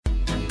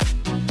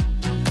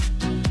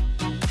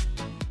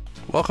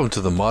Welcome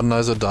to the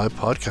Modernize or Die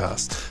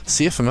podcast,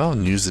 CFML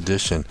News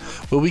Edition,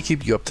 where we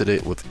keep you up to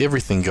date with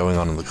everything going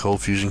on in the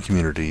Cold Fusion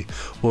community.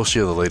 We'll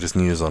share the latest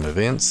news on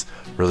events,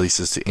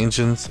 releases to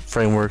engines,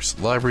 frameworks,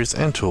 libraries,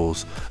 and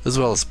tools, as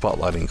well as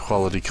spotlighting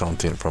quality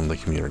content from the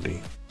community.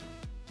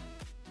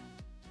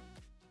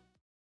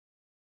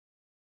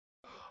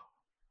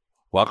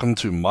 Welcome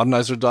to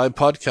Modernize or Die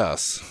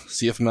podcast,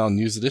 CFML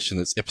News Edition.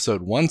 It's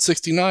episode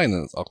 169,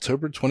 and it's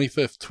October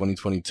 25th,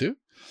 2022.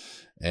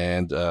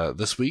 And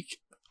this week,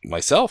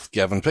 myself,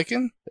 Gavin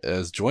Pickin,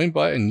 is joined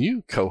by a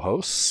new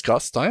co-host, Scott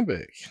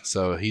Steinbeck.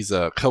 So he's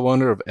a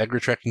co-owner of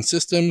AgriTracking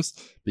Systems,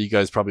 but you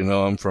guys probably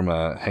know him from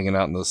hanging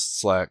out in the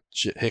Slack,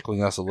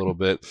 heckling us a little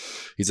bit.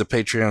 He's a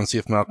Patreon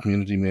CFML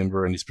community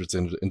member, and he's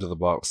presented Into the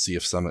Box,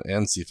 CF Summit,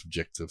 and CF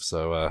Objective.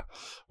 So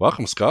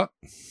welcome, Scott.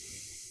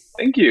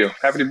 Thank you.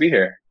 Happy to be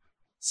here.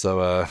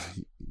 So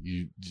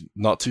you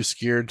not too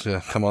scared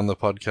to come on the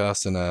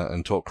podcast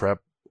and talk crap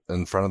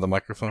in front of the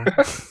microphone?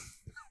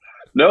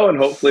 No, and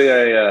hopefully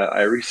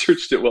I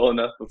researched it well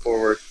enough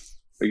before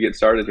we get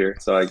started here,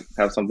 so I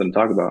have something to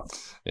talk about.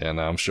 Yeah,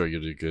 no, I'm sure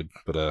you'll do good.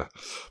 But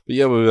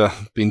yeah, we've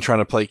been trying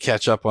to play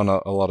catch up on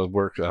a lot of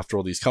work after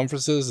all these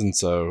conferences, and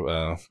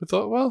so we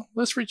thought, well,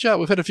 let's reach out.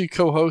 We've had a few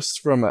co-hosts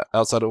from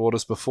outside of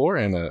Audis before,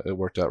 and it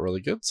worked out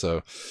really good.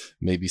 So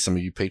maybe some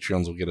of you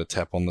Patreons will get a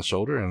tap on the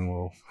shoulder, and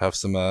we'll have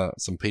some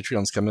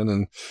Patreons come in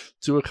and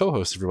do a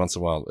co-host every once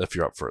in a while, if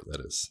you're up for it,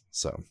 that is.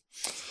 So.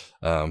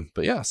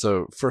 But yeah,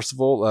 so first of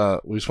all,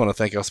 we just want to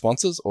thank our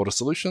sponsors, Audis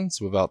Solutions.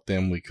 Without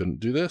them, we couldn't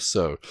do this.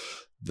 So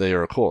they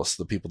are, of course,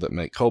 the people that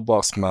make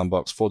ColdBox,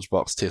 CommandBox,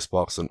 ForgeBox,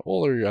 TestBox, and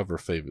all of your other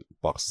favorite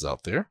boxes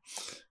out there.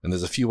 And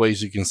there's a few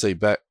ways you can say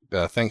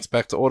thanks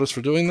back to Audis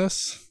for doing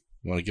this.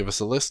 You want to give us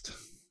a list?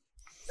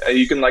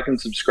 You can like and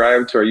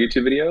subscribe to our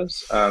YouTube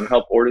videos.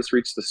 Help Audis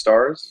reach the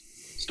stars.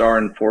 Star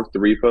and fork the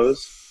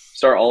repos.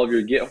 Start all of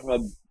your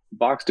GitHub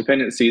box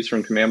dependencies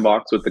from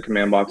CommandBox with the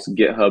CommandBox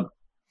GitHub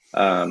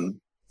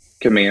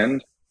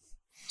command.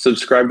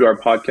 Subscribe to our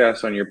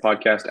podcast on your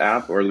podcast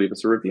app or leave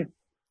us a review.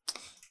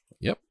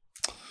 Yep.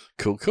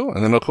 Cool.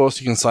 And then, of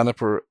course, you can sign up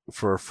for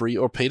a free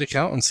or paid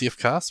account on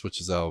CFcast, which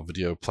is our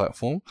video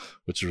platform,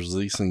 which is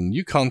releasing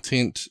new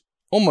content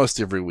almost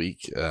every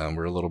week.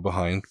 We're a little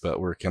behind, but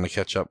we're going to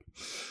catch up.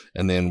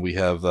 And then we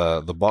have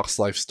the Box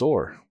Life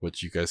store,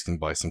 which you guys can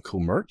buy some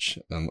cool merch.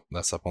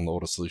 That's up on the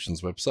Audis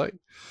Solutions website.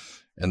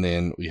 And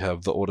then we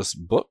have the Audis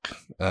book.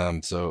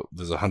 So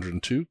there's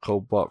 102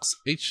 ColdBox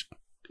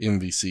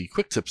MVC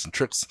quick tips and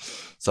tricks.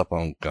 It's up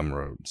on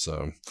Gumroad.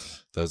 So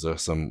those are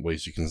some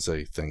ways you can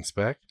say thanks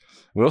back.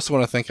 We also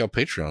want to thank our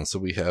Patreons. So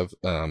we have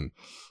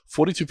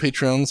 42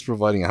 Patreons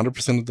providing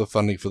 100% of the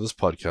funding for this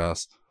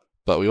podcast,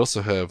 but we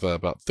also have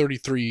about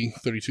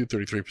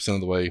 33% of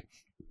the way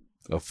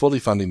fully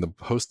funding the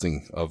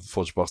hosting of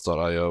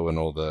ForgeBox.io and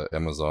all the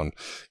Amazon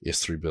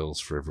S3 bills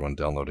for everyone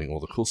downloading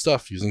all the cool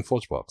stuff using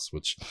ForgeBox,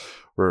 which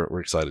we're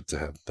excited to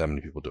have that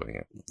many people doing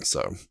it.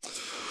 So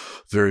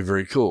very,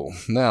 very cool.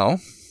 Now,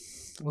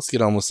 let's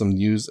get on with some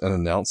news and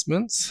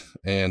announcements.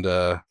 And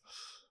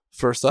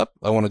first up,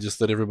 I want to just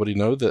let everybody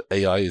know that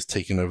AI is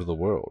taking over the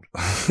world.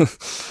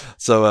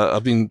 So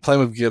I've been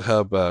playing with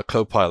GitHub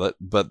Copilot,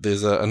 but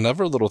there's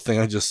another little thing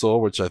I just saw,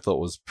 which I thought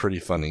was pretty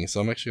funny.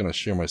 So I'm actually going to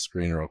share my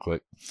screen real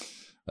quick.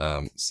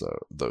 So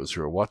those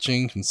who are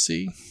watching can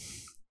see.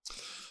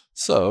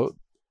 So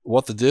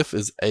what the diff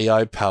is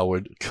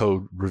AI-powered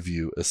code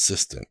review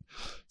assistant.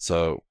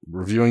 So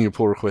reviewing your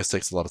pull request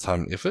takes a lot of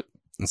time and effort.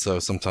 And so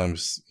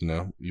sometimes, you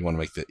want to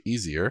make that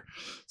easier.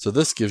 So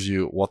this gives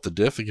you what the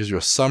diff. It gives you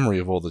a summary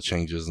of all the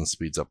changes and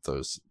speeds up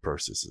those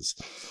processes.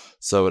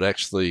 So it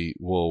actually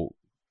will,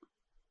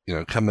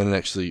 come in and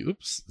actually,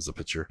 there's a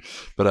picture,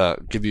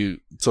 but give you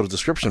sort of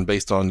description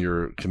based on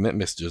your commit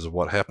messages of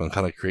what happened,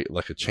 kind of create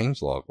like a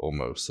change log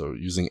almost. So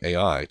using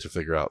AI to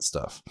figure out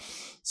stuff.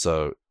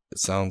 So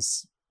it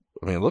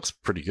looks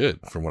pretty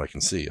good from what I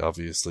can see.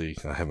 Obviously,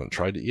 I haven't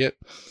tried it yet.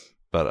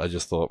 But I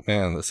just thought,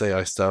 man, this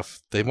AI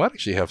stuff, they might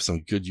actually have some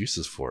good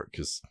uses for it,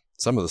 because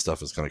some of the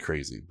stuff is kind of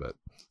crazy, but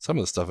some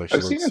of the stuff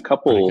actually looks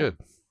pretty good.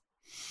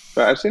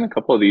 I've seen a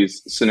couple of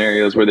these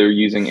scenarios where they're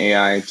using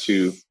AI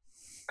to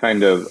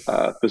kind of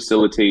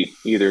facilitate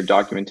either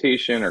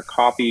documentation or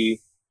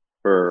copy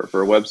for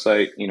a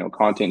website,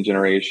 content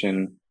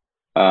generation,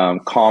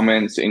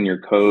 comments in your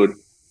code.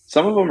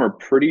 Some of them are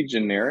pretty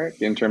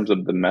generic in terms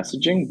of the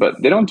messaging, but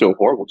they don't do a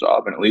horrible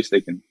job, and at least they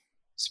can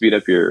speed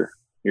up your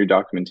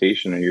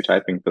documentation and your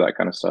typing for that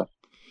kind of stuff.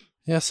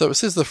 Yeah, so it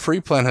says the free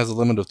plan has a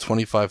limit of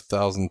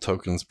 25,000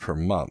 tokens per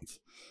month.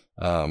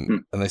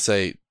 And they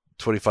say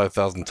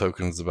 25,000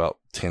 tokens is about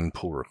 10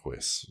 pull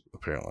requests,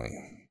 apparently,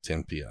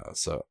 10 PRs.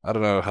 So I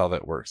don't know how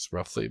that works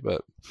roughly,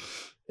 but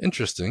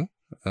interesting.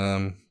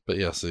 But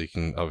yeah, so you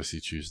can obviously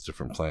choose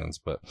different plans.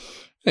 But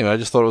anyway, I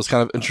just thought it was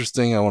kind of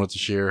interesting. I wanted to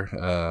share,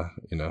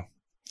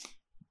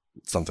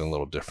 something a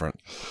little different.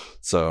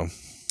 So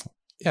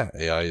yeah,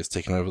 AI is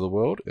taking over the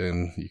world,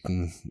 and you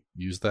can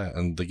use that.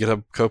 And the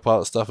GitHub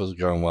Copilot stuff is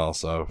going well,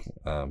 so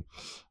I'm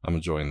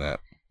enjoying that.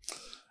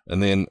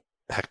 And then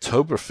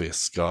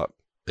Hacktoberfest got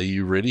Are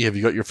you ready? Have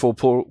you got your full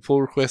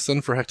pull request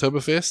in for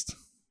Hacktoberfest?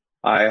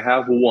 I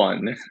have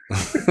one.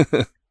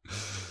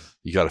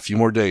 You got a few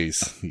more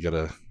days. You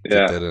gotta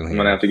get that in here. I'm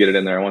gonna have to get it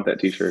in there. I want that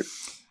T-shirt.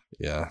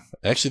 Yeah,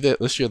 actually,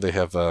 this year they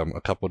have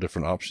a couple of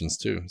different options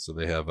too. So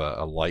they have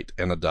a light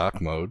and a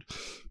dark mode.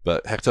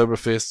 But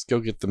Hacktoberfest,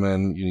 go get them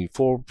in. You need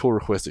 4 pull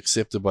requests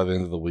accepted by the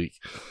end of the week.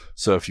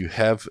 So if you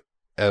have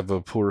a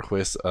pull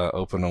request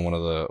open on one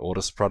of the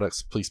Ortus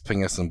products, please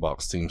ping us in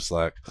Box Team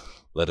Slack.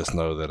 Let us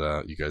know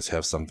that you guys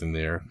have something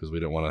there, because we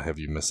don't want to have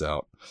you miss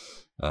out.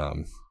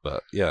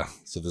 But yeah,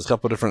 so there's a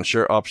couple of different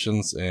shirt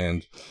options,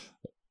 and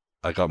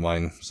I got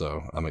mine,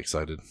 so I'm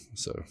excited.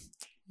 So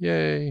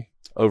yay.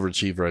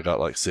 Overachiever, I got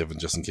like 7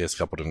 just in case a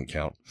couple didn't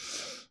count.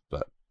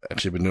 But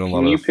actually been doing a lot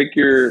of...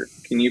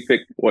 Can you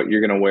pick what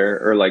you're gonna wear,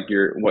 or like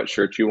what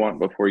shirt you want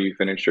before you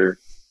finish your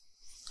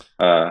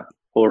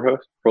pull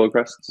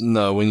requests?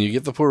 No, when you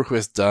get the pull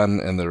request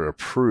done and they're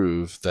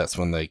approved, that's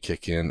when they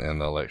kick in,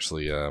 and they'll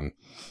actually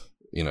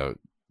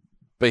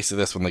basically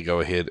that's when they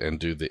go ahead and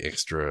do the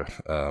extra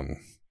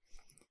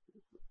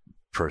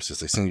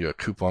process. They send you a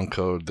coupon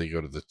code, they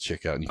go to the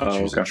checkout, and you can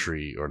choose a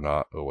tree or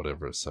not or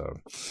whatever. So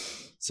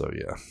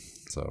yeah.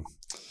 So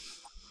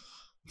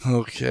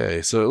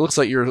okay, so it looks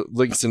like your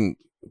link's in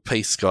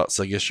paste, Scott.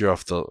 So I guess you're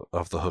off the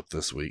hook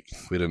this week.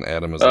 We didn't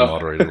add him as a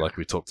moderator like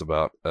we talked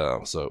about.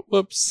 So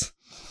whoops.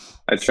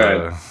 I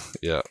tried.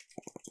 Yeah,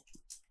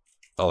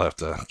 I'll have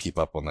to keep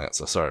up on that.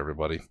 So sorry,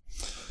 everybody.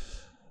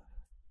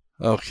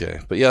 Okay,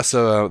 but yeah,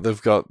 so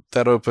they've got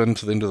that open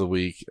to the end of the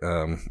week,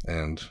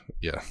 and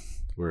yeah,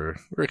 we're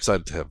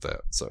excited to have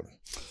that. So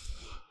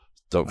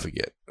don't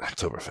forget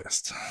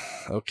Hacktoberfest.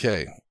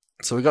 Okay.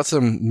 So we got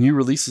some new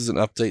releases and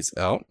updates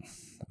out,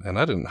 and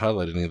I didn't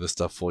highlight any of this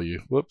stuff for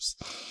you. Whoops.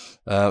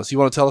 So you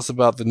want to tell us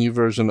about the new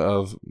version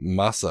of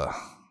Masa,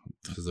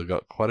 because they've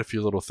got quite a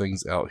few little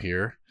things out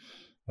here.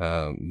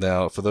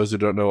 Now, for those who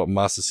don't know what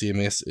Masa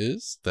CMS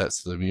is,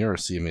 that's the Mira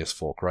CMS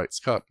fork, right,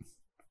 Scott?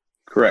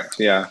 Correct,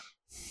 yeah.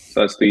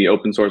 So that's the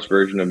open source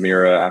version of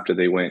Mira after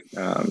they went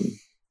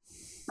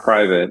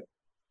private,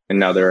 and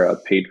now they're a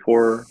paid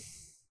for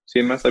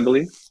CMS, I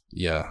believe.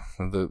 Yeah,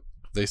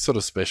 they sort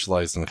of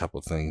specialized in a couple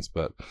of things,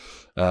 but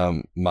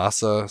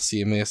Masa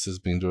CMS has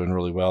been doing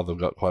really well. They've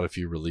got quite a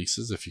few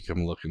releases. If you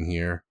come look in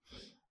here,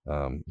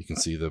 you can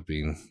see they've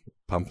been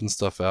pumping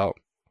stuff out,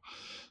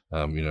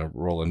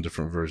 rolling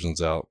different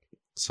versions out.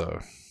 So,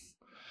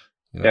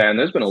 yeah, and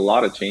there's been a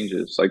lot of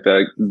changes. Like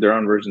they're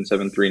on version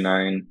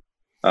 7.3.9.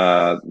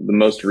 The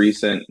most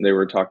recent, they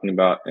were talking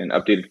about an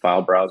updated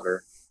file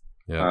browser.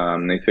 Yeah.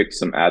 They fixed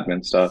some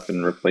admin stuff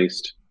and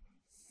replaced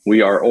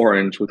We Are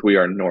Orange with We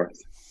Are North.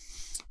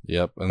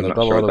 Yep, and they've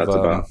got a lot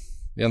of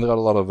and they got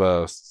a lot of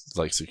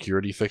like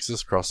security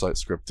fixes, cross-site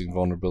scripting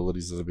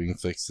vulnerabilities that are being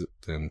fixed,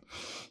 and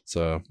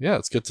so yeah,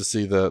 it's good to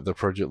see the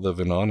project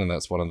living on, and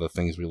that's one of the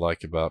things we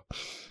like about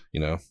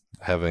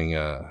having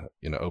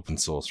open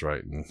source,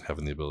 right, and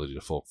having the ability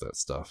to fork that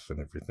stuff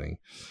and everything.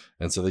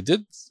 And so they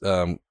did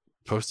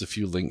post a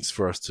few links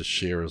for us to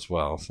share as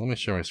well. So let me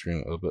share my screen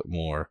a little bit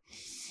more.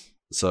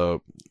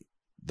 So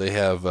they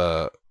have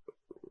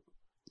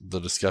the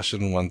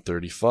discussion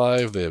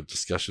 135. They have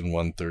discussion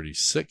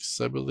 136,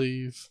 I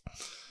believe.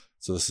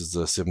 So this is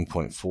the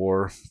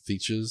 7.4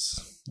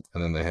 features,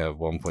 and then they have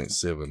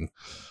 1.7.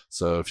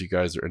 So if you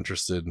guys are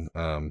interested,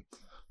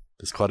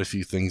 there's quite a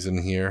few things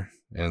in here,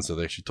 and so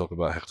they actually talk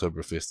about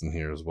Hacktoberfest in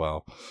here as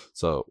well.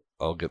 So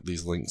I'll get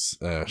these links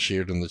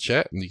shared in the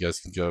chat, and you guys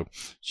can go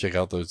check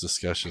out those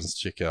discussions.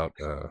 Check out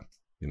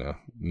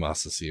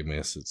Masa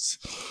CMS.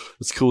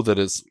 It's cool that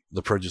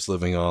the project's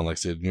living on. Like I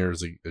said, Mira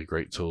is a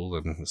great tool,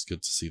 and it's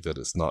good to see that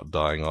it's not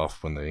dying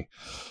off when they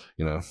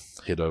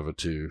head over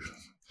to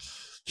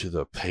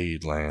the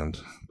paid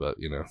land. But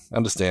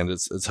understand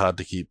it's hard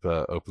to keep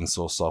open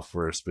source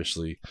software,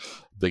 especially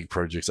big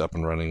projects, up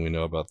and running. We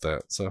know about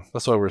that, so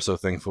that's why we're so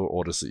thankful,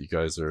 Ortus, that you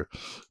guys are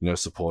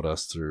support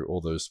us through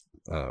all those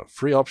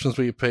free options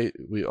we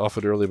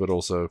offered earlier, but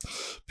also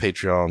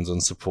Patreons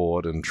and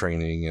support and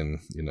training and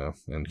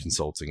and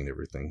consulting and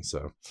everything.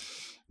 So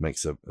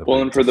makes a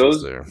well, and for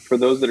those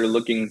that are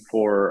looking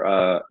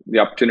for the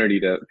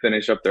opportunity to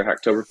finish up their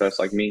Hacktoberfest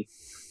like me,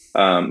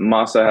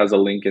 Masa has a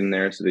link in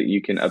there so that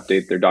you can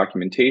update their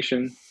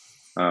documentation.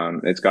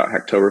 It's got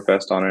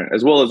Hacktoberfest on it,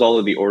 as well as all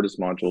of the Ortus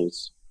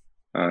modules,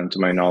 to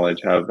my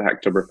knowledge, have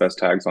Hacktoberfest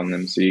tags on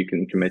them, so you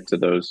can commit to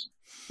those,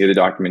 either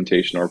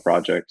documentation or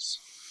projects.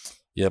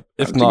 Yep.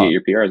 If not, to get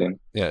your PRs in.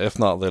 Yeah. If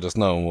not, let us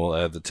know, and we'll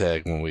add the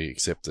tag when we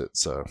accept it.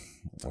 So,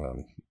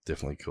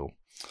 definitely cool.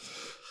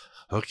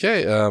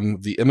 Okay,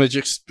 the image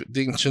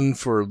extension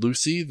for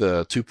Lucy,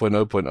 the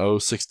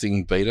 2.0.0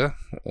 16 beta,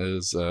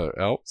 is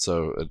out.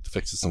 So it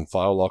fixes some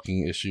file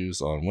locking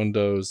issues on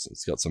Windows.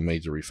 It's got some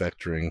major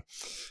refactoring.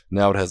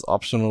 Now it has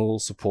optional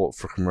support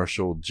for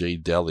commercial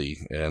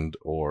JDELI and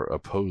or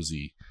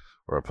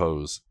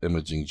Oppose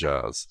imaging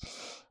jars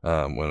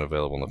when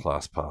available in the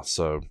ClassPass.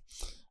 So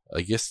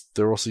I guess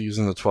they're also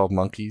using the 12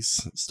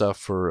 Monkeys stuff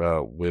for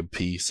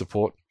WebP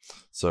support.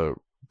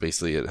 So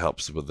basically it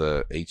helps with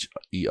the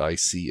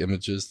HEIC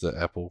images that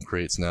Apple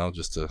creates now,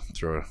 just to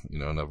throw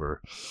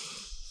another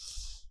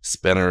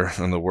spanner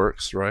in the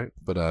works, right?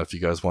 But if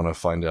you guys want to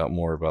find out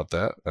more about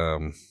that,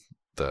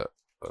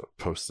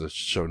 post the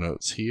show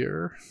notes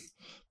here.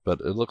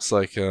 But it looks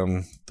like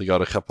they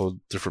got a couple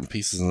different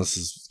pieces, and this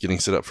is getting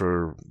set up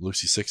for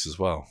Lucy 6 as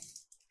well.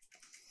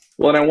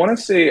 Well, and I want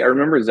to say, I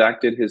remember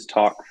Zach did his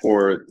talk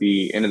for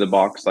the End of the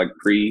Box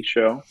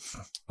pre-show.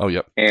 Oh,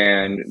 yep.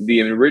 And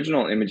the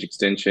original image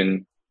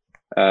extension,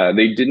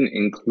 they didn't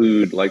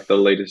include the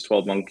latest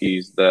 12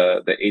 Monkeys,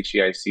 the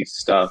HEIC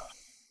stuff.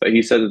 But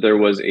he said that there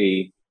was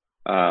a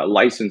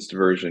licensed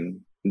version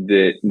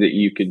that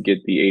you could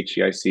get the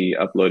HEIC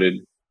uploaded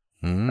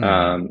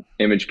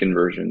image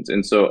conversions.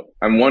 And so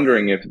I'm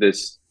wondering if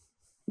this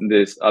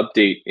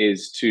update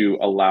is to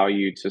allow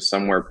you to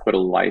somewhere put a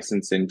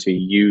license in to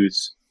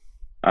use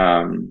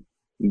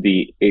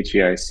the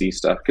HEIC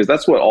stuff, because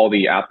that's what all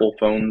the Apple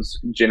phones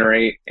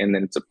generate, and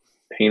then it's a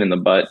pain in the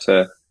butt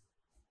to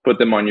put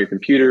them on your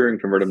computer and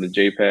convert them to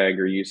JPEG,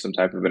 or use some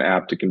type of an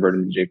app to convert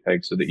them to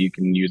JPEG so that you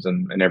can use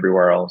them and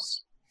everywhere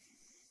else.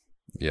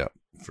 Yeah,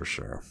 for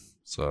sure.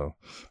 So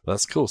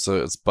that's cool. So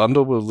it's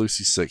bundled with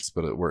Lucy 6,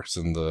 but it works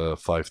in the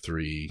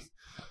 5.3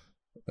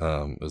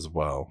 as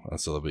well. And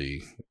so they'll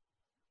be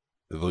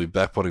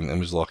backporting the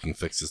image locking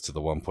fixes to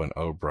the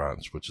 1.0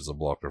 branch, which is a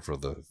blocker for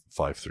the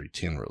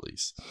 5.3.10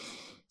 release.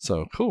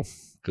 So cool.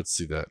 Good to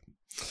see that.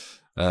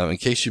 In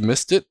case you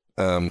missed it,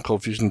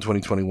 ColdFusion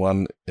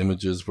 2021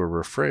 images were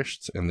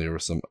refreshed, and there were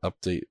some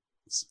updates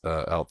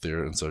out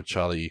there. And so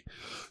Charlie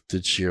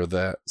did share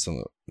that. So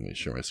let me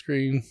share my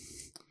screen.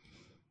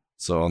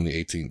 So on the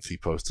 18th, he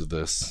posted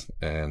this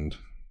and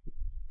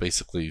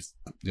basically,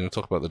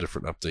 talk about the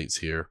different updates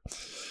here.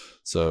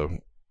 So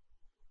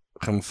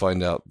come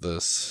find out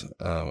this.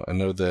 I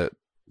know that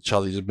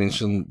Charlie did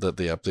mention that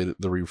they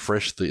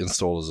refreshed the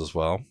installers as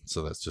well.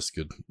 So that's just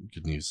good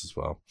news as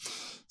well.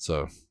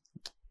 So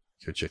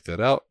go check that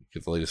out,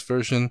 get the latest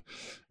version,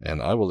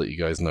 and I will let you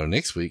guys know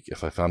next week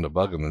if I found a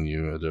bug in the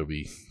new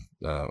Adobe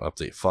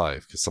Update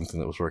 5, because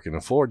something that was working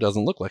in 4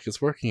 doesn't look like it's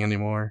working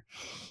anymore.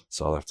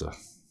 So I'll have to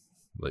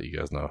let you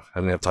guys know. I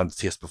didn't have time to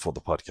test before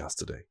the podcast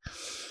today.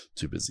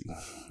 Too busy.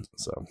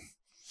 So,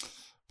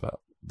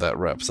 but that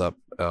wraps up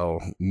our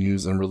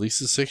news and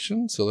releases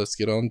section. So let's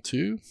get on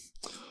to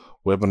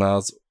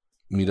webinars,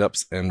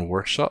 meetups, and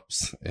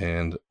workshops.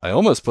 And I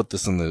almost put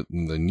this in the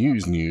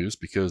news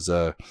because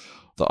the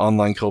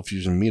online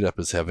ColdFusion meetup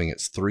is having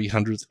its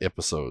 300th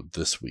episode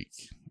this week.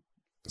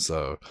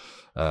 So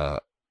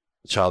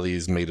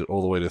Charlie's made it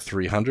all the way to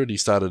 300. He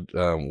started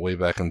way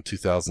back in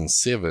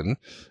 2007.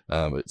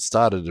 It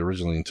started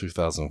originally in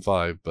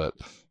 2005, but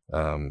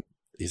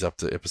he's up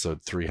to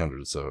episode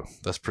 300. So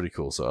that's pretty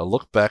cool. So a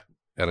look back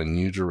at a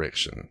new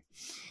direction.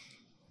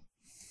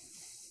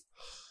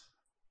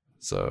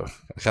 So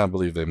I can't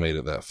believe they made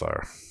it that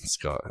far.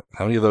 Scott,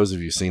 how many of those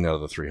have you seen out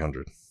of the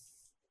 300?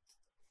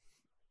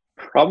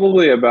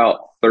 Probably about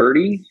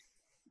 30.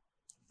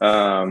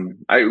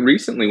 I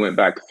recently went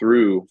back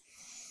through,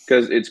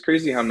 because it's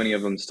crazy how many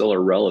of them still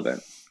are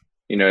relevant.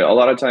 A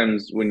lot of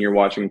times when you're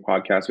watching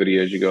podcast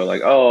videos, you go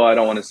oh, I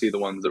don't want to see the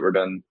ones that were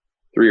done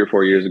 3 or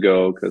 4 years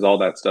ago, because all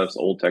that stuff's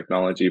old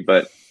technology.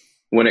 But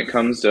when it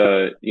comes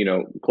to,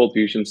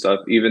 ColdFusion stuff,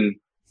 even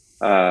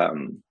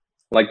the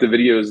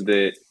videos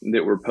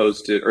that were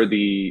posted, or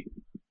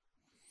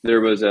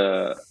there was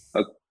a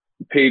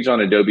page on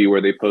Adobe where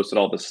they posted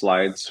all the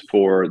slides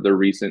for the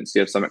recent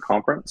CF Summit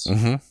conference.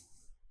 Mm-hmm.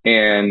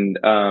 And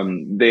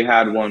they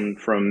had one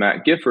from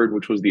Matt Gifford,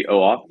 which was the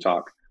OAuth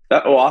talk.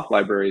 That OAuth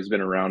library has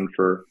been around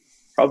for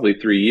probably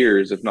 3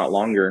 years, if not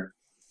longer.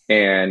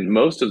 And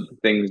most of the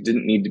things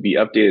didn't need to be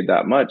updated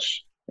that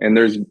much. And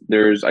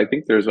I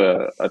think there's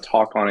a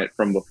talk on it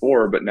from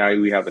before, but now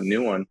we have a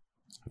new one.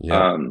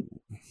 Yeah.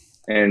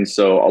 And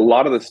so a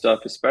lot of the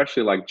stuff,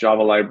 especially like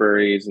Java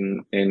libraries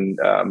and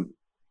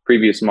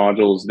previous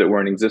modules that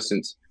were in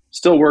existence,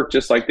 still work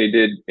just like they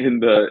did in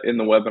the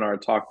webinar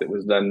talk that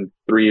was done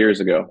 3 years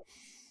ago.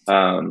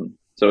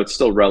 So it's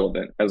still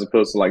relevant, as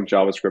opposed to like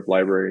JavaScript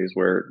libraries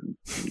where,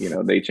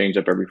 they change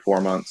up every 4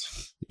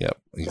 months. Yep,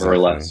 exactly. Or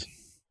less.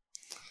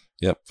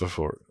 Yep,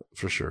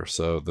 for sure.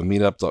 So the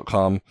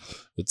meetup.com,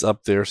 it's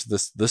up there. So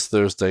this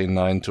Thursday,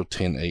 9 till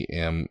 10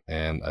 a.m.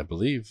 And I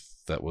believe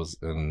that was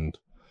in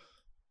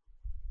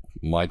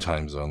my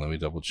time zone. Let me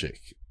double check.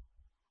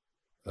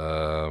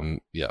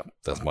 Yeah,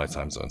 that's my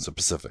time zone. So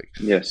Pacific.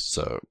 Yes.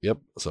 So, yep.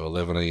 So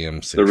 11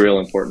 a.m. The real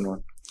important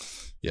one.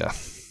 Yeah.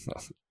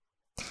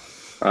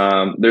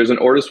 There's an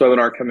Ortus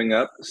webinar coming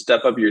up.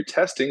 Step up your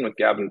testing with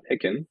Gavin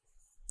Pickin.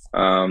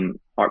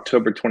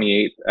 October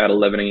 28th at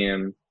 11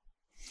 a.m.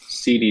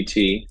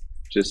 CDT,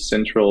 just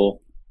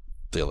Central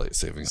Daylight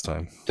Savings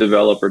Time.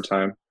 Developer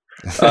time.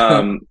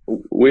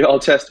 We all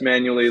test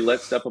manually.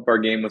 Let's step up our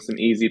game with some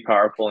easy,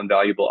 powerful, and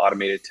valuable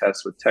automated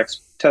tests with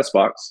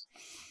TestBox,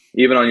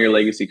 even on your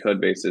legacy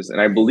code bases.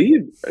 And I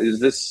believe,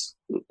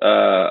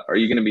 are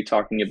you going to be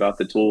talking about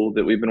the tool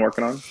that we've been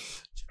working on?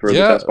 for the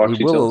Yeah, test box we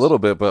details? will a little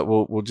bit, but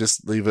we'll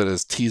just leave it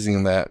as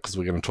teasing that because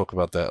we're going to talk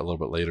about that a little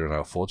bit later in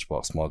our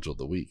ForgeBox module of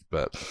the week.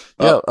 But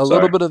yeah, Oh, a sorry.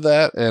 little bit of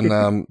that,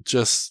 and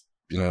just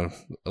a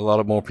lot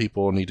of more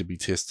people need to be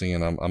testing,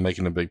 and I'm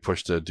making a big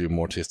push to do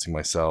more testing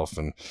myself,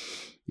 and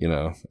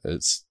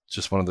it's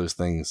just one of those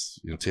things.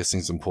 Testing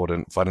is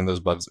important. Finding those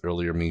bugs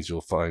earlier means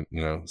you'll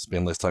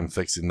spend less time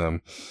fixing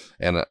them,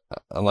 and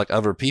unlike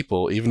other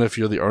people, even if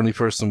you're the only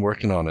person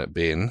working on it,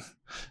 Ben.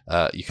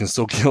 You can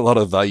still get a lot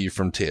of value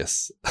from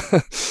tests.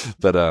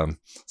 But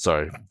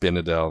sorry, Ben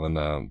Adele and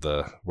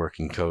the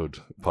Working Code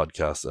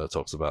podcast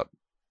talks about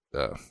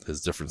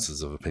his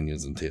differences of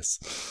opinions and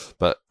tests.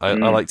 But I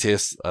like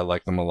tests. I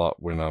like them a lot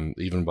when I'm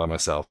even by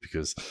myself,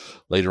 because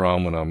later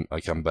on when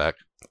I come back,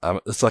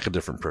 it's like a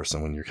different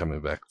person when you're coming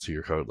back to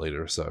your code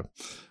later. So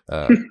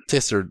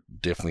tests are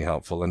definitely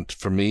helpful. And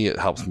for me, it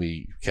helps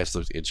me catch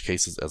those edge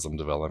cases as I'm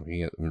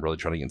developing it. I'm really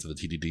trying to get into the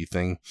TDD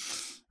thing.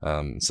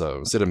 So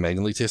instead of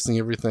manually testing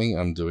everything,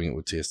 I'm doing it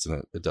with tests,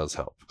 and it does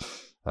help.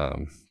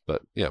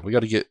 But yeah, we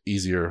got to get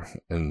easier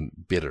and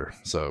better.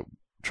 So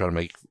trying to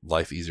make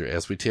life easier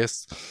as we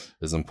test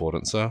is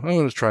important. So I'm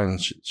going to try and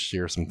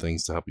share some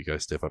things to help you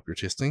guys step up your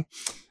testing,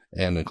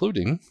 and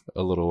including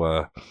a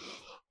little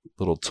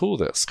tool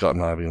that Scott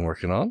and I have been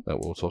working on that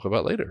we'll talk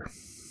about later.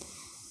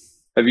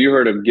 Have you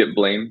heard of Git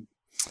Blame?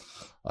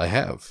 I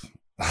have.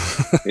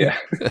 Yeah.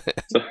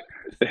 So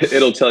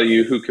it'll tell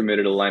you who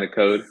committed a line of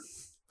code.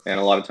 And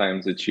a lot of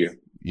times it's you.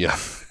 Yeah.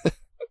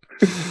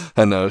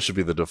 I know, it should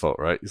be the default,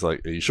 right? He's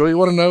like, are you sure you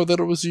want to know that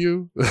it was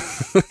you?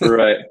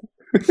 Right.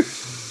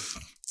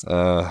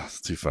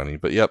 It's too funny.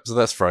 But yep, so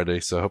that's Friday.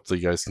 So hopefully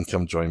you guys can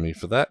come join me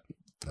for that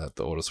at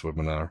the Autus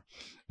webinar.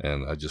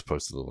 And I just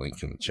posted the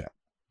link in the chat.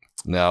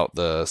 Now,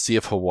 the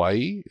CF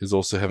Hawaii is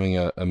also having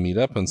a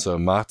meetup, and so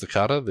Mark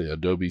Takata, the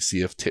Adobe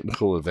CF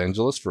technical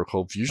evangelist for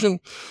Cold Fusion,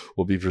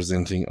 will be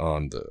presenting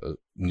on the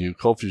new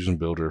Cold Fusion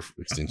Builder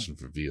extension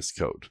for VS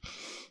Code.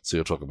 So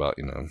you'll talk about,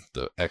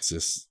 the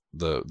access,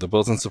 the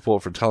built-in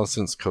support for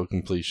IntelliSense, code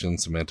completion,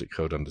 semantic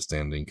code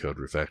understanding, code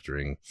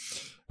refactoring,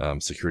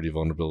 security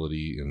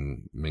vulnerability,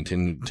 and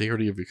maintaining the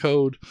integrity of your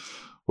code,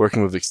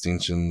 working with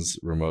extensions,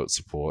 remote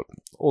support,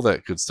 all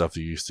that good stuff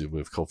you're used to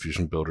with Cold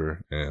Fusion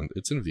Builder, and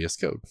it's in VS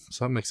Code,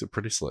 so that makes it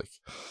pretty slick.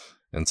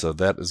 And so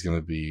that is going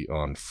to be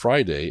on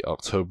Friday,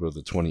 October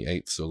the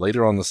 28th, so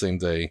later on the same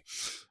day.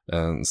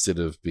 Instead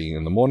of being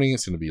in the morning,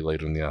 it's going to be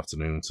later in the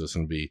afternoon, so it's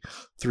going to be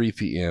 3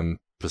 p.m.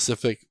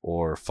 Pacific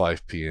or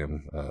 5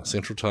 p.m.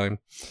 Central Time,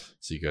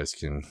 so you guys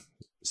can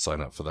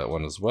sign up for that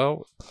one as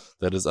well.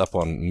 That is up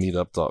on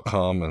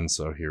meetup.com, and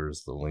so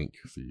here's the link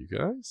for you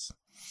guys.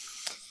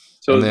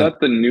 So is that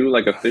the new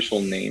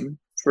official name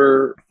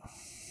for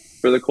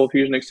the Cold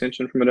Fusion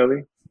extension from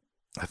Adobe?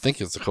 I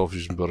think it's the Cold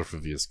Fusion Builder for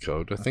VS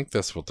Code. I think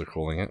that's what they're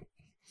calling it.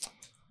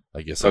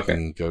 I guess I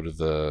can go to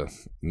the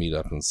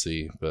meetup and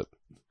see, but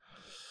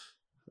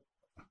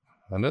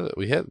I know that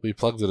we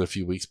plugged it a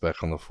few weeks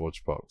back on the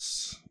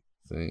ForgeBox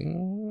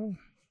thing.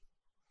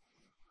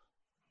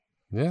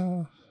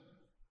 Yeah.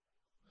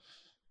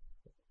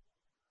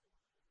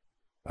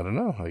 I don't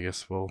know. I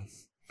guess we'll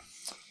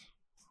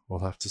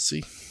have to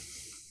see.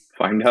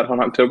 Find out on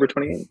October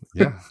 28th.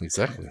 Yeah,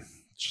 exactly.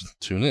 Just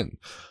tune in.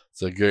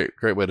 It's a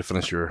great way to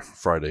finish your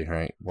Friday,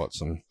 right? Watch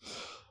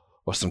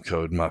some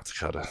code, Mark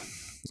Takata.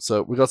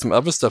 So we got some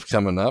other stuff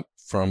coming up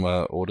from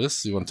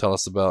Autus. You want to tell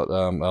us about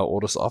our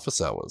Autus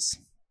office hours?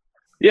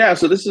 Yeah,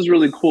 so this is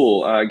really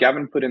cool.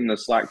 Gavin put in the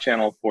Slack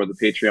channel for the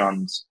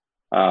Patreons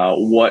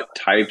what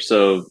types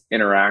of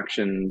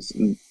interactions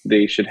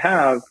they should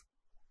have.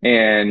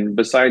 And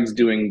besides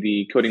doing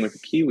the Coding with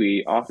the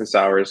Kiwi, office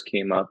hours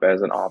came up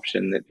as an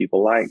option that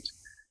people liked.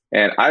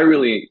 And I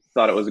really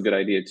thought it was a good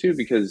idea too,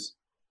 because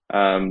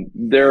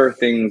there are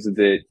things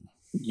that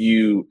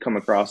you come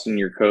across in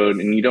your code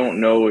and you don't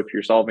know if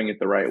you're solving it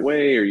the right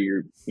way, or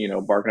you're,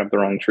 barking up the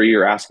wrong tree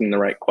or asking the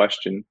right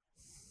question.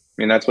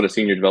 I mean, that's what a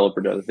senior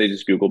developer does. They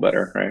just Google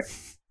better, right?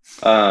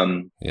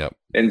 Yep.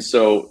 And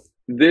so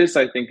this,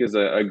 I think, is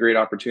a great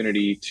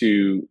opportunity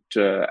to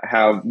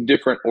have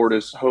different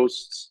Autus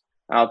hosts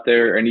out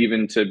there, and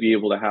even to be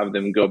able to have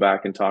them go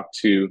back and talk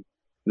to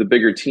the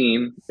bigger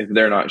team if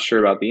they're not sure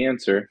about the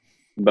answer,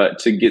 but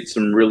to get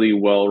some really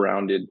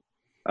well-rounded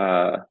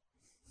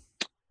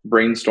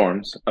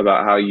brainstorms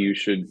about how you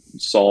should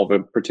solve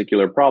a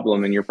particular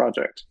problem in your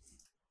project.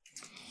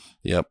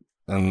 Yep.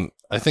 And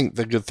I think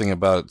the good thing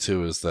about it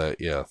too is that,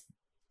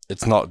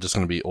 it's not just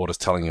going to be Autus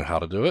telling you how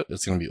to do it.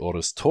 It's going to be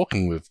Autus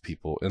talking with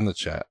people in the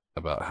chat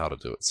about how to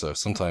do it. So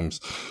sometimes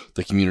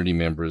the community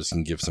members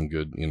can give some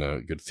good,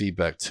 good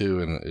feedback too.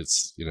 And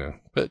it's,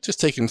 but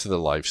just take it into the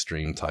live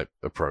stream type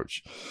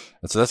approach.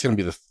 And so that's going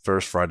to be the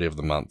first Friday of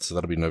the month. So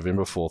that'll be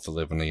November 4th,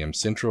 11 a.m.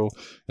 Central.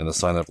 And the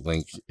sign up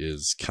link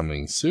is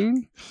coming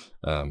soon.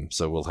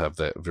 So we'll have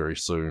that very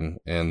soon.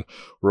 And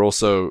we're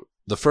also,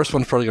 the first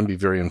one's probably going to be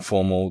very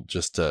informal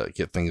just to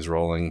get things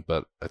rolling.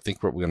 But I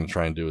think what we're going to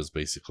try and do is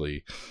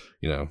basically,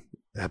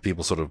 have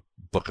people sort of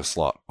book a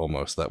slot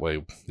almost. That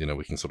way,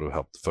 we can sort of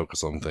help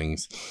focus on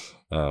things.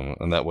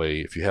 And that way,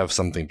 if you have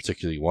something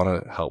particularly you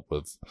want to help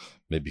with,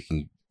 maybe you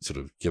can sort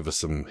of give us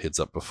some heads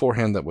up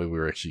beforehand. That way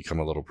we're actually come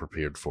a little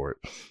prepared for it.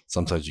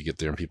 Sometimes you get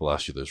there and people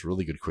ask you those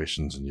really good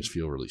questions and you just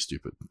feel really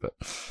stupid, but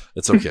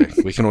it's okay.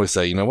 We can always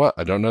say, you know what,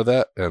 I don't know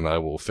that, and I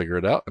will figure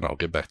it out and I'll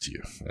get back to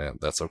you. And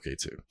that's okay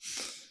too.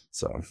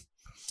 So,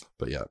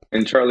 but yeah.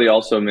 And Charlie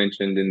also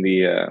mentioned in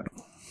the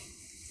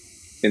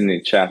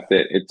chat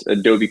that it's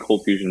Adobe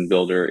ColdFusion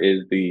Builder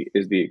is the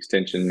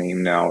extension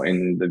name now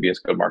in the VS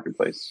Code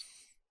marketplace.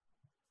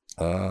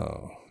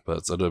 Oh, but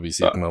it's Adobe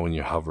CML when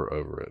you hover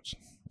over it.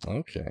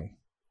 Okay.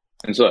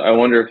 And so I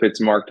wonder if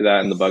it's marked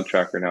that in the bug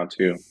tracker now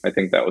too. I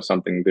think that was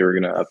something they were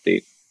going to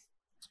update.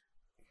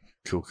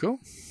 Cool.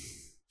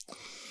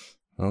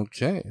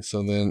 Okay,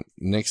 so then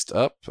next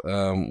up,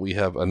 we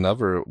have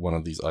another one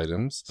of these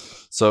items.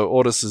 So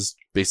Audice is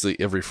basically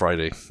every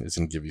Friday is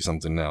going to give you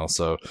something now.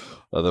 So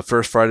the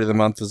first Friday of the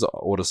month is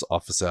Audice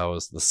Office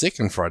Hours. The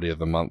second Friday of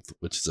the month,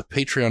 which is a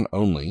Patreon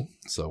only.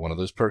 So one of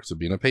those perks of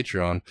being a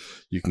Patreon,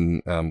 you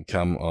can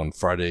come on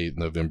Friday,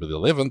 November the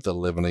 11th at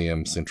 11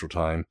 a.m. Central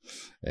Time,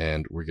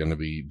 and we're going to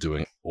be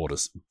doing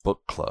Audice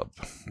Book Club.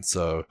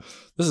 So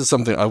this is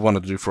something I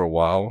wanted to do for a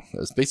while.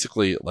 It's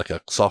basically like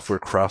a software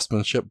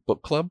craftsmanship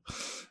book club,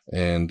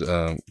 and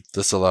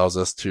this allows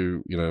us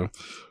to,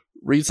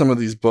 read some of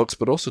these books,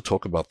 but also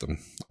talk about them.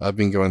 I've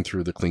been going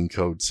through the Clean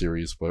Code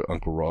series by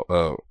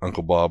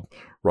Uncle Bob,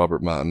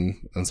 Robert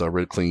Martin, and so I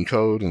read Clean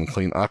Code and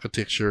Clean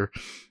Architecture,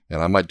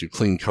 and I might do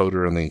Clean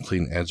Coder and then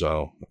Clean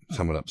Agile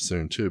coming up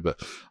soon too.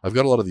 But I've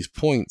got a lot of these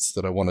points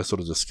that I want to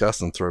sort of discuss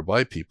and throw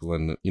by people.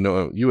 And,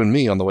 you and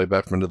me on the way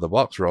back from Into the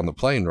Box were on the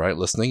plane, right,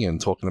 listening and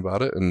talking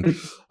about it. And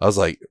I was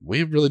like,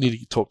 we really need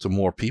to talk to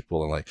more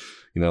people.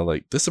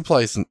 And this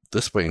applies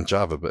this way in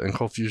Java, but in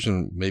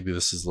ColdFusion, maybe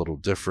this is a little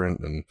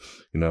different, and,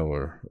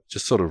 or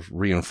just sort of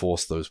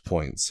reinforce those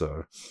points.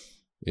 So,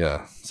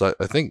 yeah. So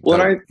I think...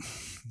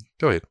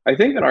 Go ahead. I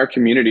think in our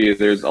community,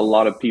 there's a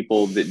lot of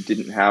people that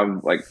didn't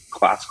have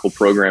classical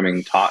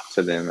programming taught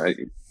to them.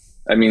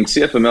 I mean,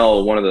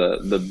 CFML, one of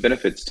the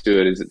benefits to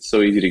it is it's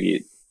so easy to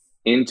get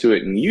into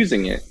it and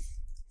using it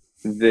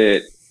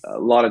that a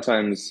lot of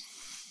times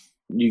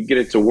you get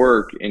it to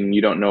work and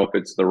you don't know if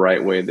it's the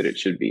right way that it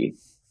should be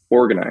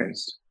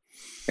organized.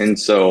 And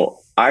so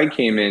I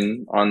came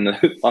in on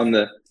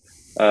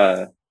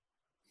the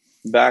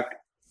back,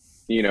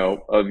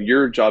 of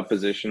your job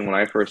position when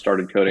I first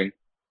started coding.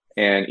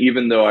 And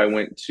even though I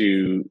went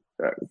to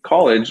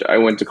college, I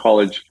went to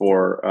college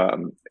for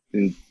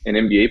an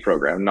MBA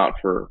program, not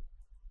for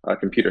a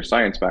computer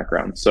science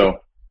background.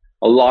 So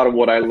a lot of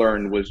what I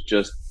learned was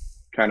just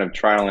kind of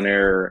trial and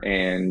error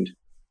and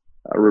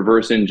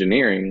reverse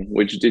engineering,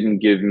 which didn't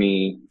give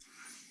me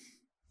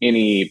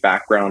any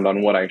background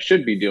on what I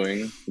should be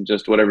doing,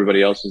 just what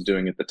everybody else is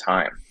doing at the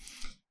time.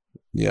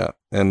 Yeah.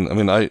 And I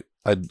mean, I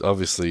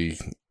obviously...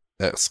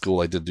 At school,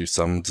 I did do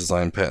some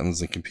design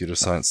patterns and computer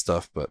science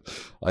stuff, but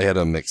I had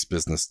a mixed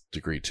business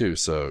degree too.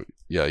 So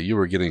yeah, you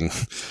were getting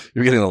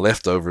the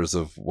leftovers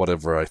of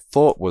whatever I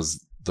thought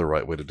was the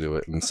right way to do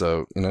it. And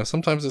so,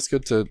 sometimes it's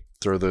good to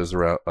throw those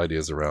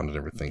ideas around and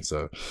everything.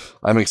 So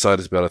I'm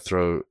excited about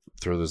to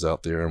throw those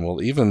out there,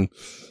 and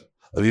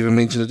I've even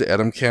mentioned it to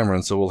Adam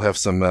Cameron, so we'll have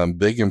some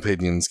big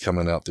opinions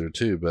coming out there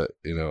too. But,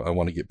 I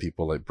want to get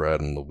people like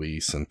Brad and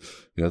Luis, and,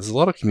 there's a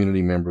lot of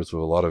community members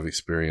with a lot of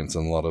experience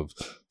and a lot of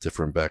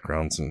different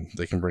backgrounds, and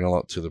they can bring a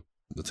lot to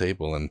the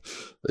table. And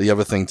the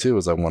other thing too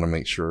is I want to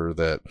make sure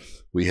that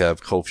we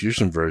have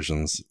ColdFusion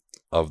versions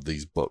of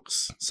these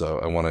books. So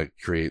I want to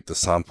create the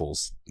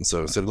samples.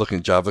 So instead of looking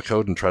at Java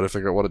code and try to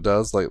figure out what it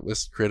does,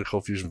 let's create a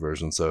ColdFusion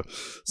version. So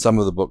some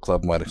of the book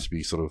club might actually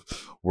be sort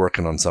of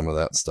working on some of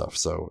that stuff.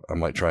 So I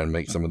might try and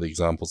make some of the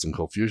examples in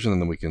ColdFusion,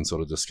 and then we can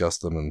sort of discuss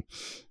them, and,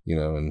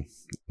 and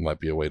it might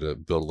be a way to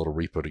build a little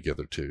repo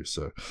together too.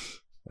 So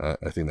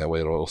I think that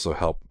way it'll also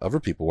help other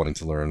people wanting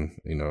to learn,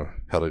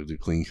 how to do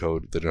clean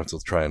code. They don't have to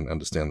try and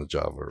understand the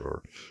Java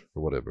or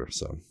whatever.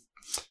 So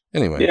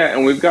anyway. Yeah,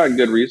 and we've got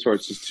good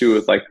resources too,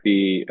 with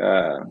the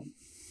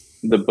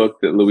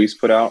book that Luis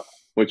put out,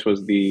 which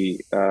was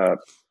the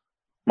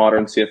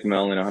Modern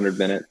CFML in 100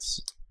 minutes.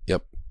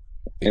 Yep.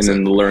 Exactly.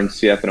 And then Learn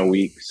CF in a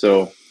week.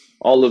 So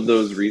all of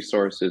those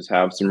resources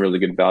have some really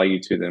good value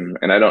to them.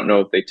 And I don't know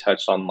if they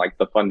touched on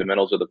the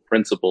fundamentals or the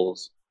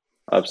principles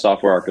of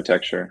software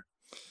architecture.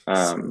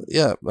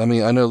 Yeah, I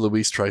mean, I know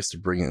Luis tries to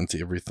bring it into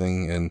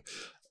everything, and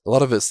a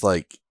lot of it's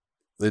the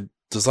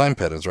design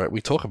patterns, right? We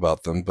talk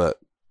about them, but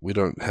we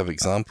don't have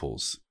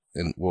examples.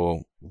 And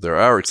there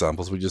are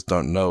examples, we just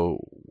don't know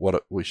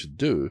what we should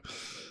do.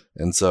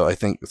 And so I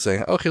think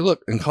saying, okay,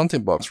 look, in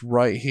Content Box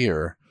right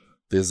here,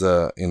 there's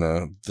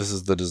this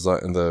is the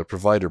design, the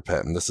provider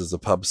pattern, this is the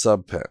pub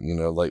sub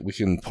pattern, we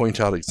can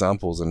point out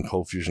examples in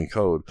ColdFusion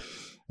code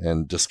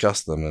and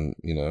discuss them, and,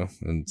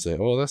 and say,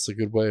 oh, that's a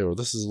good way, or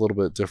this is a little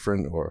bit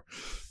different, or,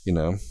 I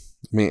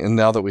mean, and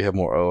now that we have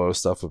more OO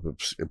stuff with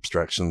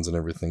abstractions and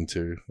everything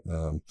too,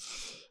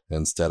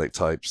 and static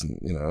types, and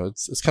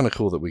it's kind of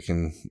cool that we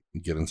can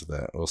get into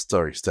that. Well,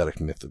 static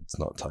methods,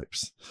 not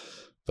types.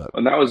 But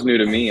and that was new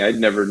to me. I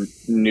never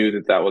knew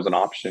that was an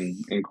option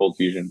in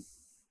ColdFusion.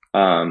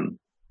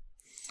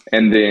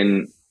 And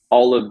then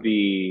all of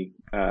the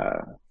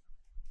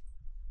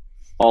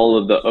all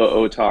of the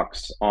OO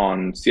talks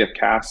on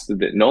CFcast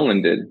that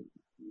Nolan did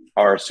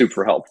are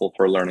super helpful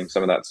for learning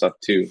some of that stuff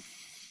too.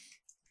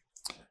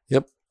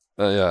 Yep.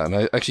 Yeah, and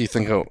I actually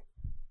think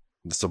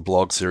it's a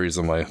blog series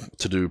on my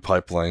to-do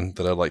pipeline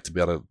that I'd like to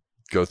be able to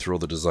go through all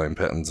the design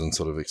patterns and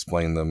sort of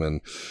explain them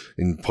and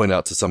point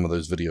out to some of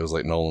those videos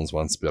like Nolan's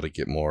ones to be able to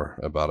get more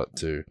about it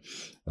too.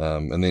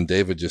 And then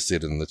David just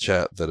said in the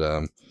chat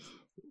that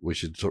we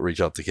should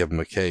reach out to Kevin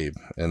McCabe.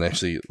 And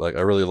actually, like,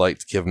 I really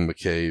liked Kevin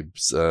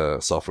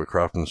McCabe's software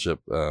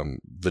craftsmanship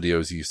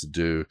videos he used to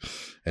do,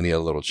 and he had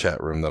a little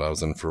chat room that I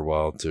was in for a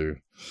while too.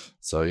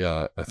 So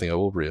yeah, I think I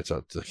will reach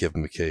out to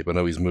Kevin McCabe. I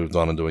know he's moved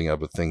on and doing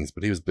other things,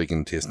 but he was big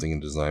in testing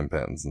and design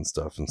patterns and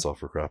stuff and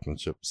software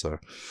craftsmanship. So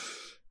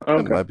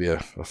it might be a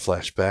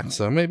flashback.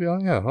 So maybe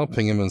I'll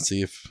ping him and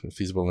see if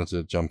he's willing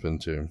to jump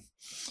into.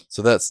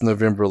 So that's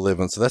November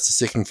 11th. So that's the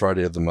second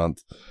Friday of the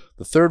month.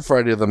 The third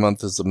Friday of the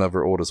month is another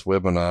Ortus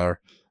webinar.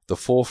 The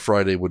fourth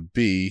Friday would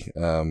be,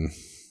 well,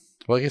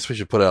 I guess we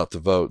should put out the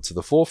vote. So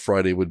the fourth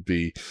Friday would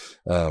be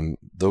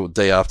the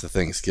day after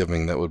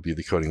Thanksgiving. That would be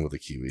the Coding with a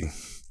Kiwi.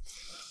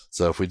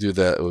 So if we do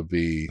that, it would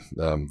be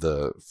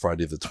the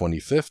Friday the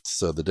 25th.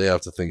 So the day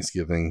after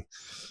Thanksgiving.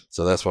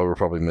 So that's why we'll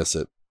probably miss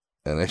it.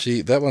 And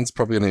actually, that one's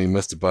probably going to be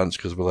missed a bunch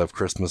because we'll have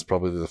Christmas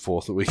probably the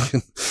fourth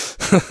weekend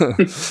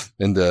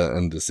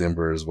in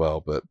December as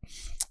well. But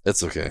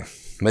it's okay.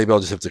 Maybe I'll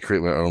just have to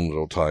create my own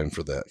little time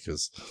for that.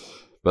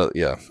 But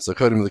yeah, so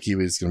Coding with the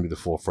Kiwi is going to be the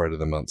fourth Friday of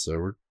the month. So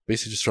we're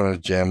basically just trying to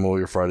jam all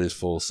your Fridays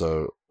full.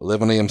 So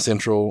 11 a.m.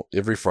 Central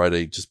every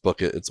Friday, just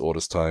book it. It's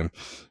Ortus time,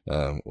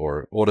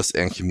 or Ortus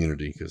and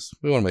community, because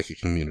we want to make a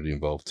community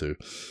involved too.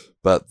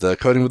 But the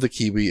Coding with the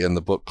Kiwi and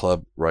the book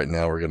club right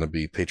now are going to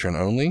be Patreon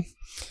only.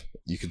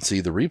 You can see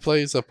the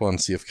replays up on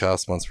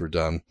CFcast once we're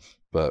done,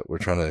 but we're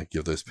trying to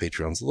give those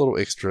Patreons a little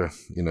extra,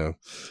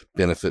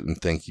 benefit and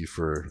thank you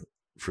for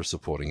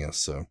supporting us.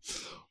 So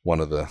one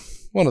of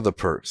the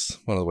perks,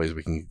 one of the ways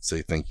we can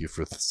say thank you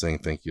for saying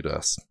thank you to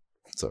us.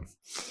 So,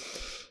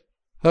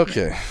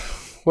 okay.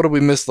 What did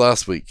we miss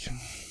last week?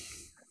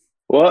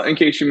 Well, in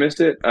case you missed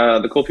it,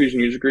 the Cold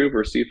Fusion User Group,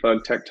 or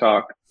CFUG Tech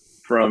Talk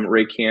from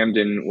Ray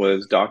Camden,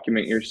 was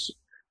document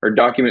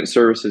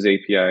services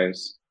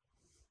APIs,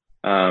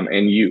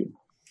 and you.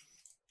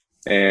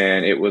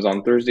 And it was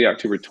on Thursday,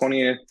 October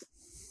 20th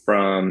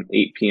from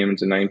 8 p.m.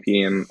 to 9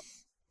 p.m.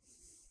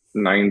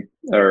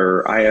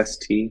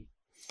 IST,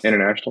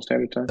 International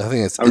Standard Time. I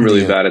think it's I'm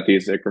really bad at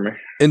these, Ikram.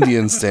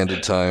 Indian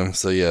Standard Time.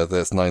 So yeah,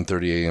 that's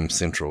 9:30 a.m.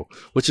 Central,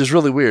 which is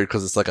really weird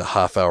because it's like a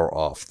half hour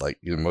off. Like,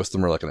 most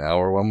of them are like an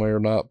hour one way or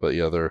not, but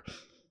yeah, they're,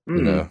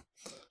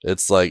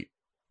 it's like,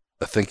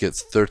 I think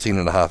it's 13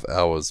 and a half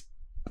hours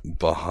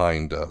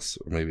behind us,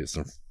 or maybe it's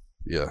I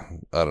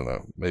don't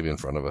know, maybe in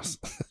front of us.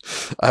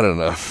 I don't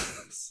know.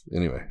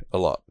 Anyway, a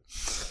lot.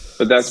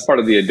 But that's part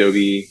of the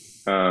Adobe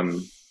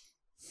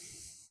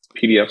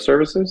PDF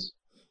services?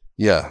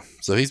 Yeah,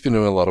 so he's been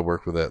doing a lot of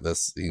work with that.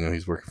 That's,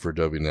 he's working for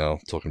Adobe now,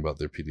 talking about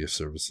their PDF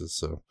services.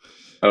 So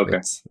okay,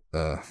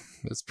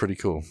 it's pretty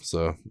cool.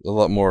 So a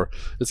lot more.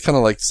 It's kind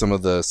of like some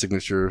of the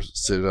signature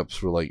setups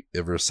for like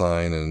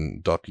EverSign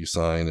and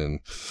DocuSign and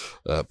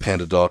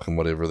PandaDoc and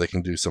whatever. They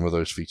can do some of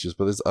those features,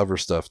 but there's other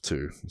stuff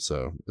too.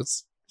 So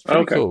it's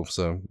pretty cool.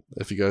 So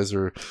if you guys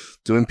are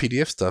doing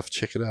PDF stuff,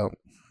 check it out.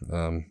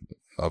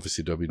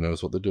 Obviously, Adobe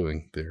knows what they're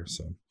doing there.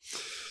 So.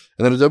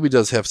 And then Adobe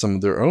does have some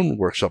of their own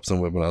workshops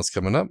and webinars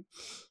coming up.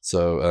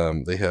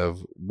 So they have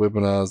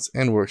webinars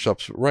and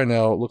workshops. Right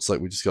now, it looks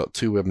like we just got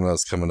 2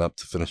 webinars coming up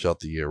to finish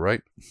out the year,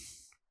 right?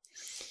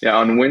 Yeah,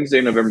 on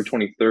Wednesday, November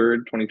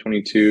 23rd,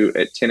 2022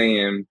 at 10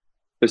 a.m.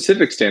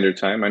 Pacific Standard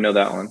Time. I know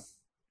that one.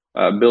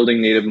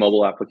 Building native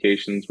mobile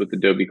applications with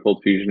Adobe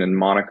Cold Fusion and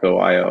Monaco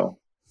I/O.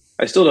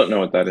 I still don't know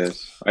what that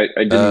is. I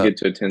didn't get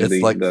to attend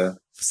it's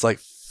like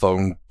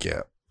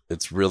PhoneGap.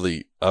 It's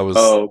really,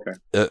 okay.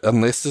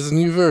 Unless there's a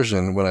new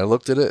version. When I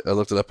looked it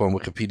up on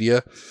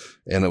Wikipedia,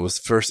 and it was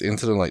first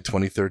entered in like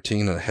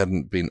 2013, and it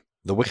hadn't been,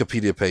 the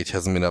Wikipedia page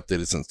hasn't been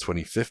updated since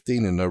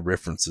 2015, and no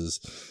references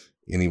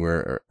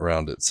anywhere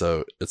around it.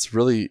 So it's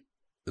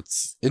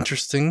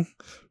interesting,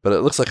 but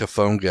it looks like a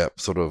PhoneGap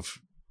sort of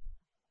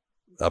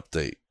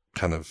update.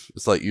 Kind of,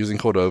 it's like using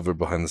Cordova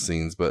behind the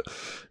scenes, but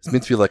it's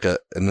meant to be like an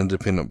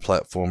independent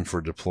platform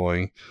for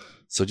deploying.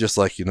 So just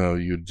like, you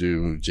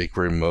do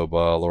jQuery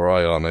Mobile or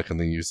Ionic and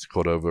then use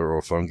Cordova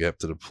or PhoneGap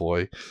to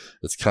deploy,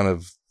 it's kind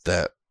of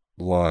that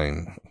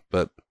line.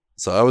 But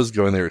so I was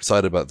going there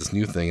excited about this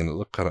new thing, and it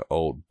looked kind of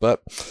old.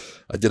 But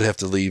I did have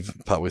to leave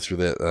partway through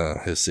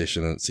that his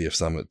session at CF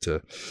Summit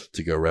to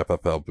go wrap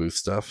up our booth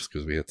stuff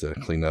because we had to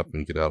clean up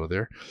and get out of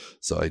there.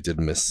 So I did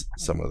miss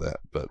some of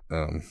that. But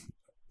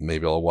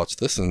maybe I'll watch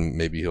this and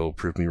maybe he'll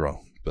prove me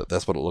wrong. But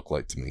that's what it looked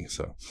like to me.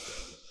 So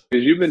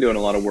because you've been doing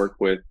a lot of work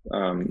with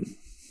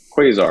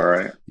Quasar,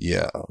 right?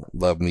 Yeah,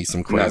 love me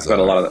some Quasar. And that's got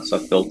a lot of that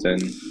stuff built in.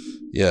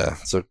 Yeah,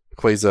 so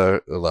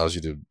Quasar allows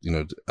you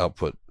to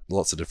output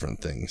lots of different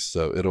things.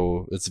 So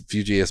it's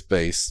Vue.js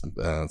based.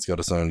 It's got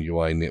its own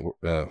UI network,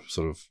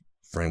 sort of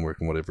framework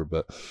and whatever.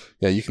 But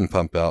yeah, you can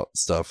pump out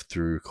stuff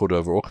through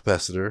Cordova or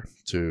Capacitor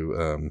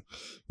to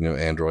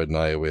Android and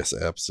iOS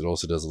apps. It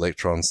also does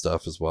Electron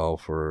stuff as well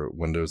for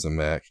Windows and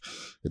Mac.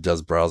 It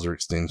does browser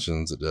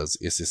extensions. It does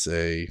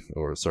SPA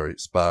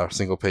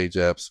single page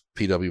apps,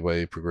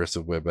 PWA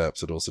progressive web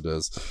apps. It also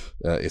does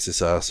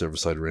SSR server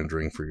side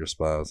rendering for your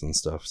SPAs and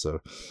stuff. So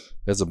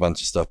there's a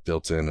bunch of stuff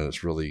built in, and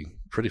it's really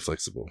pretty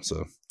flexible.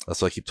 So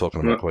that's why I keep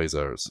talking about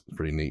Quasar. It's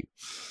pretty neat.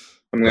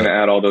 I'm going to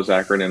add all those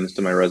acronyms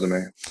to my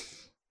resume.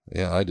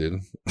 Yeah, I did.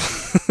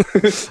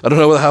 I don't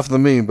know what half of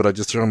them mean, but I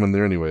just throw them in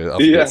there anyway.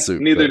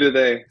 Neither do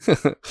they.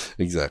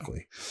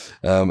 Exactly.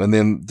 And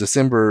then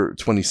December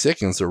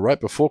 22nd, so right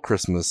before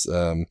Christmas,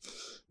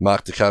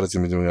 Mark Takata's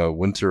going to be doing a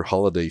winter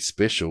holiday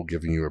special,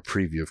 giving you a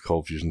preview of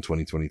ColdFusion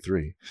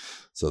 2023.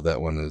 So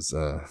that one is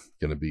going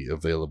to be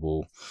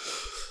available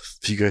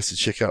for you guys to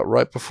check out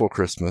right before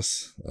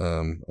Christmas.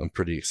 I'm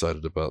pretty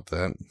excited about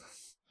that.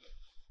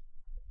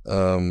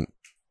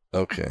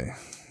 Okay.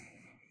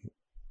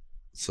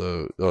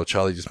 So,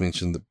 Charlie just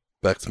mentioned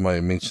back to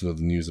my mention of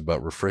the news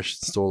about refresh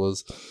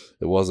installers.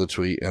 It was a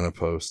tweet and a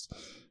post.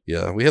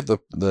 Yeah, we have the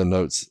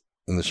notes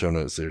in the show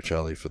notes there,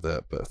 Charlie, for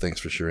that. But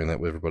thanks for sharing that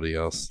with everybody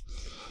else.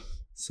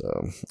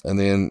 So, and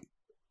then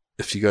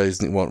if you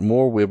guys want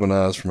more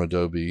webinars from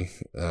Adobe,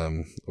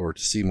 or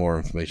to see more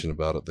information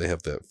about it, they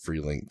have that free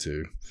link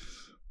too,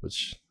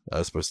 which I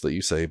was supposed to let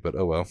you say, but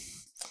oh well.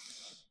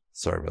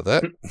 Sorry about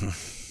that.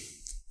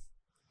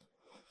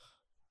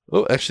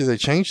 Oh, actually, they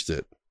changed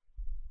it.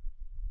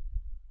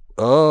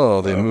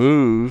 Oh, they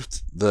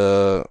moved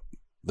the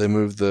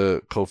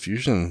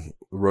ColdFusion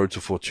Road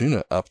to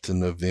Fortuna up to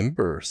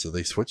November, so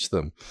they switched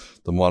them.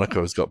 The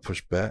Monacos got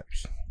pushed back.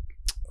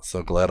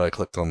 So glad I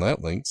clicked on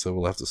that link. So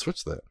we'll have to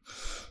switch that.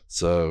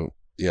 So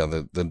yeah,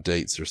 the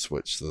dates are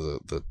switched.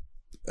 The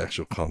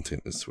actual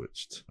content is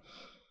switched.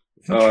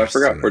 Oh, I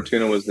forgot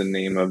Fortuna was the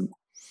name of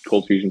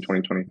ColdFusion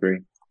 2023.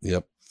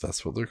 Yep,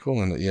 that's what they're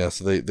calling it. Yeah,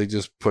 so they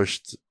just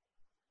pushed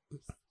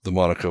the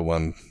Monaco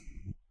one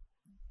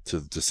to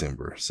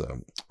December.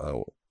 So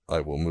I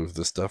will move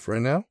this stuff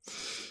right now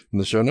in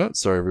the show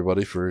notes. Sorry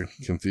everybody for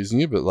confusing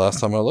you, but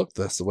last time I looked,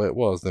 that's the way it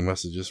was. They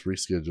must have just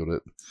rescheduled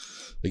it.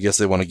 I guess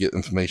they want to get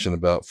information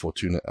about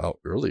Fortuna out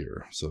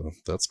earlier, so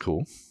that's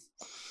cool.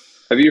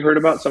 Have you heard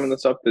about some of the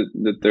stuff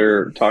that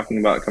they're talking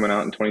about coming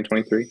out in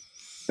 2023?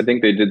 I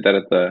think they did that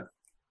at the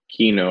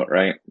keynote,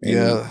 right?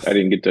 Yeah. I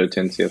didn't get to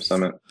attend CF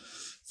Summit.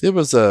 It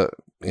was a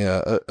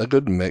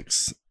good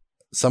mix.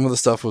 Some of the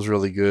stuff was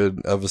really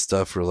good. Other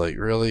stuff were like,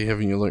 really?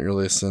 Haven't you learned your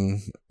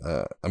lesson?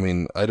 I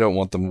mean, I don't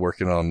want them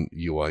working on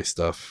UI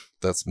stuff.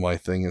 That's my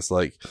thing. It's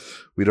like,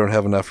 we don't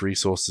have enough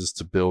resources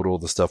to build all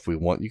the stuff we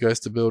want you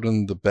guys to build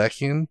in the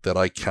back end that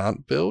I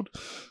can't build.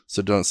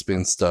 So don't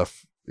spend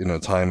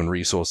time and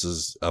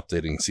resources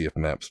updating CF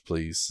Maps,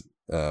 please.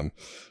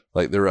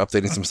 Like they're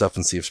updating some stuff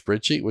in CF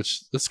Spreadsheet,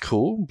 which is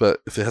cool,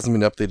 but if it hasn't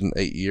been updated in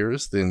 8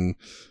 years, then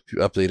if you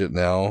update it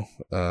now,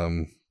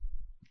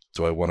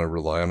 do I want to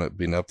rely on it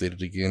being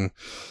updated again?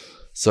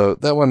 So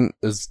that one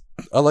is,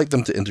 I like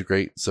them to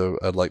integrate, so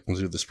I'd like them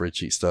to do the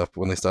spreadsheet stuff.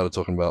 But when they started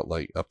talking about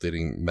like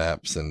updating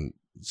maps and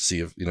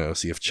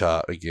CF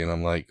chart again,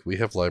 I'm like, we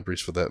have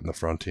libraries for that in the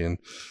front end.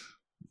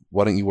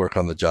 Why don't you work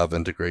on the Java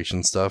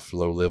integration stuff,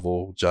 low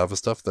level Java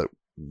stuff that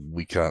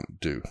we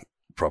can't do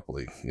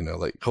properly?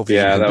 Like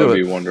ColdFusion that would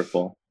be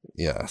wonderful.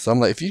 Yeah, so I'm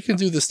like, if you can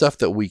do the stuff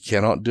that we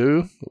cannot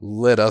do,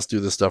 let us do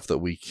the stuff that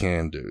we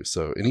can do.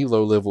 So any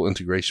low-level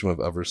integration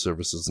with other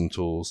services and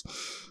tools,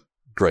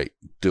 great,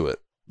 do it.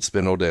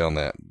 Spend all day on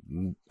that.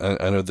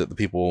 I know that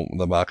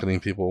the marketing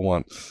people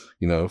want,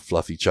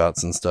 fluffy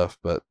charts and stuff,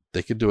 but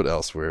they could do it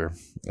elsewhere.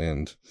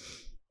 And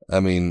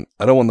I mean,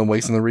 I don't want them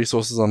wasting the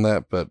resources on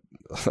that, but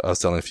I was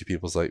telling a few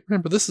people, it's like,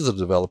 remember, this is a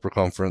developer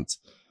conference.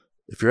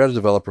 If you're at a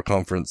developer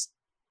conference,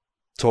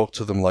 talk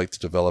to them like the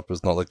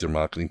developers, not like their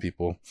marketing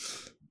people.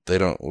 We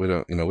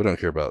don't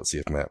care about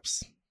CF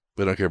Maps.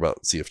 We don't care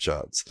about CF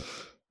charts.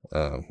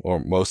 Or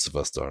most of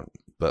us don't.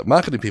 But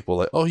marketing people are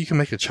like, oh, you can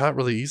make a chart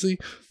really easy?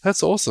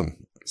 That's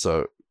awesome.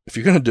 So if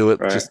you're going to do it,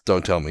 Just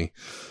don't tell me.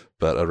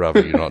 But I'd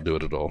rather you not do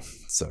it at all.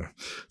 So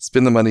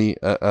spend the money.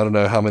 I don't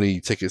know how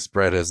many tickets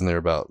Brad has in there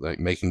about like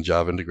making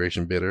Java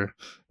integration better.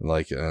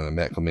 Like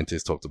Matt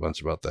Clementes talked a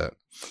bunch about that.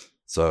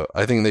 So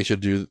I think they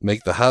should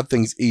make the hard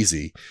things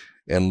easy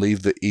and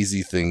leave the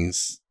easy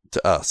things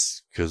to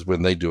us, because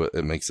when they do it,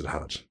 it makes it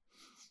hard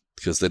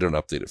because they don't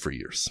update it for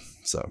years.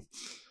 So,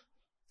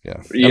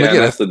 yeah. Yeah,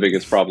 that's the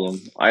biggest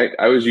problem.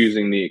 I was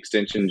using the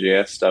extension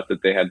JS stuff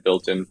that they had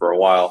built in for a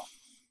while.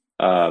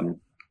 And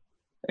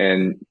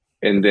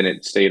then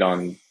it stayed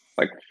on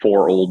like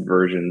 4 old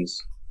versions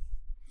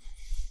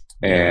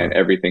and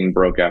everything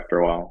broke after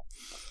a while.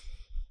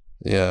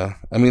 Yeah.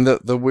 I mean,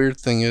 the weird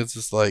thing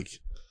is like,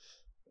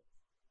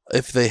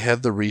 if they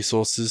had the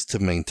resources to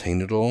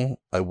maintain it all,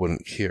 I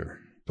wouldn't care.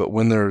 But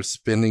when they're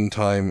spending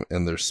time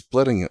and they're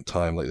splitting it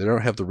time, like they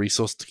don't have the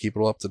resource to keep it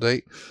all up to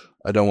date,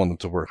 I don't want them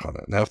to work on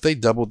it. Now, if they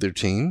doubled their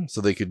team so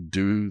they could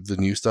do the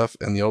new stuff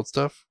and the old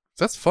stuff,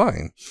 that's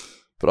fine.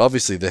 But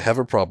obviously they have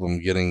a problem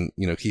getting,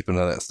 keeping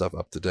all that stuff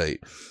up to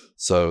date.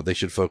 So they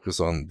should focus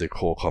on their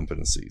core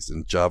competencies,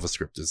 and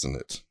JavaScript isn't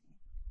it.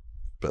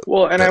 But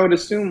well, and I would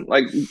assume,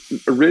 like,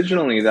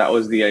 originally that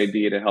was the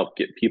idea to help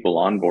get people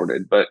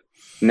onboarded, but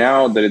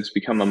now that it's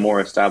become a more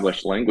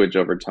established language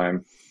over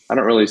time, I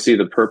don't really see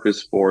the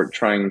purpose for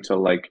trying to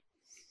like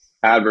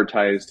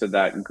advertise to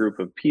that group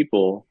of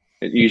people.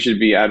 You should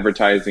be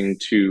advertising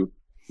to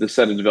the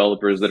set of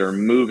developers that are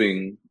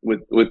moving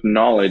with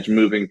knowledge,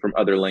 moving from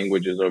other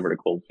languages over to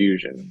Cold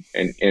Fusion,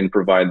 and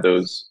provide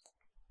those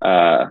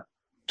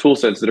tool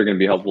sets that are going to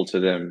be helpful to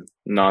them,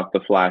 not the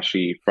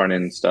flashy front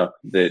end stuff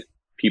that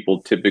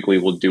people typically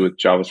will do with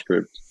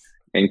JavaScript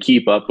and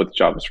keep up with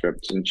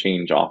JavaScript and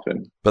change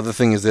often. But the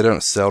thing is, they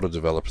don't sell to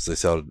developers; they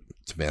sell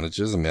to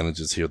managers, and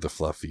managers hear the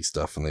fluffy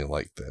stuff and they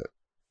like that.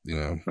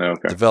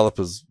 Okay.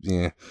 Developers,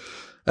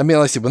 I mean,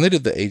 like I said, when they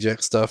did the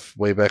Ajax stuff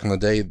way back in the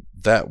day,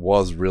 that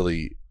was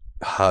really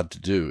hard to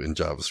do in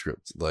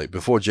JavaScript. Like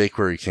before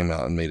jQuery came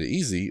out and made it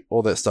easy,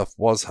 all that stuff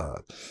was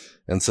hard,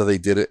 and so they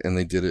did it, and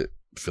they did it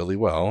fairly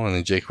well. And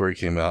then jQuery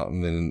came out,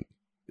 and then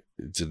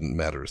it didn't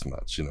matter as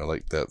much,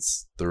 like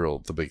that's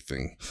the big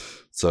thing.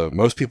 So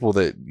most people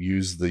that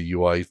use the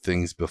UI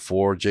things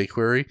before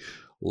jQuery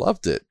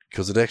loved it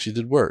because it actually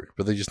did work,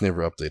 but they just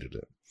never updated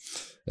it.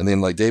 And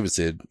then, like David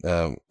said,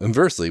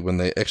 inversely, when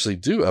they actually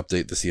do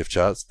update the CF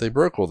charts, they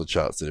broke all the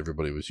charts that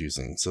everybody was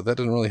using. So that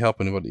didn't really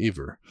help anybody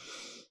either.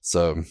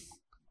 So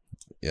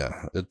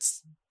yeah,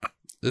 it's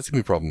going to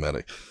be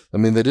problematic. I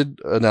mean, they did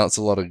announce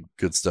a lot of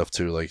good stuff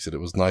too. Like I said, it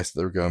was nice that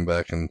they were going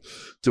back and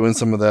doing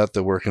some of that.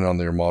 They're working on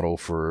their model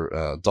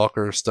for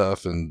Docker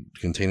stuff and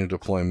container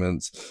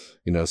deployments,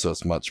 so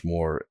it's much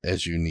more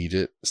as you need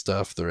it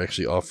stuff. They're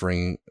actually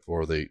offering,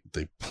 or they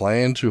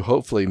plan to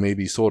hopefully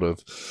maybe sort of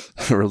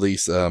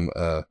release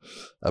a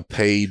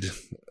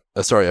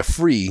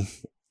free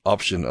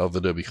option of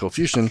Adobe Cold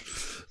Fusion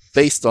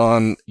based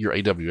on your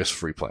AWS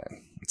free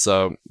plan.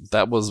 So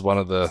that was one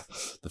of the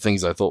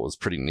things I thought was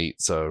pretty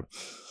neat. So,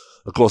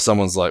 of course,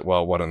 someone's like,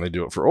 well, why don't they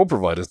do it for all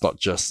providers, not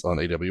just on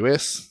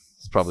AWS?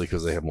 It's probably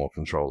because they have more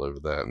control over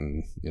that.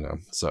 And,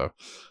 so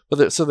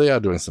they are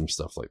doing some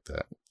stuff like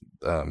that.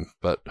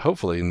 But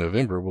hopefully in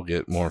November, we'll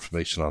get more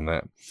information on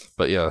that.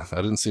 But yeah, I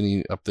didn't see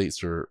any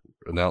updates or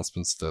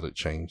announcements that it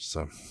changed.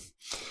 So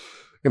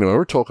anyway,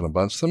 we're talking a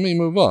bunch. So let me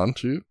move on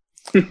to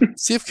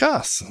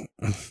CFCast.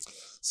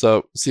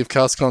 So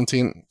CFCast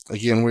content,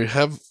 again, we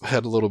have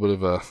had a little bit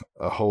of a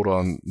hold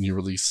on new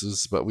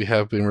releases, but we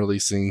have been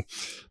releasing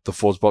the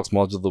ForgeBox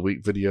Module of the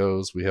Week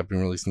videos. We have been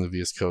releasing the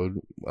VS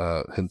Code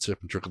hint, tip,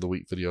 and trick of the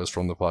week videos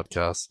from the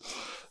podcast.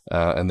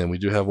 And then we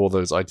do have all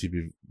those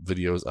ITB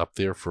videos up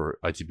there for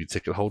ITB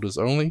ticket holders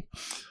only.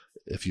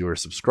 If you're a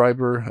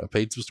subscriber, a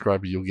paid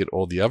subscriber, you'll get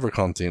all the other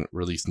content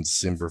released in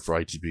December for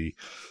ITB.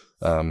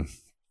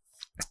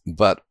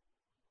 But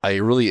I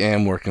really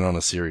am working on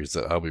a series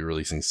that I'll be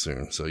releasing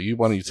soon. So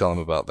why don't you tell them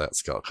about that,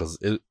 Scott? Because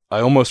I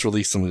almost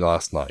released them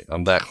last night.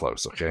 I'm that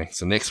close, okay?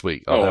 So next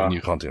week, I'll have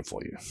new content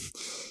for you.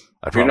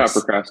 I promise. You're not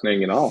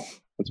procrastinating at all.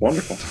 That's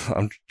wonderful.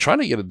 I'm trying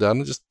to get it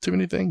done. Just too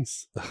many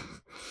things.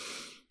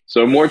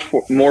 So more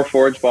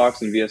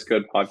ForgeBox and VS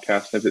Code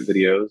podcast snippet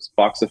videos,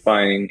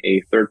 boxifying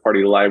a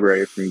third-party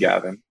library from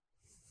Gavin,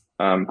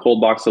 Cold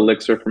Box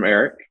Elixir from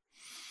Eric,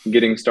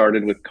 getting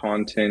started with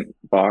Content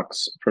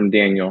Box from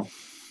Daniel,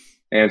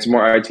 and some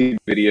more ITB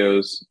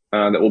videos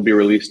that will be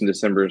released in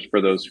December for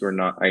those who are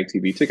not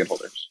ITB ticket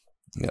holders.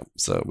 Yep.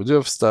 So we do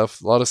have a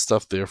lot of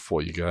stuff there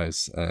for you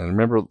guys. And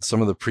remember,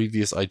 some of the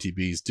previous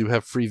ITBs do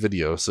have free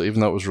videos. So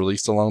even though it was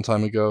released a long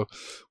time ago,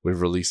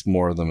 we've released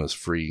more of them as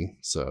free.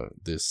 So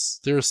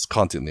there's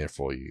content there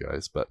for you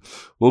guys, but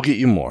we'll get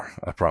you more,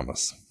 I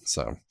promise.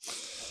 So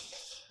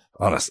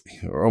honestly,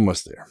 we're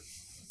almost there.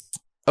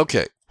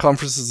 Okay.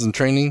 Conferences and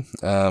training.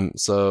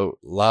 So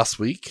last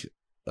week,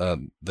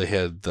 they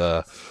had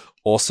the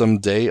Awesome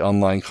Day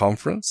online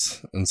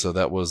conference, and so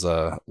that was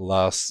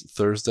last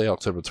Thursday,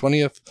 October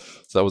 20th.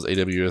 So that was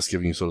AWS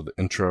giving you sort of the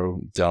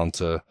intro down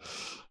to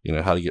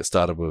how to get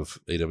started with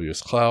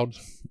AWS Cloud.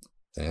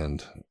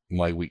 And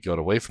my week got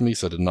away from me,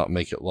 so I did not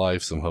make it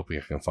live. So I'm hoping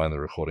I can find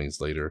the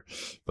recordings later.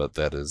 But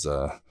that is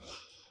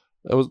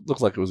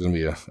looked like it was going to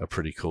be a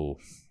pretty cool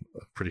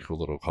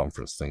little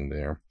conference thing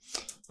there.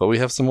 But we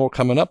have some more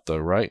coming up though,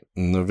 right?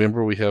 In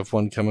November we have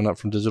one coming up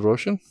from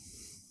DigitalOcean.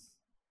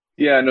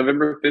 Yeah,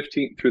 November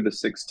 15th through the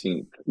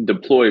 16th,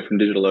 Deploy from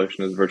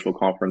DigitalOcean is a virtual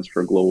conference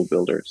for global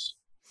builders.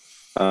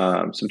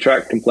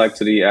 Subtract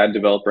complexity, add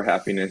developer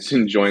happiness,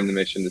 and join the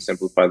mission to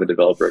simplify the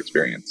developer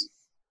experience.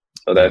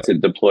 So that's at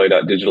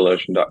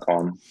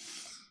deploy.digitalocean.com.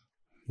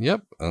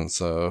 Yep, and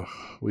so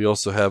we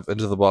also have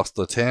Into the Box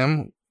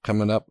LATAM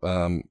coming up.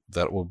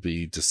 That will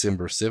be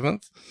December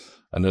 7th.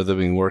 I know they've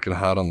been working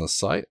hard on the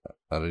site.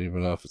 I don't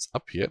even know if it's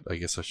up yet. I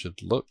guess I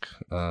should look.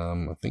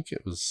 I think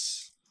it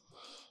was...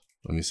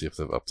 Let me see if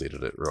they've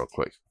updated it real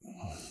quick.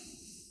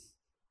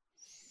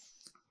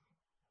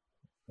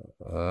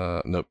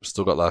 Nope,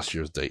 still got last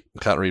year's date.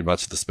 Can't read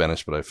much of the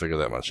Spanish, but I figured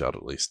that much out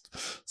at least.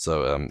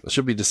 So it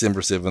should be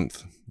December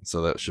 7th,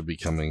 so that should be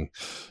coming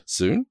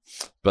soon.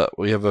 But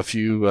we have a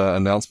few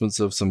announcements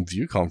of some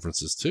Vue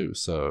conferences too,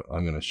 so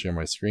I'm going to share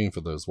my screen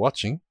for those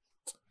watching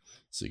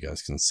so you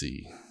guys can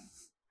see.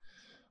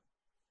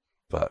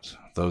 But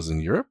those in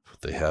Europe,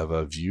 they have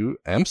a Vue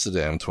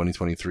Amsterdam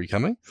 2023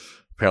 coming.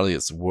 Apparently,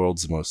 it's the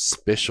world's most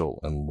special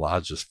and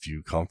largest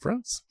Vue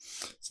conference.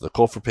 So the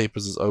call for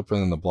papers is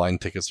open and the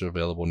blind tickets are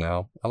available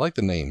now. I like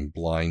the name,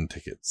 blind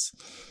tickets.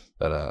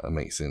 That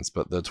makes sense.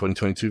 But the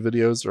 2022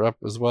 videos are up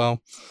as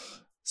well.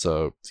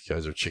 So if you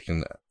guys are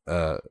checking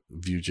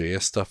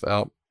Vue.js stuff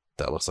out,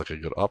 that looks like a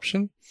good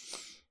option.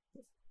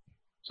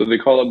 So they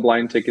call it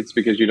blind tickets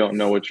because you don't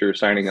know what you're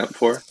signing up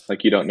for?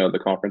 Like you don't know the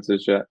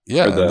conferences yet?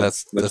 Yeah,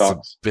 that's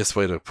the best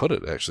way to put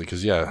it, actually.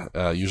 Because,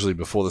 usually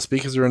before the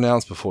speakers are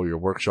announced, before your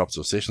workshops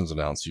or sessions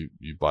announced,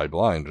 you buy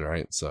blind,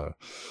 right? So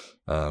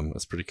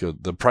that's pretty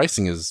good. The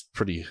pricing is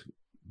pretty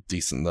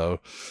decent, though.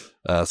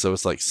 So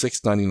it's like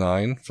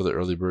 $6.99 for the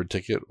early bird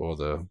ticket or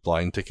the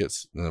blind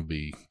tickets. And it'll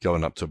be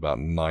going up to about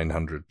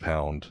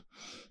 £900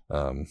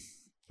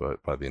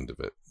 but by the end of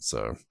it.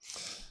 So,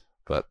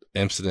 but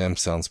Amsterdam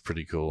sounds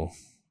pretty cool.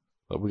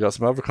 But we got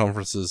some other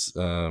conferences.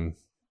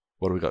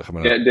 What do we got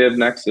coming up? Yeah, Dev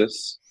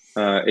Nexus,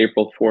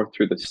 April 4th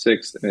through the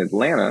 6th in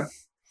Atlanta.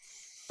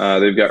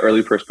 They've got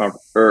early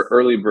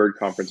bird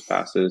conference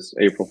passes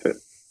April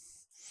 5th,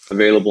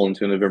 available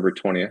until November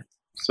 20th.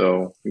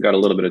 So we got a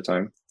little bit of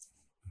time.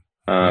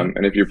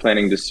 And if you're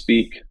planning to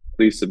speak,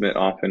 please submit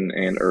often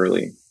and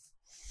early.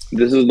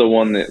 This is the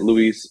one that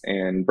Luis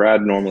and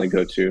Brad normally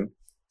go to.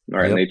 All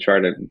right, yep. And they try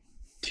to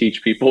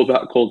teach people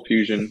about Cold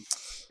Fusion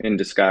in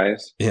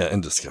disguise. Yeah, in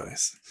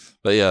disguise.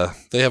 But yeah,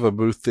 they have a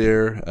booth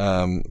there.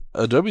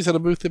 Adobe's had a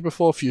booth there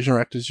before. Fusion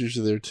React is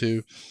usually there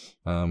too.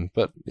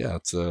 But yeah,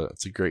 it's a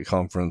great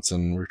conference,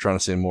 and we're trying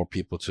to send more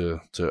people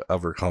to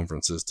other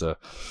conferences to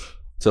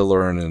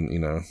learn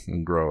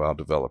and grow our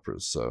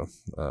developers. So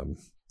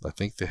I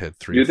think they had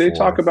 3. Do they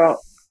talk about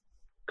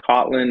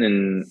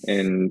Kotlin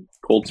and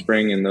Cold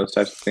Spring and those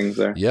types of things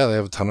there? Yeah, they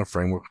have a ton of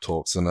framework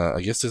talks, and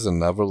I guess there's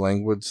another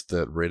language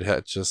that Red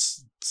Hat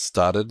just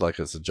started, like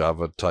it's a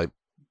Java type.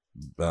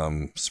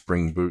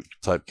 Spring Boot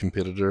type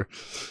competitor,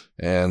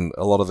 and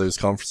a lot of those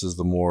conferences,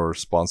 the more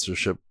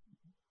sponsorship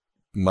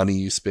money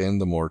you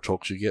spend, the more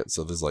talks you get.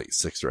 So there's like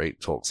 6 or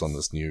 8 talks on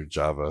this new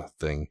Java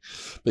thing.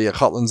 But yeah,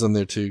 Kotlin's in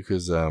there too,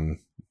 because isn't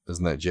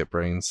that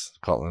JetBrains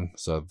Kotlin?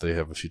 So they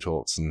have a few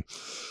talks,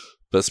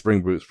 but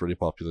Spring Boot's pretty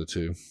popular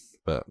too.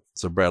 But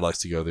so Brad likes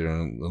to go there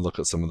and look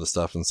at some of the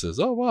stuff and says,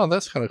 "Oh wow,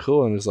 that's kind of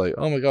cool." And it's like,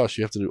 "Oh my gosh,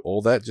 you have to do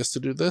all that just to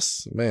do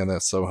this? Man,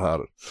 that's so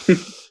hard."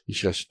 You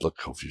should look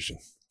Cold Fusion.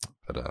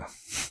 But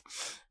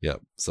yeah,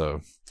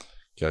 so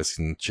you guys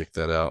can check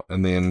that out.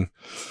 And then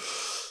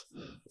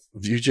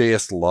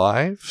Vue.js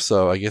Live,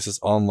 so I guess it's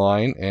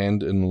online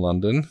and in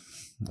London.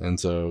 And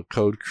so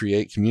Code,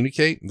 Create,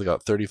 Communicate, they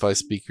got 35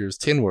 speakers,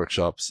 10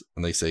 workshops,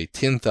 and they say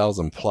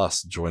 10,000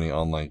 plus joining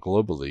online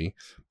globally,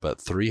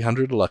 but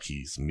 300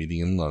 luckies meeting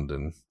in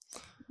London.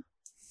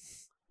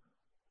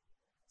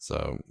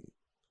 So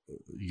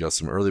you got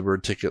some early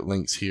bird ticket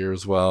links here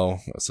as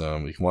well. So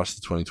you can watch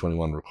the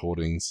 2021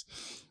 recordings.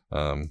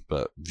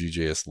 But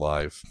Vue.js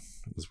Live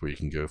is where you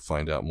can go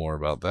find out more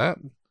about that.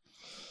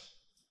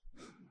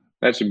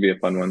 That should be a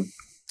fun one.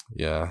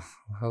 Yeah,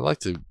 I'd like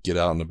to get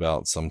out and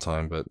about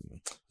sometime, but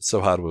it's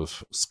so hard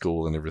with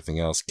school and everything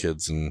else,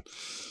 kids, and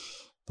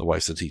the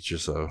wife's a teacher,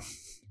 so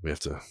we have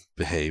to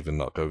behave and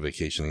not go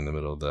vacationing in the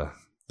middle of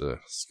the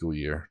school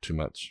year too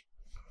much.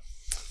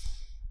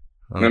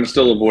 And I'm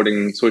still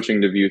avoiding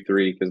switching to Vue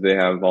 3 because they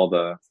have all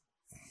the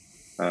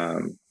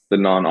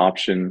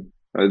non-option,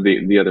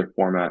 the other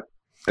format.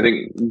 I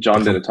think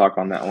John did a talk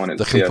on that one.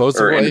 The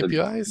composable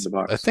APIs?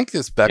 I think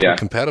it's backward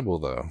compatible,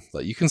 though.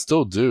 Like you can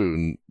still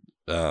do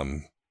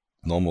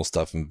normal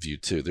stuff in Vue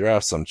 2. There are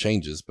some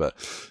changes, but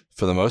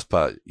for the most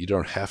part, you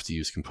don't have to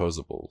use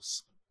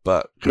composables.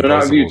 But no,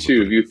 not Vue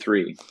 2, Vue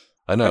 3.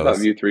 I know. I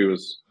thought Vue 3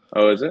 was...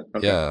 Oh, is it?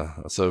 Okay. Yeah.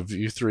 So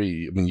Vue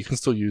 3, I mean, you can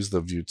still use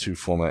the Vue 2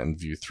 format in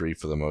Vue 3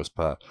 for the most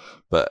part,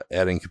 but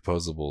adding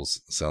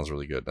composables sounds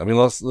really good. I mean,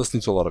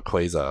 listening to a lot of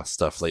Quasar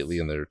stuff lately,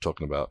 and they're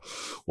talking about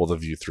all the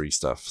Vue 3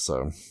 stuff.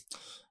 So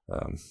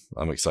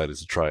I'm excited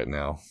to try it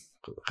now.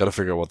 Got to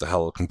figure out what the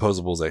hell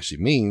composables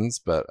actually means,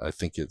 but I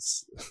think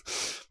it's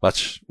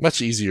much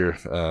easier.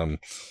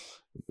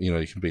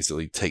 You can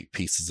basically take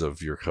pieces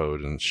of your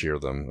code and share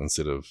them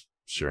instead of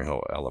sharing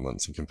whole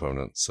elements and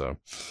components. So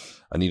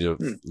I need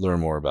to learn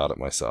more about it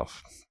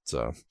myself.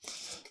 So,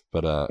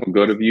 but we'll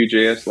go to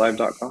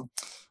Vue.jslive.com.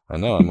 I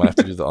know I might have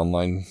to do the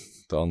online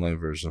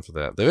version for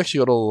that. They've actually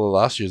got all the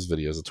last year's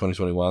videos of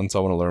 2021, so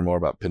I want to learn more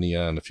about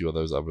Pinia and a few of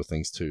those other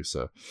things too.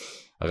 So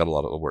I got a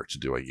lot of work to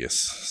do, I guess.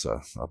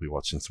 So I'll be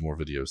watching some more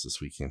videos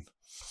this weekend.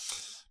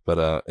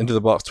 But Into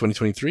the Box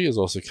 2023 is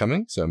also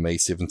coming. So May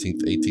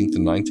 17th, 18th,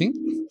 and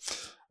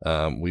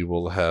 19th. We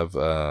will have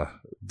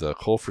the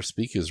call for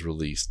speakers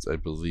released, I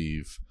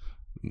believe,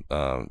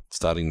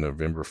 starting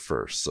November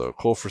 1st. So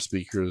call for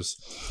speakers,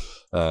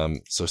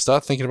 So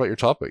start thinking about your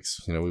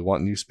topics. We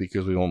want new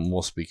speakers. We want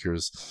more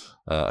speakers.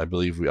 I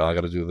believe we are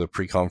going to do the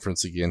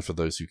pre-conference again for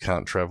those who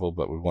can't travel,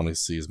 but we want to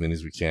see as many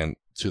as we can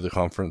to the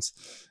conference.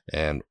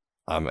 And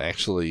I'm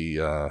actually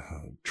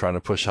trying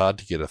to push hard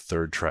to get a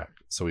third track.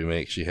 So we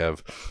may actually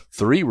have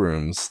 3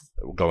 rooms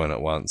going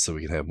at once so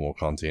we can have more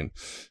content.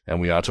 And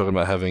we are talking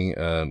about having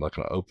like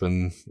an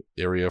open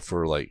area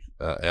for like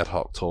ad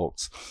hoc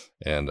talks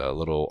and a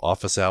little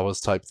office hours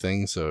type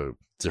thing. So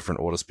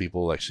different Ortus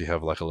people actually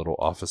have like a little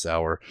office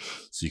hour,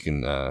 so you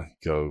can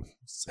go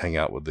hang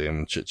out with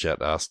them, chit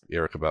chat, ask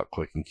Eric about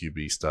Quick and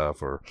QB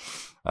stuff, or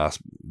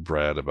ask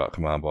Brad about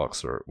Command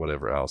Box or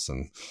whatever else.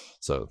 And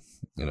so,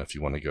 if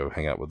you want to go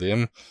hang out with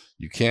them,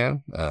 you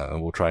can.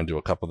 And we'll try and do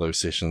a couple of those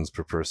sessions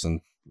per person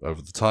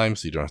over the time,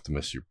 so you don't have to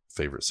miss your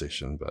favorite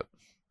session. But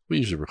we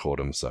usually record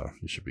them, so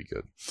you should be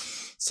good.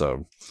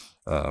 So,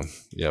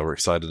 we're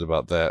excited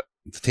about that.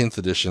 The 10th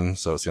edition,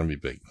 so it's going to be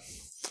big.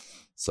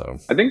 So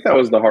I think that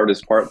was the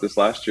hardest part this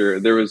last year.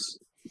 There was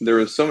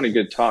so many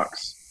good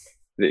talks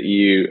that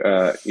you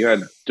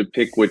had to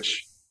pick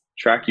which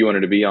track you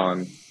wanted to be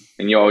on,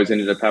 and you always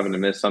ended up having to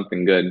miss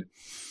something good.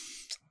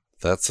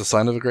 That's a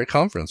sign of a great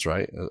conference,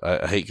 right?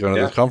 I hate going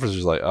to those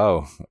conferences like,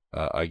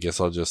 I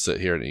guess I'll just sit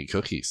here and eat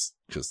cookies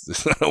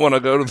because I don't want to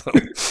go to them.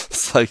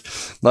 It's like,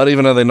 not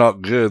even are they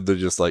not good, they're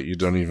just like, you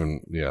don't even,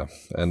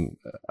 And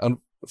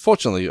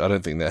unfortunately, I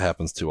don't think that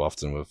happens too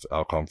often with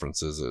our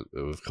conferences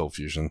with Cold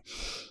Fusion.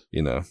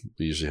 We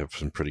usually have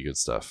some pretty good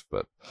stuff,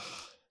 but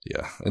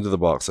Into the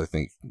Box, I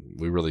think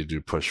we really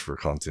do push for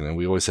content, and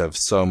we always have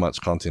so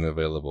much content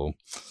available.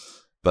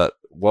 But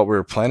what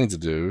we're planning to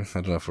do,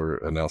 I don't know if we're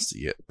announced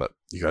it yet, but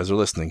you guys are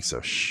listening,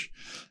 so shh.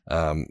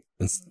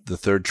 The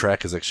third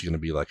track is actually going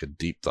to be like a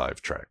deep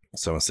dive track.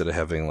 So instead of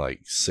having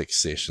like 6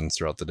 sessions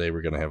throughout the day,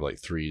 we're going to have like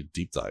 3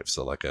 deep dives.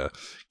 So like a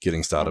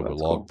getting started with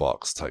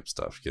Logbox type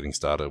stuff, getting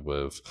started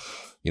with,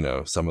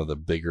 some of the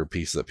bigger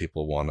pieces that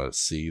people want to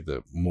see,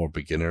 the more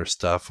beginner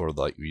stuff, or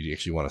like you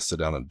actually want to sit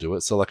down and do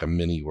it. So like a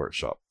mini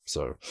workshop.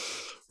 So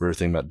we're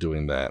thinking about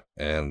doing that.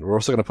 And we're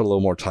also going to put a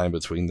little more time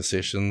between the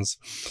sessions.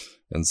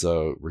 And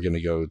so we're going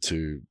to go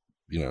to,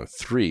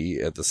 3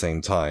 at the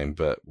same time,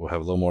 but we'll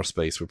have a little more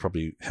space. We'll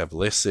probably have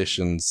less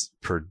sessions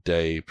per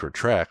day per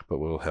track, but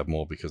we'll have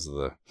more because of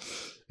the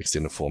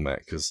extended format.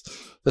 Because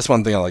that's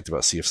one thing I liked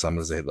about CF Summit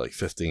is they had like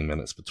 15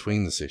 minutes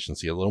between the sessions.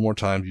 So you had a little more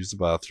time to use the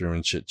bathroom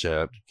and chit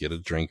chat, get a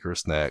drink or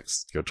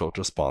snacks, go talk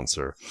to a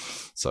sponsor.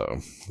 So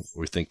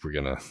we think we're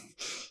going to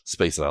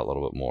space it out a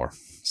little bit more.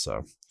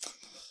 So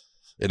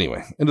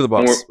anyway, Into the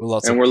Box.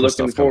 And we're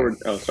looking forward.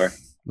 Oh, sorry.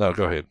 No,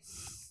 go ahead.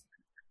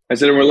 I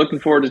said, we're looking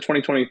forward to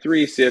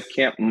 2023. CF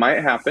Camp might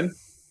happen.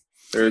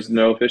 There's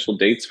no official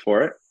dates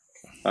for it.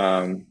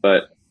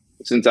 But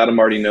since Adam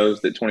already knows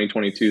that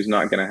 2022 is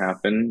not going to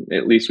happen,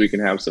 at least we can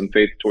have some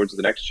faith towards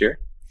the next year,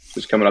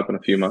 which is coming up in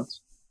a few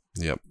months.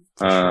 Yep.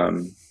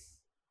 And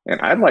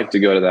I'd like to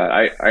go to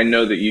that. I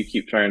know that you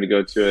keep trying to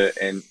go to it,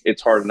 and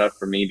it's hard enough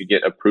for me to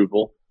get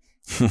approval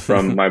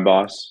from my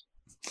boss,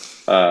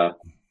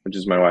 which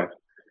is my wife,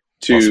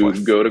 to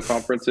go to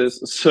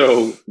conferences.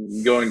 So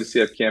going to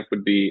CF Camp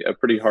would be a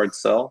pretty hard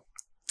sell,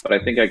 but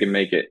I think I can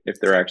make it if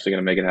they're actually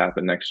going to make it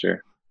happen next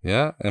year.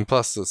 Yeah, and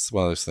plus it's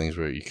one of those things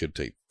where you could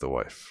take the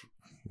wife.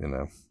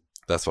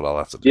 That's what I'll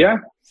have to do. Yeah,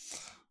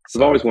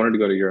 I've always wanted to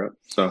go to Europe.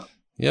 So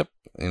yep,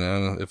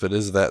 if it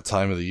is that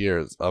time of the year,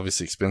 it's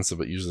obviously expensive,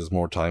 but usually there's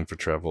more time for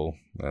travel.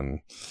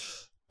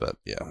 But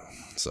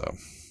so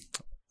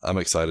I'm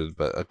excited,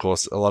 but of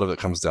course, a lot of it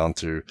comes down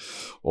to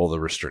all the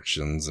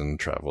restrictions and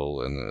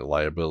travel and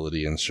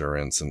liability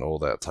insurance and all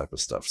that type of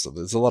stuff. So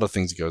there's a lot of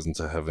things that goes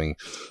into having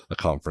a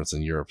conference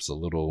in Europe. It's a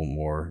little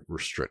more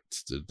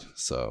restricted.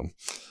 So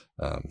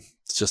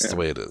it's just the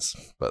way it is.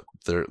 But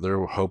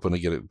they're hoping to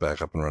get it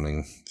back up and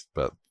running,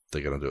 but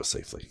they're going to do it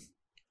safely.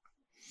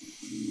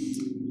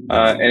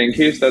 And in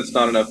case that's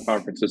not enough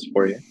conferences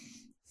for you,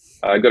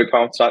 go to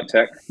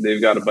conf.tech. They've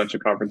got a bunch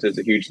of conferences,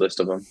 a huge list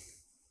of them.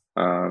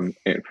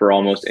 For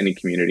almost any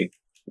community,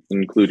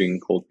 including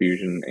Cold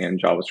Fusion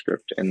and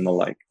JavaScript and the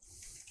like.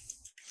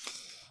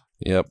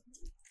 Yep.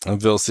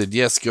 And Bill said,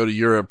 yes, go to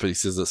Europe. He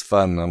says it's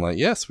fun. And I'm like,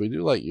 yes, we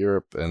do like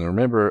Europe. And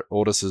remember,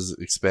 Ortus has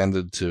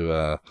expanded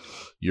to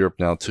Europe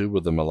now too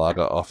with the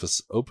Malaga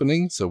office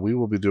opening. So we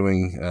will be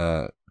doing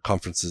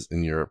conferences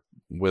in Europe,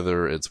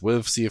 whether it's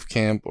with CF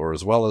Camp or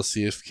as well as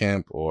CF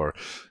Camp, or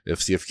if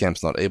CF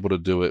Camp's not able to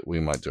do it, we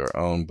might do our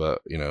own.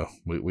 But,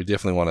 we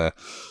definitely want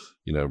to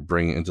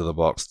bring Into the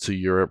Box to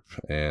Europe,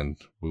 and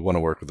we want to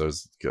work with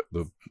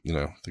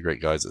the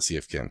great guys at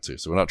CF Camp too.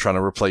 So we're not trying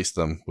to replace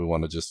them. We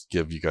want to just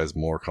give you guys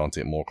more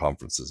content, more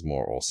conferences,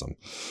 more awesome.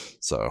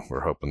 So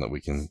we're hoping that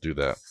we can do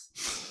that.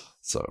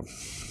 So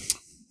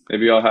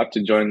maybe I'll have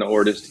to join the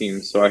Ortus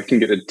team so I can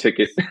get a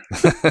ticket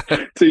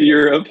to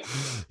Europe.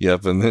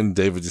 Yep. And then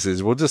David just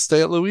says, we'll just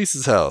stay at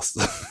Luis's house.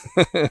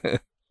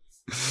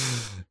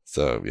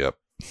 So, yep.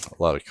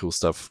 A lot of cool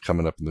stuff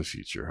coming up in the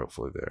future,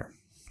 hopefully there.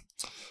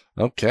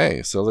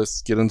 Okay, so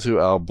let's get into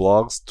our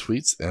blogs,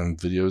 tweets, and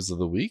videos of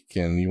the week.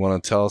 And you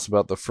want to tell us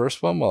about the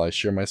first one while I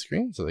share my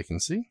screen so they can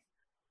see?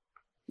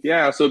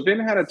 Yeah, so Ben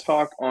had a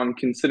talk on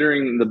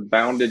considering the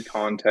bounded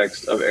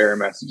context of error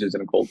messages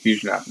in a Cold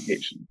Fusion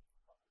application.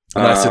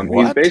 And I said, He's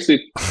what?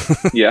 basically,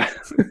 yeah.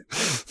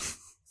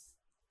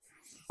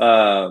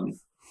 um,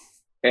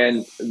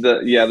 and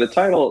the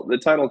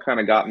title kind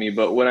of got me,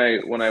 but when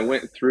I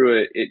went through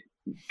it, it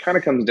kind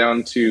of comes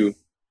down to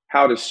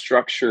how to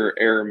structure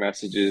error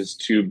messages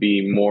to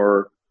be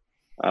more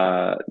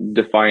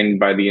defined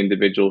by the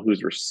individual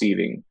who's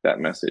receiving that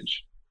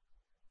message.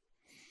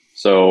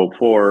 So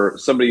for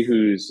somebody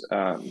who's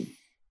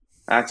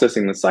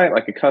accessing the site,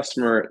 like a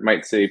customer, it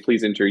might say,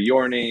 please enter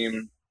your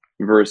name,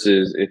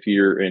 versus if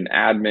you're an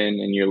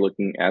admin and you're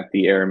looking at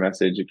the error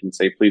message, it can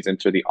say, please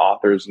enter the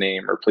author's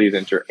name or please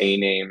enter a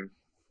name,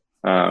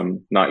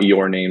 not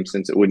your name,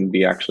 since it wouldn't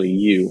be actually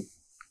you.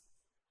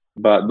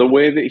 But the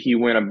way that he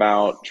went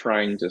about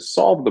trying to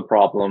solve the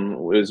problem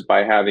was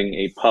by having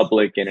a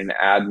public and an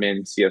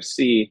admin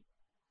CFC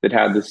that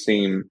had the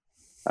same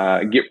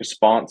get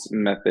response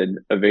method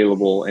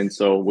available. And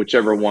so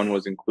whichever one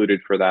was included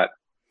for that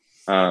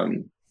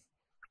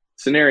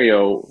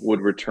scenario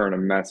would return a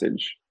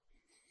message.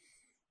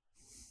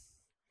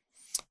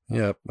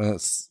 Yeah,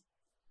 it's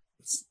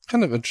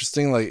kind of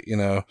interesting. Like,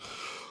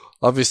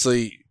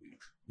 obviously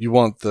you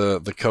want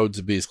the code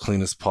to be as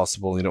clean as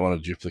possible. You don't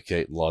want to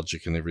duplicate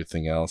logic and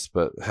everything else,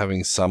 but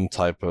having some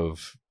type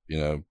of,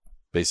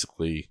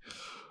 basically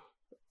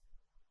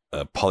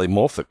a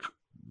polymorphic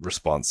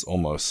response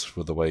almost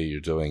with the way you're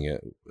doing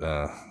it,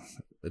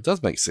 it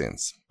does make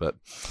sense. But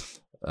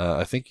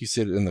I think you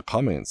said it in the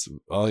comments.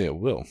 Oh yeah,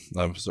 Will.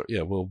 I'm sorry.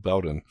 Yeah, Will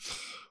Belden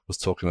was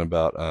talking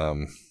about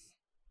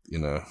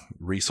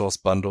resource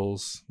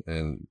bundles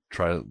and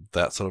try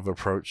that sort of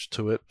approach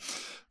to it.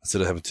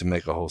 Instead of having to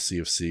make a whole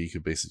CFC, you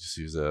could basically just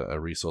use a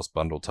resource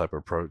bundle type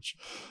approach.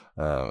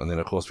 And then,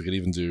 of course, we could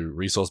even do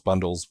resource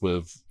bundles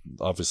with,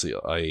 obviously,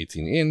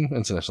 I18N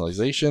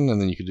internationalization.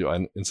 And then you could do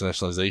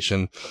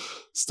internationalization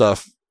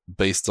stuff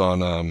based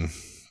on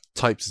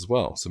types as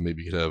well. So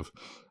maybe you could have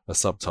a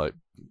subtype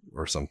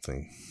or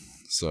something.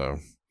 So...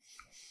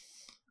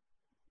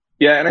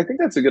 yeah, and I think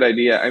that's a good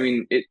idea. I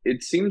mean,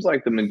 it seems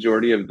like the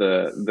majority of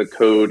the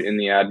code in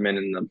the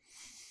admin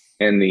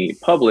and the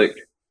public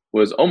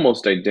was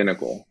almost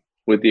identical,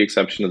 with the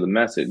exception of the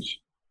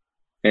message.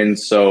 And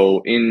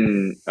so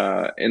in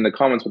the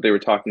comments, what they were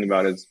talking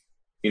about is,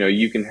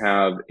 you can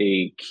have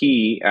a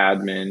key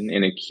admin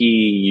and a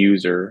key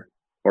user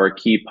or a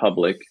key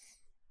public,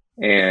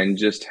 and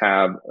just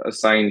have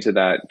assigned to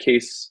that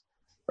case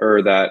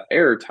or that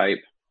error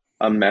type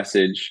a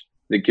message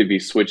that could be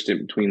switched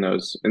in between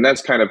those. And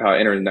that's kind of how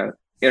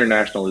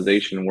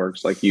internationalization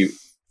works. Like you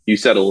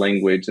set a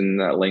language, and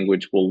that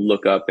language will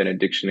look up in a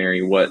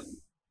dictionary what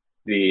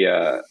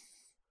the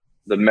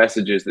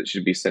messages that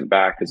should be sent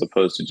back, as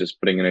opposed to just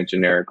putting in a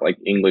generic like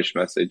English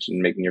message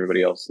and making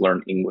everybody else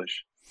learn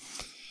English.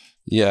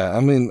 Yeah, I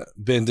mean,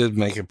 Ben did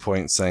make a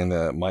point saying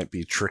that it might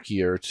be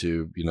trickier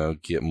to,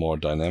 get more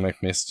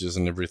dynamic messages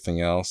and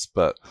everything else.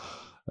 But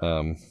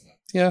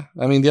yeah,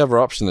 I mean, the other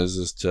option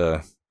is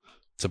to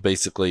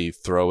basically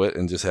throw it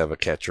and just have a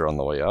catcher on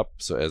the way up.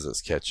 So as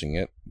it's catching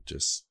it,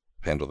 just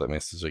handle that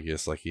message, I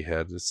guess, like he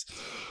had.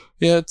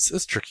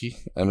 It's tricky.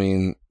 I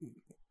mean,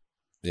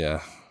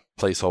 yeah,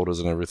 placeholders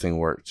and everything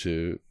work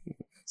too.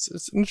 It's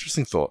an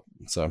interesting thought.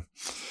 So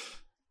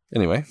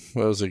anyway,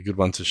 well, it was a good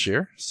one to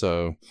share.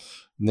 So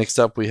next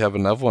up, we have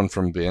another one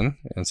from Ben.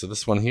 And so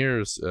this one here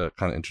is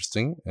kind of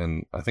interesting.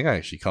 And I think I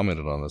actually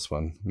commented on this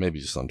one, maybe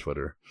just on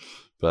Twitter.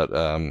 But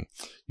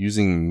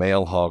using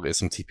MailHog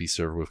SMTP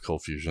server with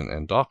Cold Fusion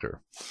and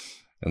Docker.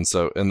 And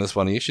so in this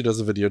one, he actually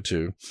does a video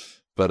too.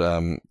 But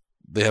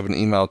they have an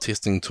email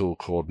testing tool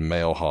called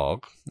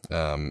MailHog.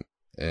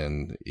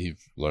 And he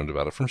learned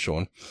about it from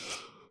Sean.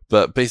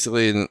 But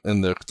basically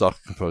in the Docker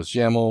Compose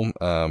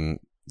YAML,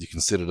 you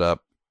can set it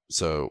up.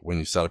 So when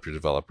you start up your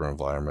developer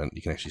environment,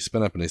 you can actually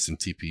spin up an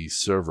SMTP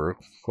server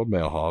called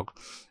MailHog.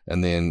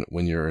 And then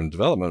when you're in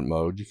development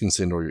mode, you can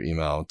send all your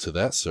email to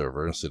that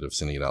server instead of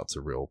sending it out to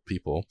real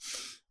people.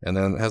 And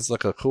then it has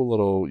like a cool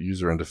little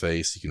user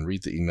interface. You can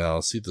read the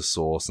email, see the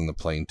source and the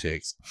plain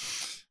text,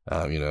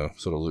 sort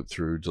of loop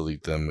through,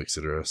 delete them,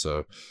 etc.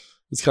 So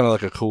it's kind of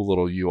like a cool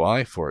little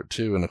UI for it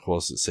too. And of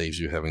course, it saves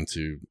you having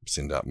to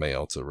send out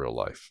mail to real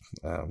life.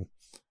 And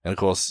of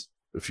course,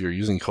 if you're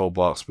using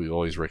ColdBox, we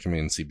always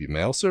recommend CB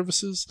Mail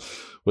services,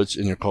 which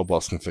in your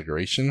ColdBox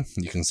configuration,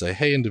 you can say,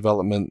 hey, in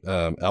development,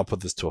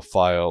 output this to a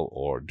file,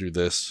 or do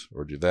this,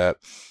 or do that.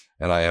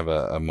 And I have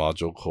a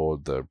module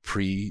called the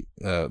pre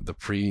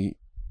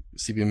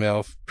CB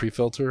Mail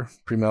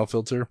pre-mail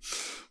filter,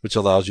 which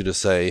allows you to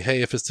say,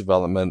 hey, if it's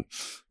development,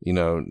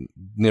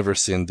 never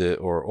send it,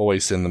 or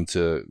always send them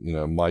to,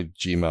 my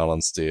Gmail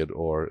instead.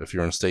 Or if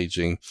you're in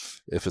staging,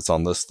 if it's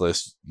on this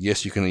list,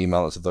 yes, you can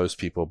email it to those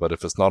people, but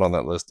if it's not on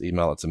that list,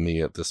 email it to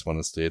me at this one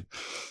instead.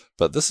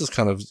 But this is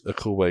kind of a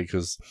cool way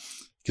because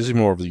it gives you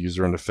more of the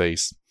user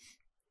interface.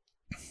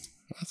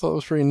 I thought it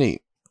was pretty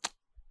neat.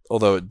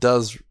 Although it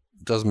does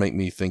does make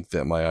me think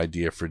that my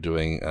idea for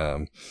doing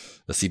a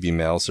CB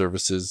mail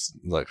services,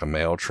 like a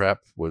mail trap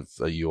with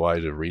a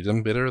UI to read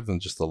them better than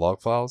just the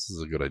log files,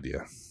 is a good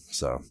idea.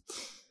 So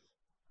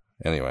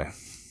anyway,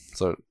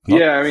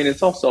 yeah, I mean,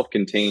 it's all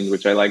self-contained,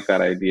 which I like that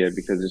idea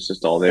because it's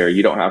just all there.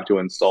 You don't have to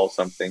install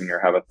something or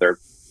have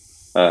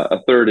a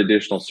third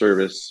additional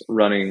service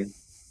running,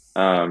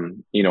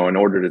 in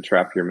order to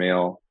trap your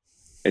mail.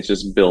 It's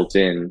just built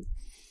in.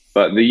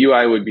 But the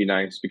UI would be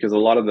nice because a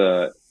lot of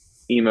the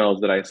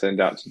emails that I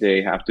send out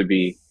today have to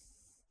be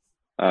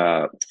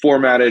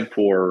formatted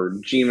for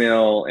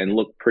Gmail and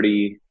look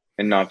pretty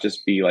and not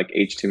just be like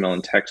HTML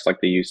and text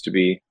like they used to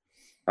be,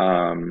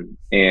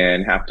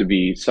 and have to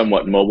be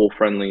somewhat mobile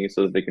friendly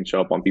so that they can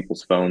show up on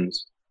people's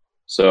phones.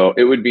 So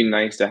it would be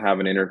nice to have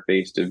an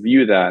interface to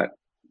view that,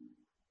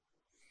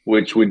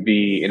 which would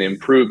be an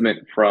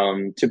improvement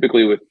from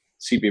typically with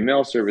CB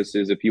mail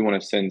services. If you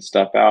want to send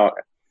stuff out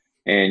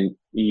and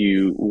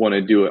you want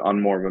to do it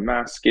on more of a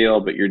mass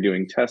scale, but you're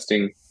doing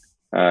testing,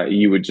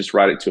 you would just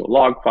write it to a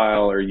log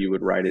file, or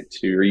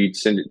you'd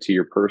send it to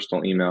your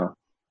personal email.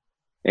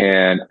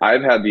 And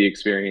I've had the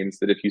experience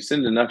that if you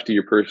send enough to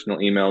your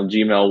personal email,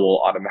 Gmail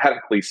will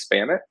automatically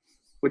spam it,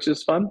 which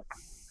is fun.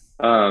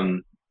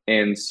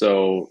 And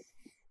so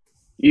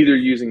either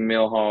using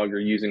MailHog or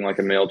using like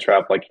a mail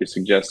trap like you're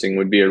suggesting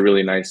would be a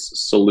really nice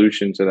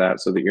solution to that,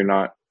 so that you're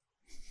not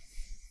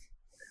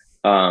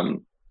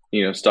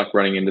stuck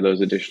running into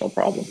those additional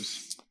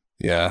problems.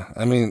 Yeah,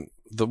 I mean,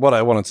 what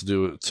I wanted to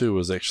do too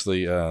was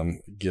actually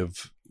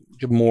give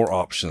more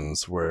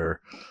options, where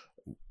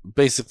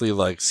basically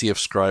like CF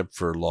Scribe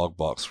for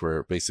Logbox,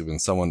 where basically when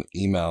someone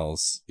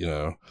emails,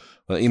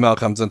 the email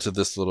comes into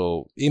this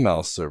little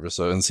email service.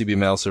 So in CB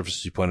mail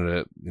service, you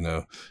pointed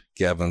at,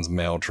 Gavin's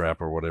mail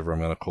trap or whatever I'm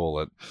going to call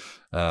it.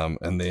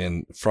 And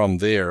then from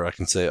there, I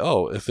can say,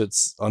 oh, if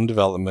it's on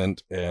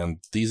development and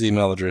these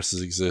email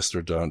addresses exist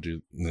or don't,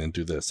 then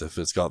do this. If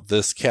it's got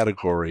this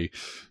category,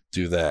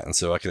 do that. And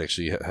so I could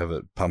actually have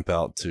it pump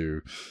out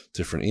to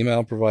different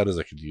email providers.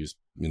 I could use,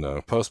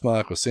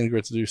 Postmark or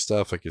SendGrid to do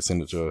stuff. I could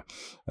send it to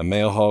a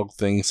MailHog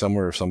thing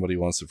somewhere if somebody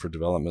wants it for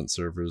development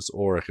servers,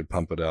 or I could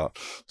pump it out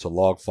to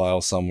log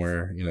file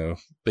somewhere,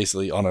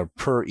 basically on a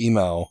per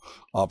email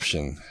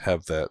option,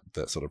 have that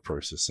sort of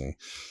processing.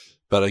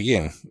 But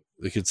again,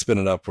 we could spin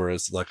it up where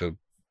it's like a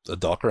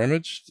Docker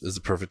image is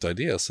a perfect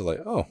idea. So like,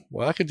 oh,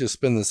 well, I could just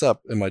spin this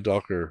up in my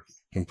Docker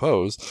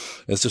Compose.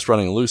 It's just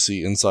running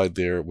Lucy inside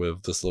there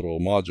with this little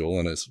module,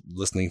 and it's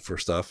listening for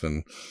stuff,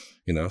 and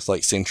it's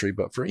like Sentry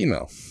but for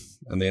email.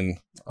 And then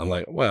I'm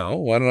like, well,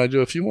 why don't I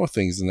do a few more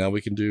things? And now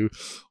we can do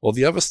all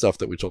the other stuff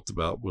that we talked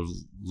about with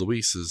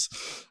Luis's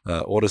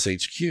Orders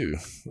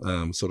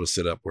HQ sort of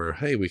setup, where,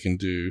 hey, you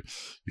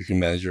can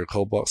manage your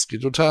Coldbox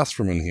scheduled tasks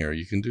from in here.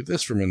 You can do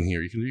this from in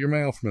here. You can do your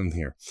mail from in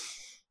here.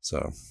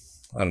 So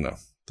I don't know.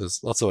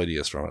 There's lots of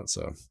ideas from it.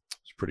 So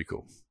it's pretty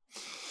cool.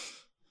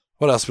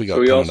 What else we got?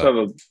 So we also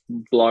have a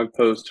blog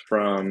post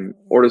from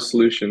Ortus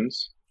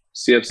Solutions.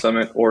 CF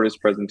Summit Ortus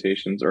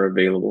presentations are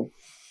available.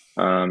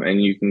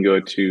 And you can go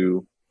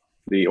to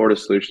the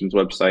Ortus Solutions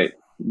website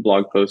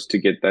blog post to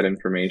get that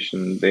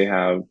information. They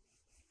have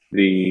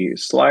the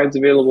slides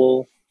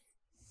available.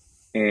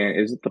 And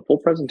is it the full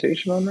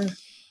presentation on there?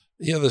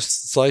 Yeah, the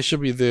slides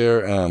should be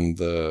there.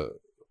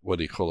 What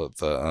do you call it?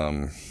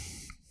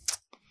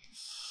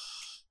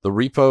 The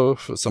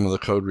repo, some of the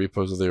code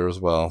repos are there as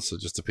well. So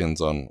it just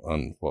depends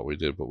on what we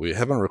did. But we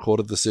haven't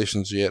recorded the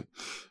sessions yet.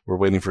 We're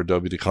waiting for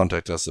Adobe to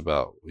contact us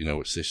about,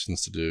 which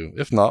sessions to do.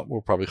 If not,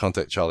 we'll probably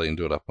contact Charlie and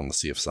do it up on the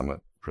CF Summit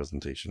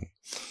presentation.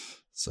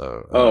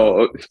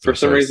 So for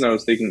some reason I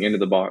was thinking Into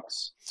the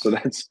Box. So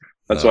that's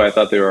why I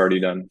thought they were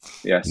already done.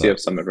 Yeah, CF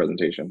Summit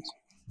presentations.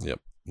 Yep,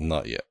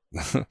 not yet.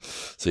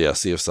 So yeah,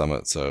 CF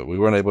Summit. So we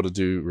weren't able to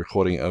do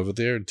recording over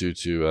there due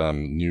to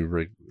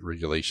new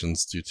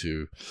regulations, due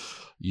to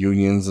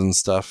unions and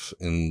stuff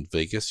in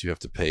Vegas. You have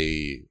to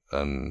pay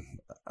an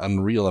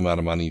unreal amount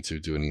of money to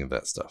do any of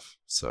that stuff.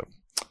 So,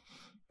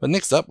 but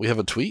next up we have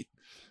a tweet,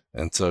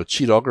 and so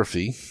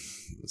Cheatography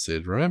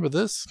said, "Remember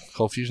this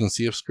ColdFusion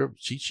CF script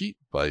cheat sheet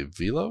by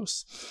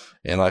Velos?"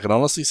 And I can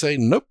honestly say,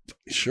 nope,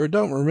 sure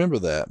don't remember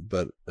that,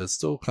 but it's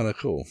still kind of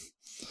cool.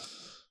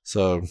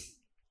 So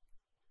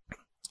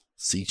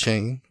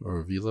C-Chain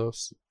or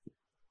Velos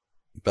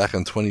back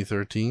in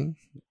 2013,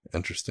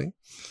 interesting.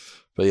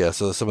 But yeah,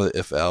 so some of the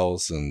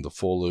if-else and the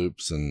for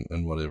loops and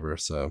whatever.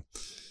 So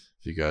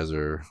if you guys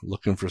are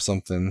looking for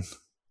something,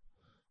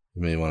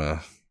 you may want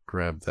to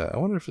grab that. I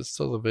wonder if it's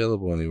still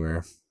available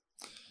anywhere.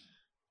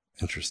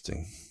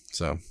 Interesting.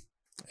 So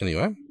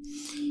anyway,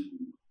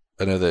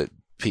 I know that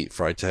Pete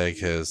Freitag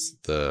has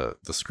the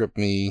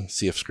ScriptMe,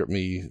 CF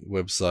ScriptMe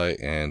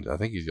website, and I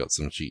think he's got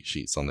some cheat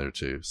sheets on there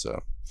too. So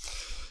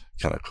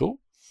kind of cool.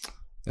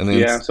 And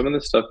then some of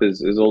this stuff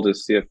is as old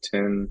as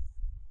CF10.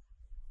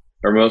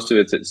 Or most of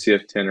it's at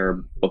CF10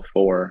 or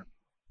before.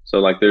 So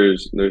like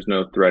there's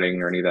no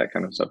threading or any of that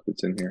kind of stuff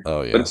that's in here.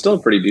 Oh yeah. But it's still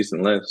a pretty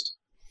decent list.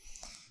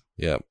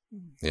 Yeah.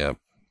 Yeah.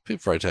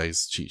 Pete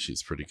Freitag's cheat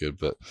sheet's pretty good,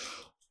 but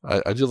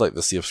I do like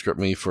the CF script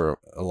me for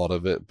a lot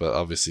of it, but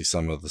obviously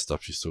some of the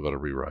stuff you still got to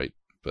rewrite.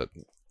 But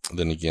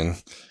then again,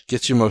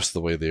 gets you most of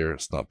the way there.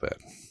 It's not bad.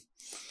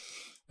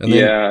 And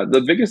yeah,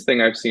 the biggest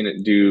thing I've seen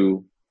it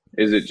do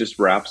is it just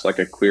wraps like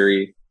a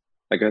query,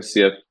 like a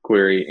CF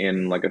query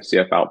in like a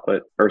CF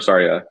output, or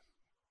sorry,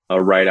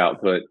 a write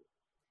output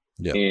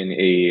in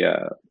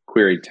a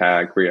query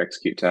tag, query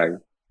execute tag,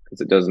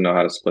 because it doesn't know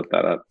how to split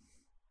that up.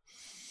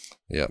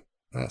 Yep,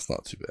 that's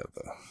not too bad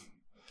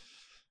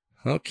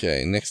though.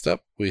 Okay, next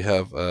up we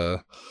have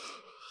a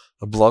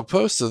blog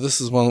post. So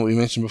this is one that we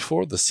mentioned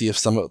before, the CF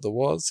Summit that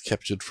was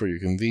captured for your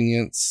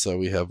convenience. So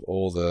we have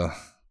all the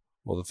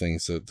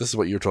things. So this is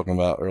what you were talking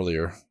about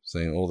earlier,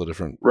 saying all the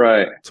different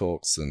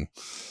talks. And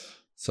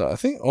so I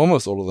think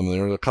almost all of them.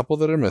 There are a couple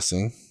that are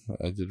missing.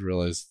 I did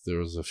realize there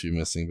was a few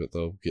missing, but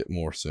they'll get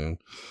more soon.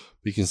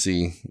 We can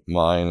see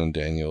mine and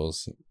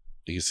Daniel's.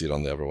 You can see it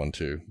on the other one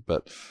too.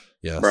 But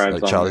yeah,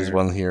 like Charlie's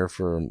one here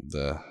for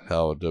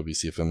how Adobe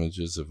CF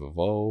images have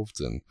evolved,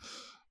 and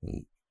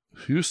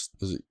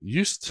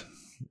Yoast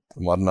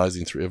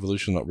modernizing through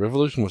evolution, not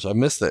revolution, which I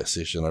missed that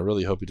session. I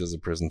really hope he does a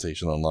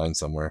presentation online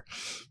somewhere,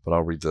 but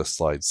I'll read the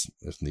slides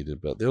if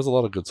needed. But there was a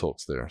lot of good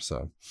talks there.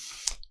 So,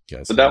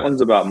 guys, but that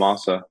one's about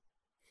Masa.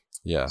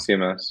 Yeah.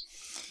 CMS.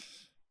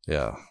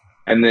 Yeah.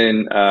 And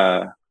then,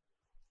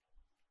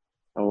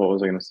 what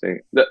was I going to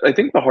say? I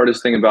think the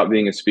hardest thing about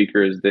being a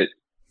speaker is that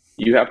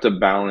you have to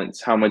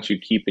balance how much you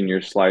keep in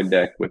your slide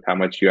deck with how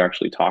much you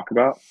actually talk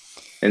about.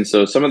 And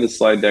so some of the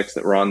slide decks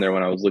that were on there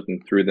when I was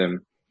looking through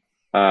them,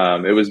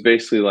 it was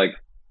basically like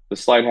the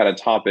slide had a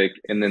topic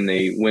and then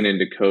they went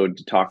into code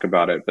to talk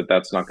about it, but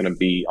that's not going to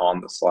be on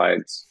the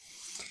slides.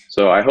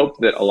 So I hope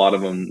that a lot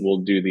of them will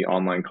do the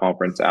online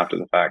conference after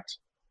the fact,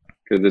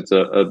 because it's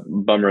a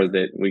bummer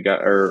that we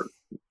got, or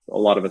a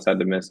lot of us had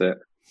to miss it.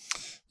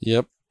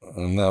 Yep.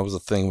 And that was the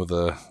thing with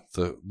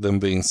them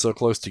being so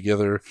close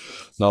together.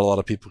 Not a lot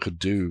of people could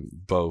do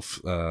both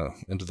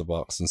Into the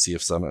Box and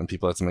CF Summit, and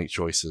people had to make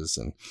choices.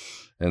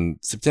 And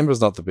September is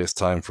not the best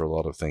time for a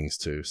lot of things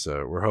too.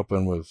 So we're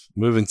hoping with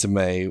moving to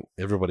May,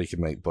 everybody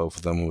can make both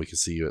of them, and we can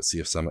see you at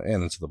CF Summit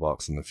and Into the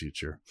Box in the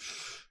future.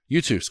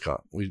 You too,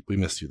 Scott. We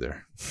missed you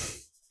there.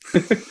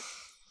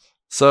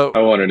 So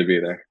I wanted to be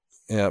there.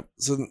 Yeah.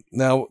 So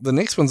now the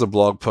next one's a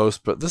blog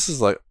post, but this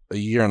is like a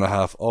year and a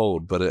half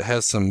old, but it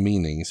has some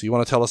meaning. So you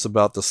want to tell us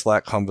about the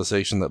Slack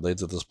conversation that led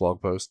to this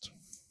blog post?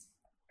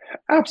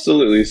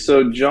 Absolutely.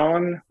 So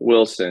John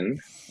Wilson,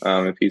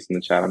 if he's in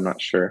the chat, I'm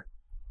not sure,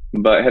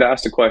 but had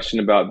asked a question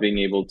about being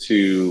able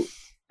to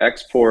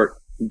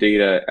export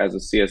data as a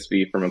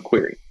CSV from a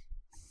query.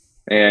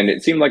 And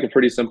it seemed like a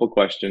pretty simple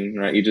question,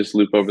 right? You just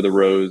loop over the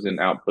rows and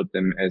output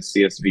them as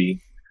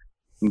CSV.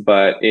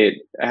 But it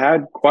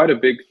had quite a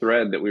big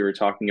thread that we were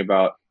talking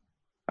about.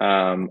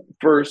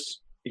 First,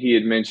 he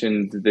had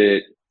mentioned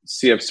that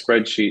CF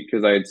spreadsheet,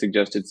 because I had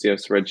suggested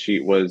CF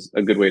spreadsheet was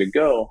a good way to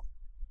go,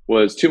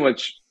 was too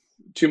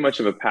much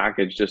of a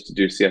package just to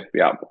do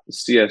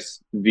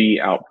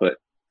CSV output.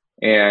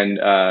 And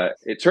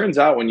it turns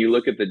out when you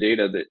look at the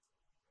data that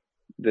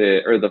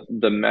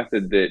the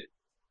method that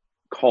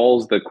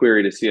calls the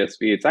query to CSV,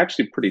 it's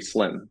actually pretty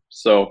slim.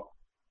 So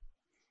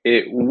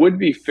it would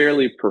be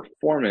fairly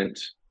performant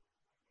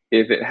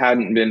if it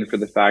hadn't been for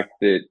the fact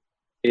that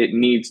it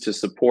needs to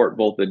support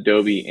both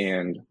Adobe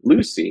and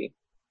Lucy.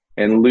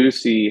 And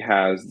Lucy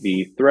has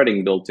the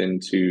threading built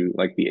into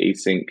like the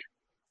async,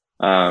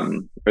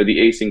 or the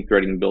async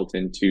threading built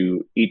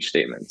into each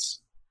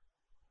statements.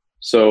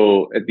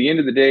 So at the end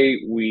of the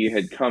day, we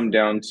had come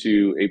down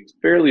to a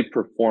fairly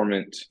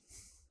performant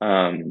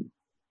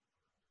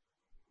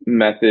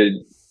method,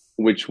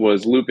 which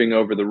was looping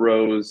over the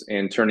rows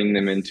and turning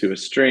them into a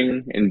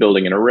string and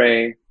building an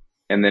array,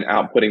 and then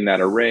outputting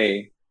that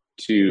array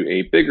to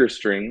a bigger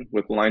string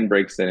with line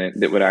breaks in it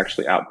that would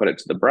actually output it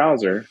to the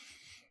browser.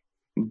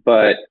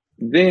 But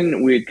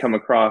then we had come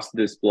across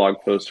this blog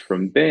post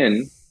from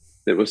Ben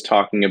that was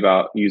talking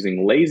about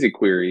using lazy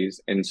queries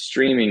and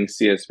streaming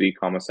CSV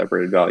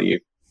separated value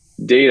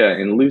data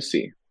in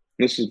Lucy.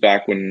 This was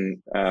back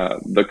when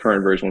the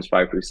current version was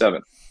 5.3.7.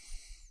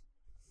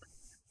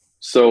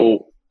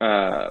 So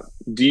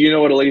do you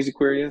know what a lazy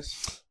query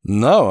is?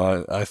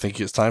 No, I think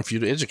it's time for you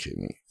to educate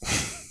me.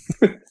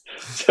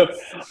 So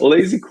a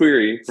lazy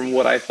query, from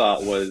what I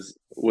thought, was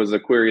a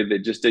query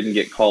that just didn't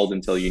get called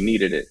until you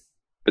needed it.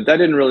 But that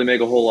didn't really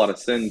make a whole lot of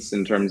sense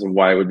in terms of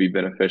why it would be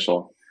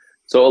beneficial.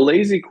 So a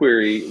lazy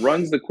query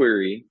runs the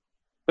query,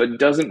 but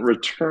doesn't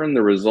return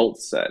the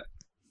result set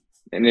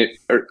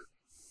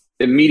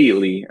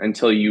immediately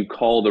until you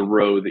call the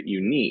row that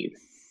you need.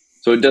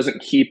 So it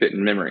doesn't keep it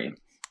in memory.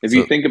 If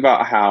you think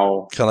about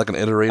how... Kind of like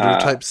an iterator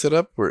type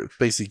setup, where it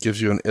basically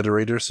gives you an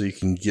iterator so you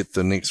can get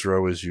the next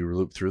row as you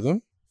loop through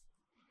them?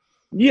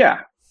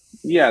 Yeah,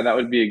 that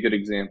would be a good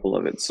example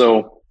of it.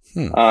 So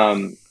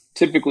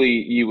typically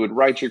you would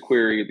write your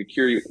query,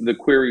 the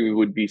query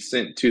would be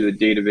sent to the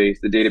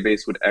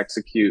database would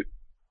execute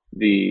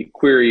the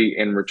query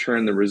and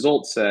return the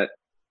result set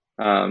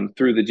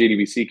through the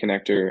JDBC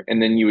connector,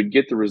 and then you would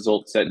get the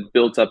result set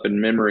built up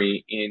in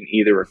memory in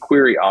either a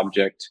query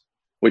object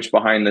which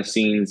behind the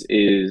scenes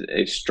is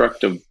a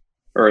struct of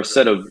or a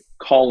set of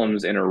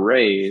columns and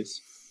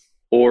arrays,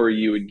 or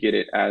you would get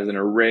it as an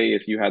array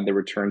if you had the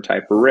return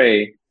type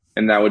array,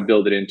 and that would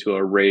build it into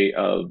an array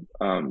of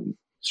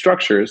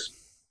structures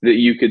that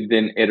you could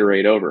then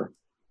iterate over.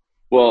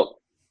 Well,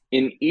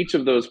 in each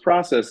of those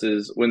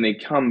processes, when they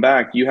come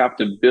back, you have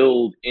to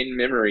build in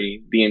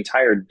memory the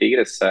entire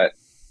data set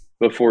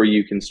before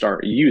you can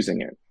start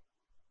using it.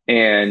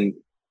 And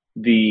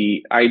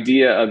the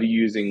idea of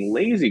using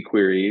lazy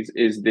queries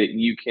is that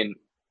you can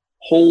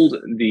hold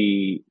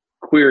the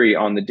query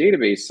on the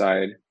database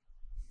side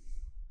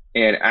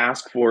and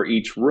ask for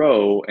each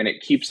row, and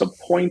it keeps a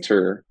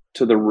pointer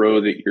to the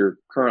row that you're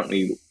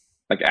currently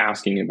like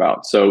asking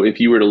about. So if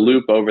you were to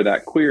loop over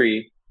that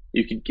query,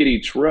 you could get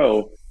each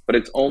row, but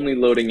it's only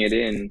loading it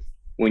in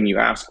when you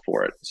ask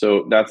for it.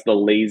 So that's the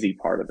lazy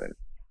part of it.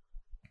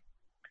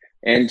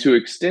 And to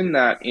extend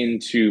that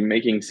into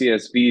making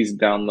CSVs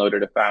download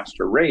at a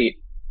faster rate,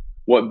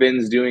 what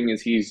Ben's doing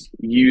is he's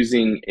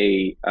using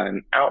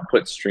an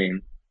output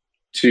stream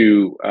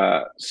to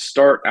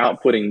start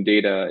outputting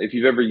data. If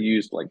you've ever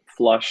used like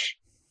Flush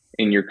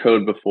in your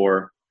code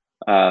before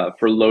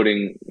for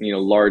loading,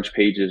 large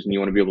pages, and you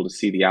want to be able to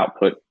see the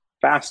output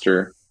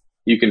faster,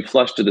 you can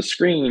flush to the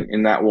screen,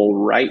 and that will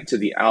write to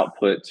the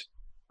output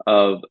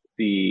of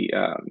the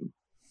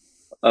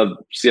of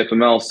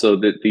CFML so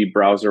that the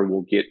browser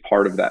will get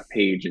part of that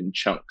page in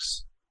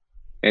chunks.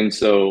 And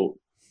so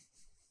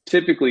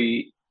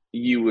typically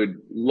you would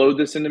load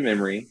this into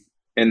memory,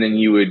 and then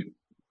you would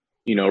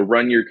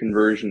run your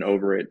conversion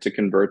over it to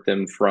convert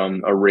them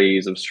from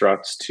arrays of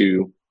structs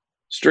to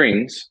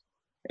strings.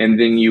 And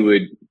then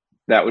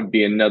that would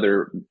be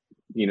another,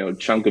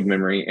 chunk of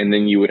memory. And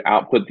then you would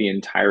output the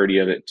entirety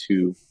of it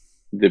to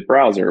the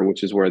browser,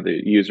 which is where the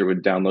user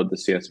would download the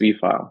CSV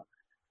file.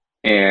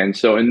 And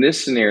so in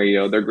this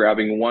scenario, they're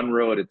grabbing one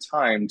row at a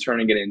time,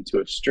 turning it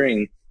into a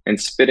string and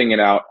spitting it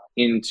out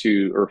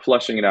or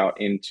flushing it out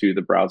into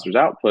the browser's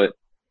output,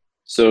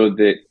 so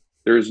that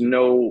there's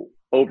no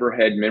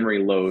overhead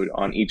memory load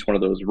on each one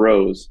of those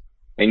rows.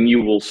 And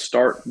you will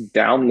start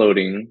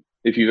downloading,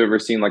 if you've ever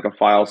seen like a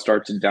file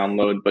start to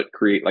download but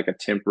create like a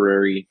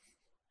temporary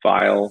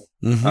file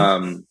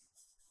in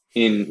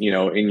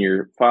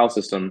your file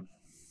system,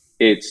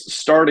 it's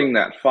starting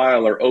that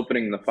file or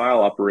opening the file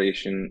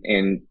operation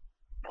and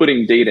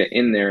putting data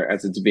in there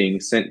as it's being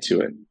sent to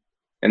it.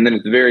 And then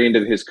at the very end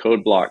of his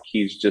code block,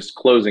 he's just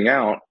closing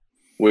out,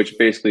 which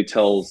basically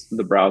tells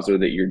the browser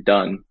that you're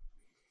done.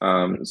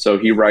 So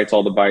he writes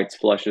all the bytes,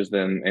 flushes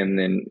them, and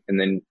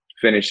then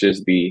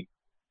finishes the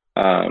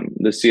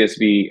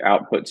CSV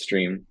output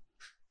stream.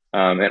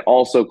 It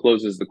also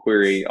closes the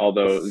query,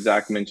 although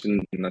Zach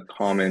mentioned in the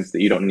comments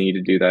that you don't need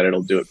to do that.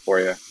 It'll do it for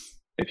you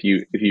if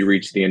you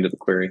reach the end of the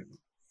query.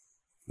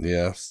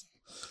 Yes.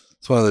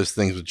 It's one of those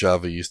things with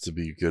Java used to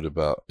be good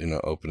about,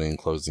 opening and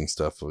closing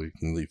stuff, so you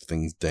can leave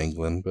things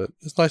dangling, but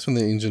it's nice when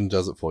the engine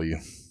does it for you.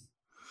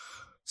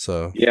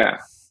 So yeah.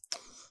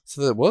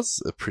 So that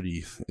was a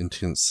pretty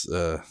intense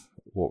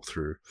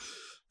walkthrough.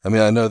 I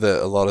mean, I know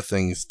that a lot of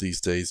things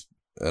these days,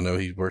 I know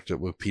he worked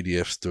with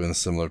PDFs doing a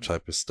similar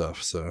type of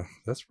stuff, so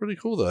that's pretty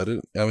cool though.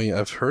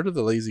 I've heard of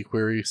the lazy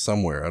query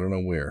somewhere, I don't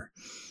know where,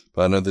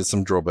 but I know there's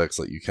some drawbacks,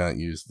 like you can't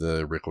use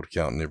the record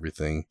count and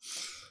everything.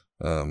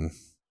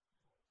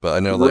 But I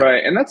know,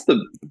 right, and that's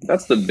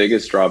the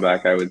biggest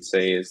drawback, I would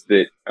say, is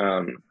that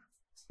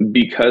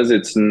because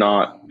it's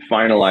not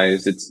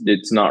finalized,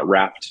 it's not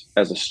wrapped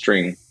as a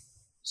string,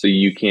 so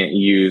you can't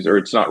use, or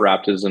it's not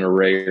wrapped as an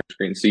array or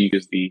string, so you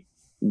use the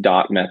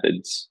dot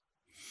methods.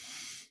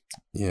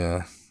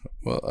 Yeah,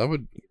 well, I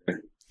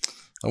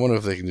wonder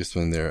if they can do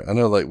something there. I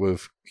know, like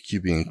with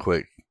QB and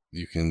Quick,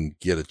 you can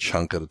get a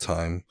chunk at a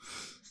time,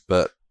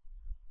 but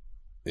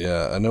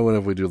yeah, I know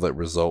whenever we do like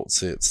result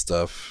set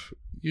stuff,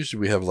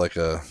 usually we have like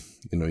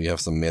you have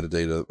some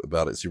metadata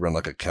about it. So you run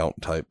like a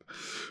count type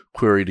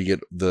query to get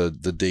the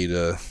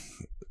data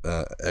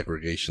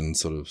aggregation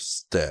sort of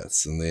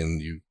stats, and then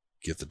you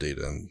get the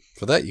data. And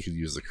for that, you could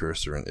use the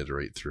cursor and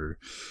iterate through.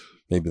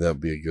 Maybe that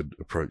would be a good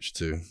approach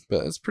too.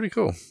 But it's pretty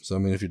cool. So, I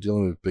mean, if you're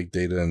dealing with big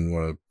data and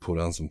want to pull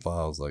down some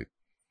files,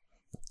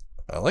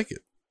 I like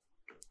it.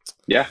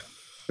 Yeah,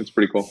 it's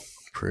pretty cool.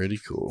 Pretty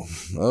cool.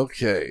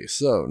 Okay,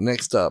 so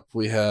next up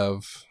we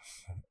have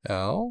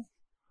Al.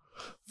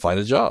 Find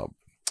a job.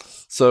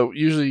 So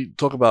usually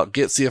talk about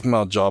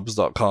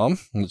getcfmljobs.com,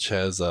 which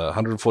has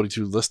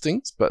 142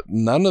 listings, but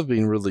none have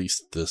been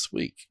released this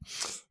week.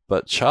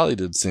 But Charlie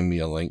did send me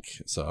a link,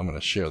 so I'm going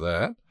to share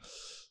that.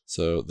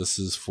 So this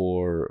is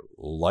for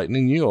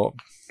Lightning New York.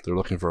 They're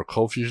looking for a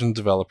Cold Fusion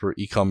developer,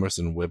 e-commerce,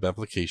 and web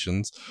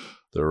applications.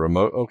 They're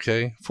remote,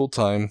 okay,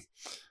 full-time.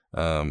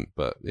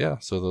 But yeah,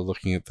 so they're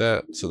looking at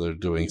that. So they're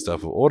doing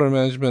stuff with order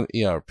management,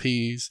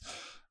 ERPs,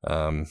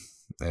 and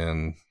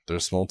they're a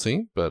small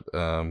team, but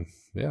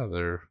yeah,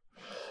 they're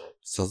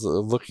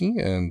looking,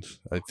 and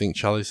I think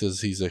Charlie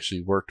says he's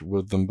actually worked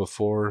with them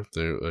before.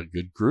 They're a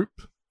good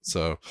group.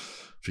 So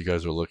if you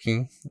guys are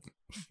looking,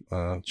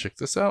 check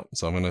this out.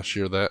 So I'm going to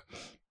share that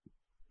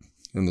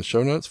in the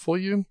show notes for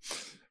you.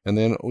 And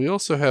then we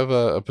also have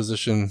a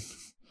position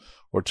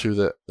or two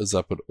that is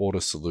up at Order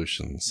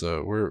Solutions.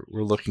 So we're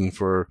looking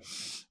for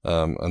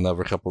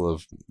another couple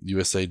of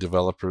USA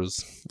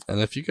developers. And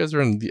if you guys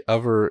are in the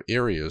other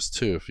areas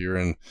too, if you're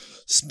in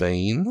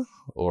Spain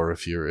or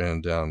if you're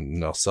down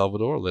in El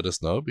Salvador, let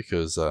us know,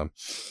 because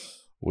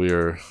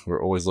we're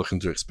always looking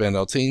to expand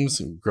our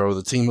teams and grow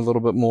the team a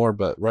little bit more.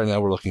 But right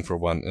now we're looking for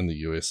one in the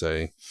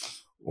USA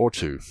or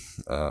two.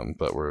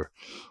 But we're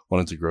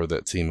wanting to grow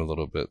that team a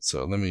little bit.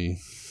 So let me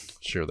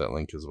share that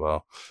link as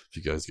well. If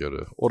you guys go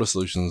to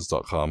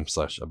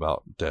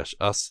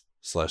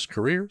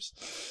ordersolutions.com/about-us/careers.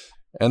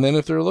 And then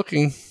if they're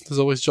looking, there's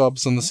always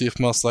jobs on the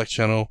CFML Slack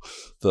channel.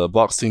 The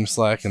Box Team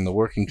Slack and the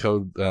Working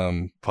Code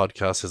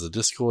podcast has a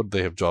Discord.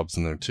 They have jobs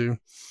in there too.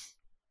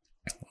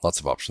 Lots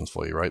of options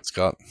for you, right,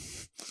 Scott?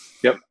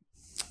 Yep.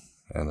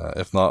 And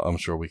if not, I'm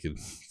sure we could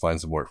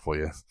find some work for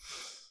you.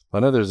 I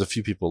know there's a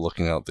few people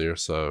looking out there.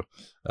 So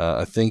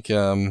I think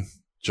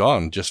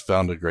John just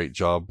found a great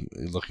job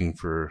looking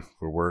for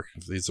work.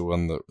 He's the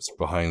one that's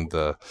behind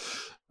the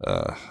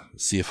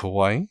CF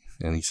Hawaii,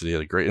 and he said he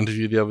had a great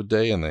interview the other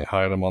day, and they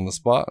hired him on the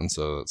spot, and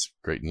so that's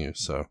great news.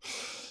 So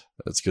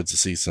it's good to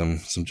see some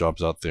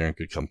jobs out there, and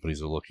good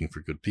companies are looking for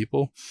good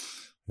people.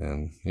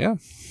 And yeah,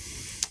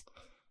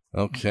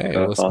 okay,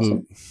 let's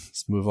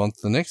move on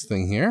to the next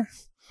thing here.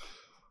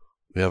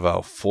 We have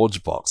our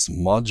ForgeBox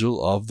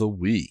module of the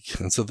week,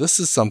 and so this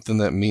is something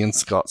that me and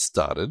Scott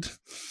started.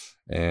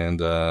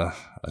 And I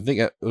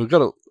think we've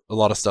got a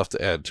lot of stuff to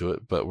add to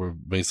it, but we've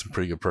made some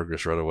pretty good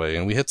progress right away.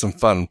 And we had some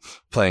fun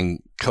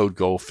playing code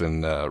golf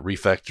and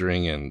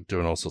refactoring and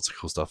doing all sorts of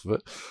cool stuff with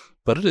it.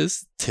 But it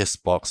is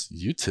TestBox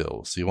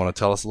Util. So you want to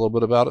tell us a little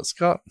bit about it,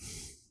 Scott?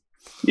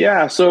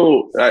 Yeah.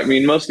 So, I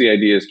mean, most of the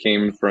ideas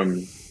came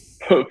from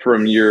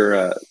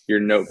your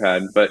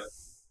notepad, but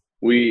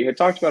we had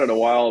talked about it a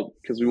while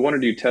because we want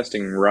to do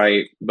testing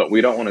right, but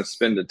we don't want to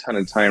spend a ton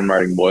of time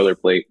writing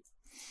boilerplate.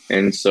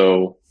 And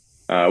so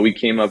we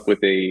came up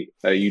with a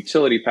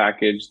utility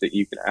package that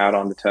you can add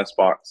on to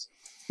TestBox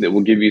that will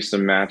give you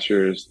some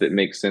matchers that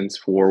make sense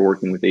for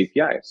working with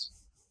APIs.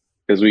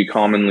 Because we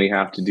commonly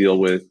have to deal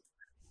with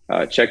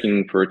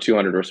checking for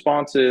 200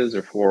 responses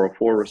or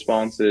 404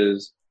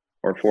 responses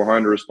or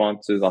 400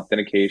 responses,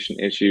 authentication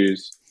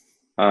issues.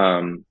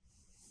 And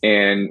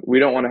we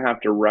don't want to have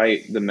to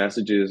write the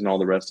messages and all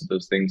the rest of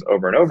those things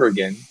over and over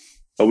again,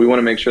 but we want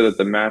to make sure that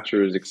the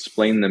matchers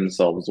explain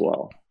themselves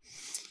well.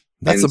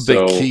 That's a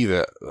big key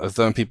that I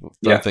don't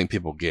think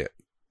people get.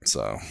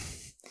 So,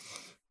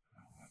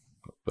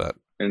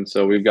 and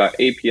so we've got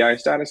API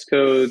status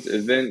codes,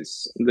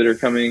 events that are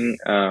coming,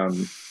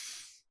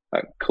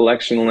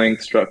 collection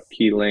length, struct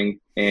key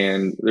length,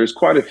 and there's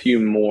quite a few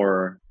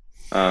more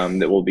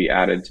that will be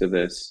added to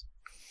this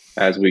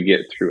as we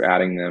get through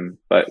adding them.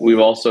 But we've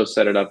also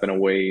set it up in a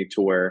way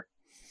to where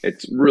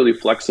it's really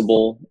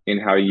flexible in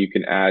how you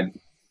can add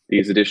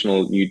these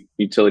additional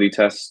utility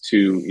tests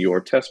to your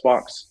test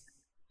box.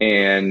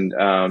 And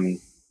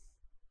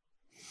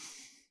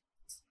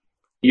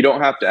you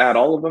don't have to add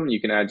all of them. You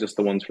can add just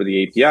the ones for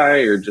the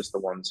API or just the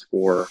ones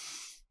for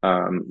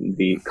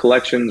the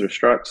collections or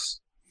structs.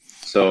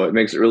 So it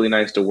makes it really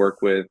nice to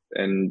work with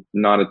and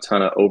not a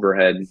ton of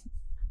overhead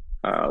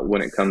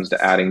when it comes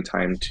to adding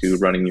time to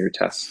running your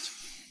test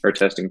or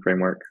testing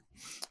framework.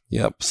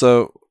 Yep.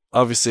 So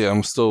obviously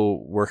I'm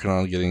still working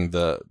on getting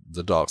the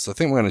docs. I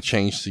think we're going to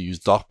change to use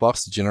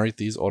DocBox to generate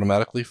these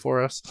automatically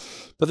for us.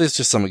 But there's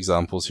just some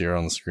examples here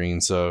on the screen.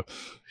 So,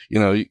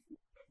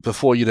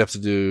 before you'd have to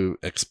do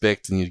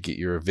expect and you'd get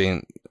your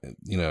event,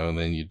 and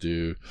then you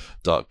do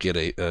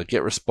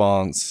get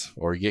response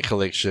or get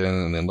collection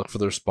and then look for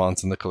the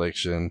response in the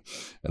collection.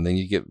 And then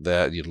you get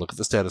that, you'd look at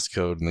the status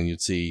code and then you'd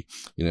see,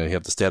 you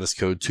have the status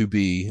code to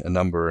be a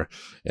number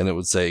and it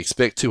would say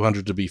expect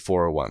 200 to be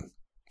 401.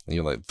 And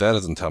you're like, that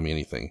doesn't tell me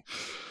anything.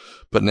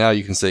 But now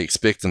you can say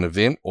expect an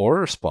event or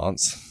a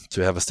response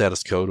to have a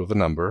status code of a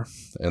number,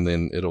 and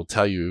then it'll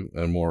tell you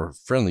a more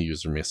friendly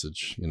user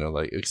message,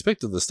 like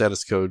expected the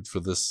status code for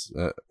this,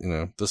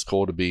 this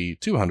call to be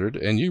 200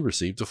 and you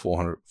received a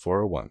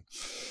 401.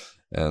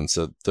 And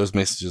so those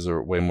messages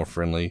are way more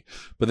friendly.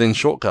 But then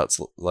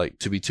shortcuts like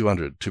to be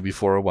 200, to be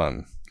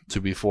 401,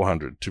 to be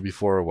 400, to be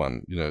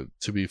 401,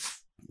 to be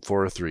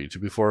 403, to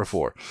be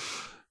 404.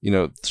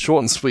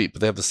 Short and sweet,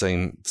 but they have the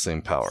same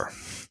power.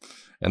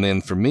 And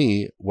then for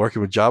me,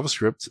 working with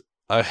JavaScript,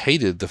 I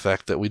hated the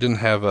fact that we didn't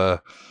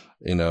have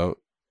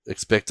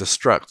expect a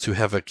struct to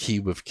have a key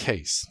with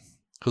case,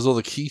 because all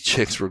the key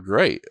checks were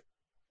great,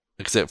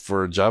 except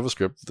for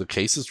JavaScript, the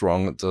case is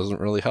wrong. It doesn't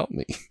really help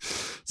me.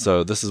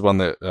 So this is one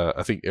that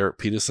I think Eric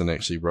Peterson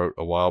actually wrote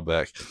a while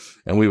back,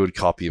 and we would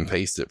copy and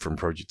paste it from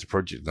project to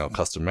project. Now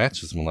custom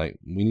matches, and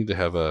we need to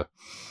have an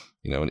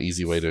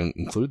easy way to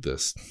include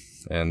this.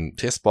 And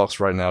TestBox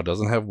right now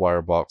doesn't have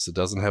Wirebox. It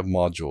doesn't have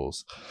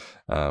modules.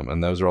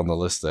 And those are on the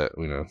list that,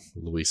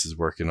 Luis is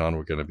working on.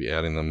 We're going to be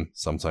adding them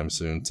sometime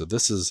soon. So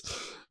this is,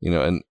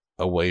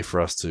 a way for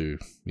us to,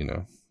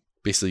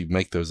 basically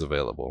make those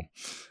available.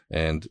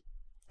 And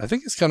I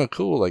think it's kind of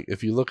cool. Like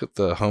if you look at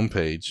the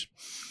homepage,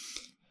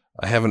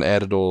 I haven't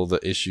added all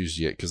the issues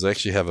yet because I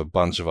actually have a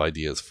bunch of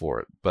ideas for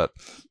it. But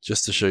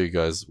just to show you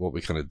guys what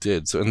we kind of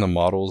did. So in the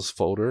models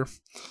folder,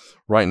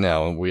 right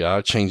now, we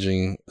are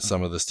changing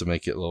some of this to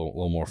make it a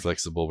little more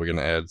flexible. We're going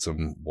to add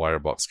some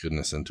Wirebox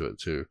goodness into it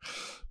too.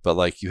 But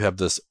like, you have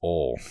this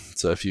all.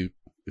 So if you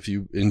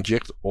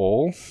inject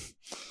all,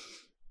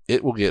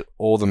 it will get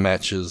all the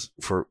matches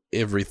for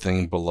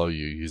everything below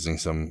you using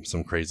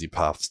some crazy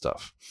path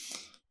stuff.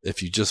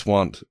 If you just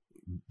want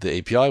the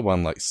API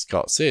one, like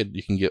Scott said,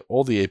 you can get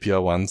all the API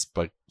ones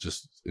by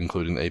just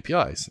including the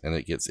APIs, and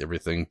it gets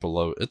everything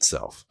below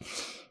itself.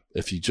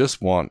 If you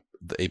just want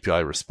the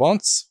API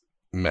response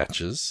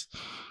matches,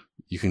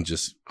 you can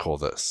just call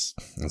this.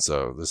 And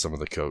so there's some of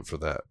the code for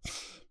that.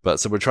 But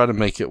so we're trying to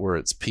make it where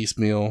it's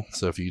piecemeal.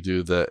 So if you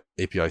do the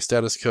API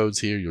status codes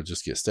here, you'll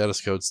just get status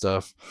code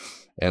stuff.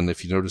 And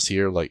if you notice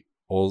here, like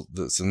all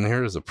that's in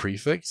here is a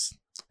prefix,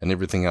 and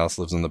everything else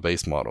lives in the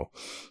base model.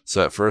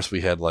 So at first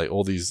we had like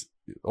all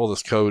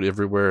this code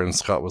everywhere, and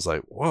Scott was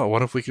like, "Whoa,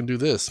 what if we can do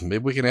this?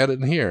 Maybe we can add it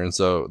in here." And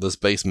so this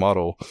base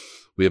model,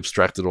 we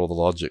abstracted all the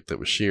logic that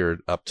was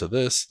shared up to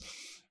this.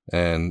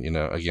 And,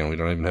 again, we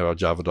don't even have our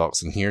Java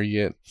docs in here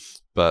yet.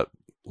 But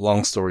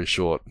long story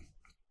short,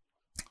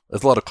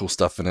 there's a lot of cool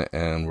stuff in it,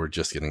 and we're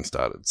just getting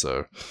started.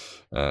 So,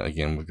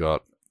 again, we've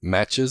got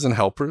matches and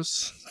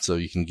helpers, so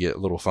you can get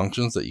little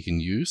functions that you can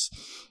use.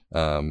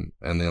 And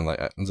then, like,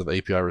 into the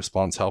API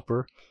response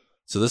helper.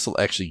 So this will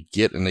actually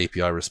get an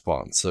API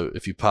response. So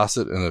if you pass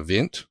it an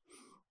event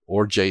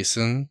or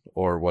JSON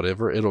or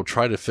whatever, it'll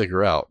try to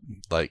figure out,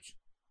 like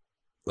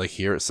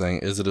here it's saying,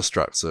 is it a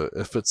struct? So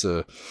if it's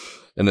an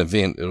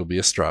event, it'll be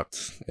a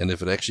struct. And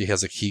if it actually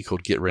has a key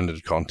called get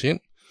rendered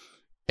content,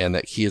 and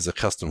that key is a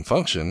custom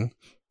function,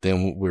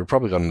 then we're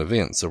probably got an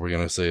event. So we're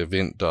going to say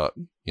event dot,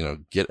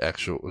 get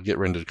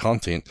rendered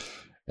content.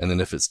 And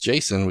then if it's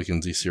JSON, we can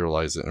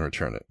deserialize it and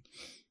return it.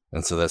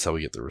 And so that's how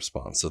we get the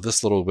response. So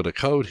this little bit of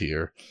code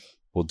here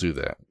will do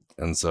that.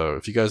 And so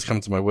if you guys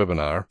come to my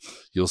webinar,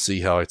 you'll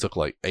see how I took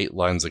like 8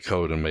 lines of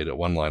code and made it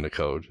 1 line of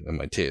code in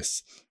my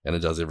tests, and it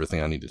does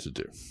everything I needed to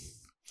do.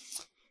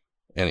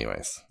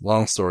 Anyways,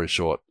 long story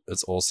short,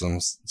 it's awesome.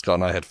 Scott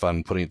and I had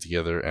fun putting it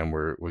together, and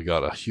we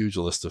got a huge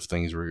list of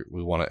things we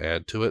want to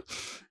add to it.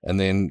 And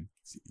then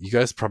you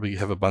guys probably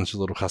have a bunch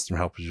of little custom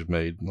helpers you've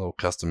made, little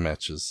custom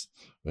matches.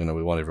 We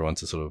want everyone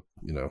to sort of,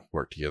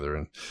 work together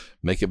and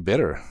make it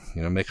better,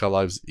 make our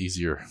lives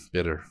easier,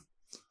 better.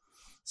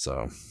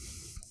 So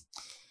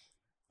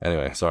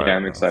anyway, sorry. Yeah,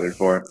 I'm excited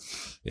for it.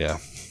 Yeah,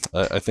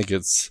 I think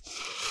it's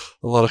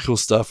a lot of cool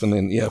stuff. And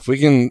then, yeah, if we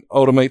can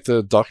automate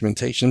the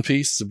documentation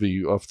piece to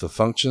be off the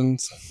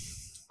functions,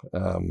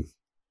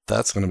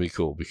 that's going to be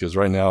cool, because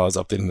right now I was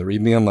updating the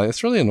README. I'm like,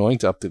 it's really annoying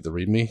to update the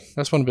README.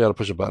 I just want to be able to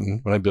push a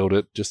button when I build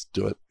it, just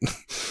do it.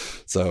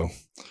 So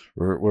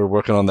we're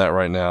working on that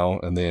right now.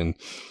 And then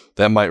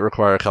that might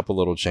require a couple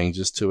little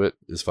changes to it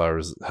as far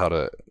as how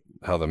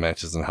the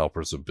matches and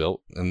helpers are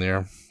built in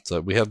there. So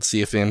we have the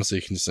CFM, so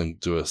you can just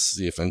do a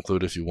CF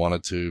include if you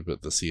wanted to,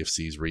 but the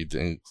CFCs read the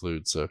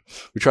include. So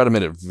we try to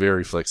make it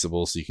very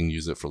flexible so you can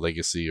use it for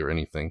legacy or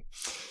anything.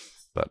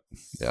 But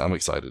yeah, I'm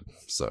excited.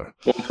 So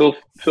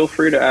feel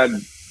free to add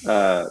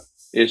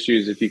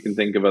issues if you can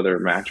think of other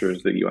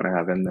matchers that you want to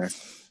have in there.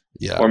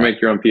 Yeah, or make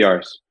your own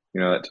PRs.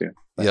 That too.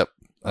 Yep.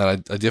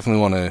 And I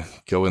definitely want to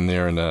go in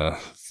there and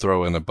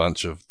throw in a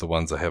bunch of the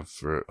ones I have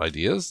for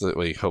ideas. That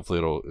way, hopefully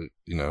it'll,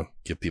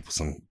 give people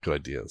some good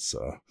ideas.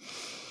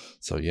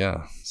 So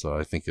yeah, so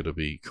I think it'll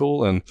be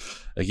cool. And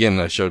again,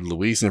 I showed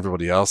Louise and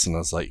everybody else, and I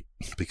was like,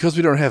 because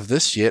we don't have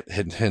this yet,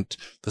 hint,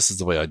 this is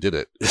the way I did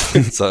it.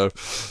 So,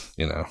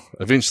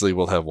 eventually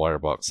we'll have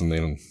Wirebox, and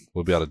then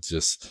we'll be able to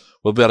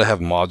have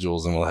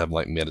modules, and we'll have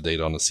like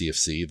metadata on the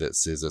CFC that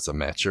says it's a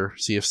matcher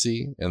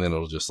CFC, and then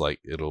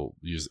it'll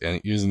use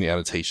using the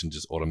annotation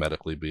just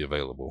automatically be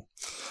available.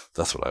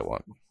 That's what I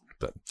want,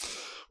 but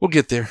we'll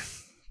get there.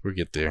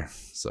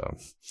 So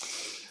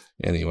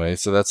anyway,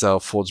 so that's our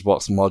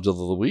ForgeBox module of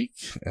the week.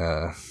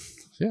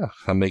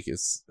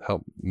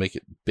 Help make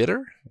it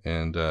better,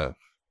 and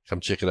come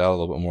check it out a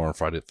little bit more on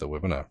Friday at the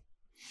webinar.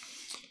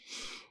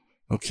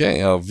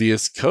 Okay, our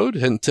VS Code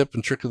hidden tip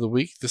and trick of the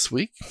week this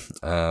week.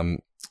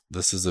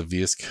 This is a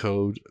VS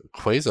Code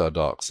Quasar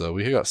doc. So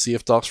we got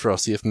CF docs for our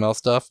CFML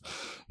stuff.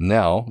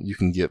 Now you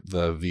can get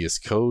the VS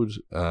Code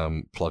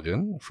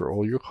plugin for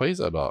all your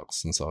Quasar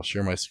docs. And so I'll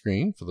share my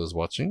screen for those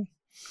watching.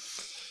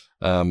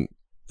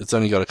 It's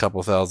only got a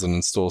couple thousand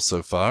installs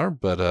so far,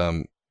 but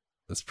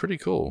it's pretty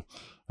cool.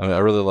 I mean, I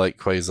really like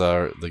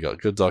Quasar. They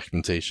got good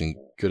documentation,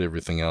 good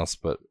everything else,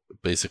 but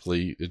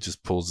basically it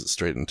just pulls it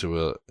straight into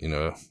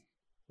an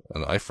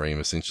iframe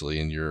essentially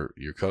in your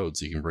code,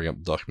 so you can bring up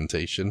the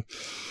documentation,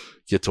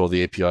 get to all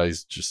the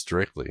APIs just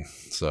directly.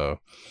 So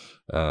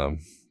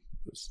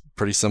it's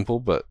pretty simple,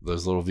 but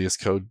those little VS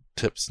Code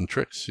tips and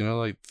tricks,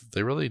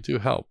 they really do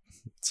help.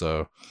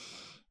 So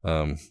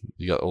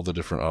you got all the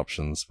different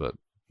options, but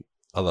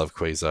I love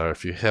Quasar.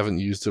 If you haven't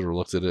used it or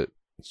looked at it,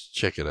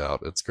 check it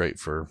out. It's great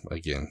for,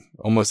 again,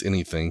 almost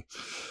anything.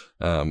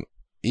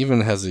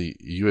 even has a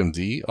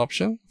UMD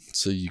option,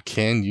 so you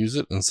can use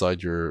it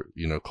inside your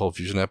Cold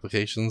Fusion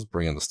applications,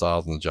 bring in the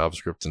styles and the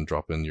JavaScript and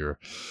drop in your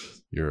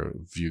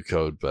view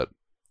code. But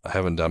I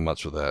haven't done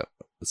much with that.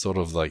 It's sort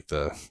of like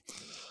the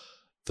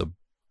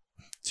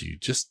do you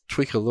just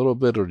tweak a little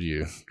bit, or do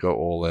you go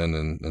all in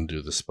and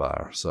do the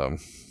Spire? So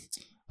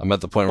I'm at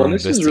the point where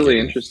this is really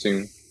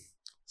interesting.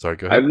 Sorry,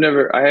 go ahead.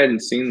 I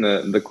hadn't seen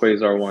the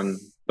Quasar one,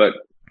 but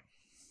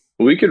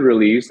we could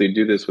really easily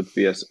do this with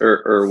VS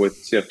or with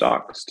CF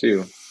Docs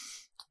too.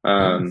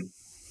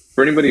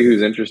 For anybody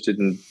who's interested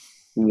in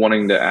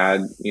wanting to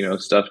add,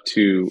 stuff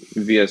to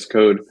VS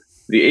Code,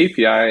 the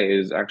API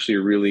is actually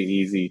really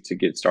easy to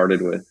get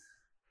started with.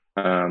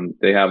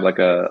 They have like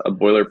a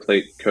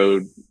boilerplate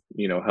code,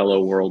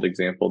 hello world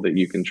example that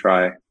you can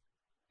try,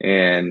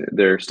 and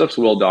their stuff's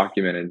well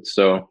documented.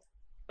 So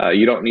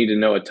you don't need to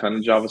know a ton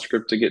of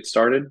JavaScript to get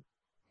started,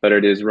 but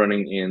it is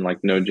running in like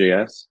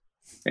Node.js,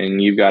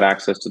 and you've got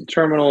access to the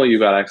terminal.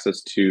 You've got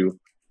access to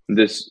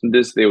this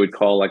they would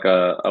call like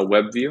a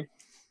web view.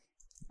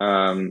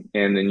 And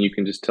then you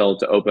can just tell it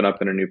to open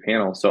up in a new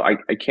panel. So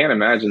I can't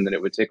imagine that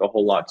it would take a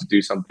whole lot to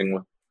do something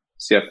with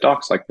CF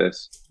Docs like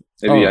this.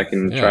 Maybe I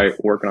can try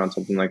working on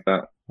something like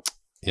that.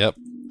 Yep.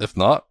 If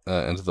not,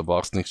 into the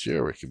box next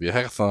year, where it could be a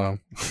hackathon.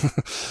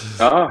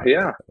 Oh,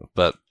 yeah.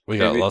 But we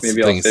got lots of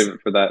things. Maybe I'll save it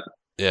for that.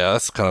 Yeah,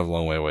 that's kind of a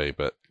long way away,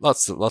 but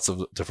lots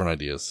of different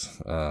ideas.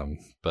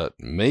 But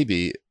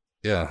maybe,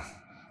 yeah.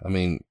 I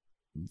mean,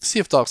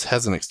 CF Docs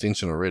has an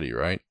extension already,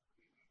 right?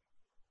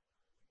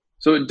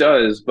 So it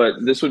does, but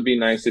this would be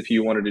nice if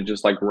you wanted to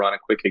just like run a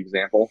quick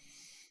example.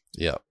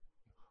 Yeah.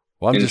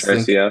 Well, I'm in just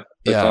thinking, CF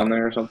that's on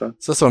there or something.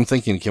 So that's what I'm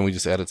thinking. Can we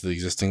just add it to the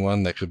existing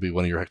one? That could be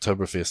one of your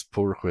Hacktoberfest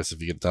pull requests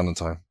if you get it done in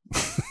time.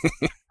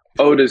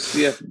 Oh, does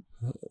CF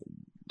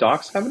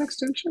Docs have an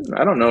extension?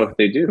 I don't know if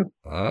they do.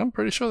 I'm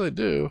pretty sure they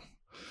do.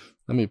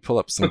 Let me pull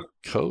up some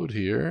code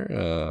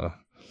here.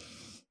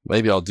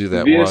 Maybe I'll do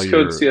that VS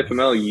Code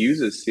CFML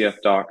uses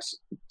CF Docs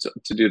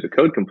to do the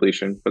code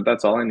completion, but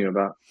that's all I knew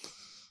about.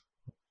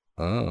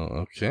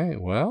 Oh, okay.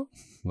 Well,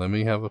 let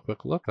me have a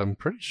quick look. I'm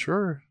pretty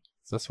sure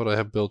that's what I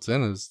have built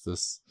in is the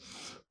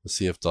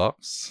CF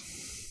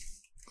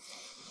Docs.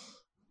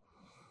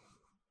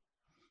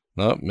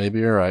 No, maybe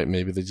you're right.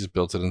 Maybe they just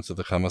built it into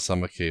the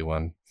Kamasama K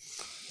one.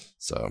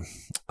 So,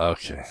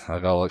 okay. I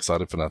got all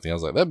excited for nothing. I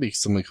was like, that'd be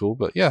something cool,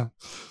 but yeah.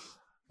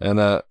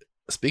 And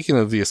speaking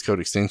of VS Code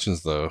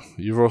extensions, though,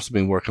 you've also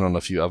been working on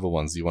a few other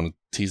ones. You want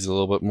to tease a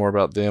little bit more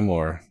about them,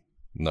 or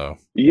no?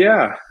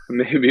 Yeah,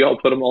 maybe I'll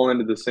put them all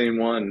into the same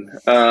one.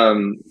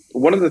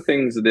 One of the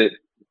things that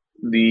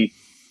the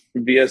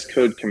VS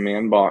Code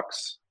command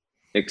box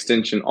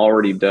extension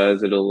already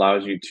does, it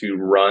allows you to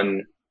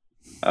run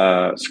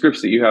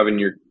scripts that you have in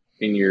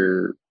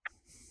your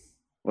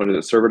what is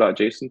it,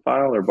 server.json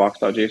file or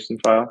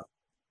box.json file.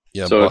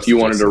 Yeah. So if you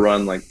wanted to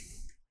run like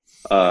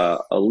a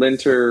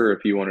linter,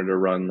 if you wanted to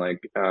run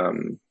like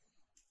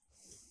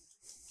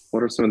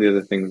what are some of the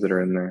other things that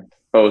are in there?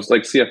 Oh, it's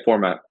like CF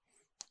format.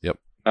 Yep.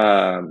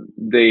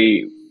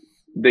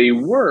 They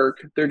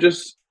work.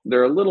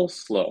 They're a little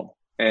slow,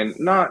 and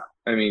not,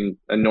 I mean,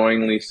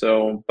 annoyingly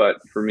so, but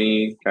for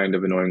me, kind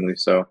of annoyingly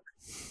so.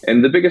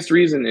 And the biggest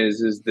reason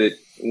is that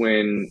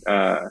when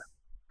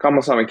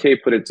Kamasama K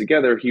put it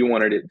together, he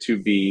wanted it to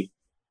be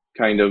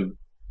kind of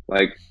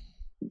like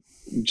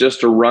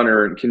just a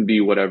runner. It can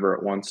be whatever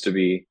it wants to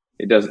be.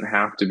 It doesn't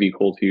have to be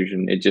Cold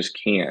Fusion. It just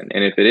can.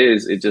 And if it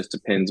is, it just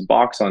appends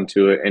box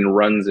onto it and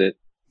runs it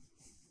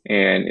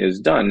and is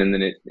done. And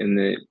then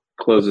it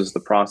closes the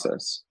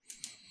process.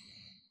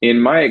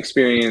 In my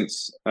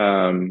experience,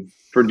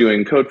 for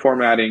doing code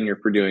formatting or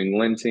for doing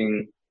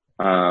linting,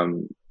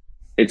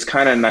 it's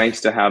kind of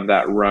nice to have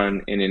that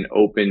run in an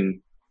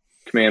open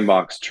command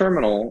box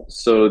terminal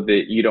so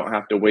that you don't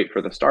have to wait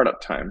for the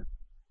startup time.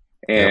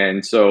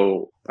 And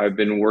so I've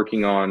been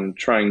working on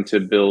trying to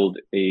build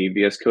a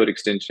VS Code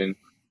extension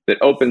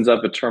that opens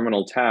up a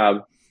terminal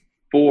tab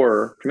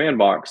for command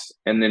box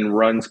and then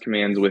runs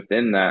commands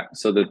within that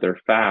so that they're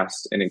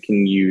fast, and it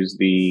can use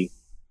the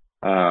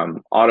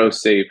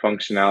autosave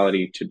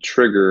functionality to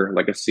trigger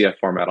like a CF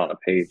format on a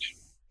page.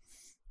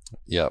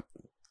 Yep.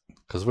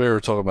 Because we were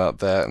talking about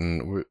that,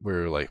 and we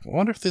were like, I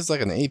wonder if there's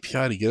like an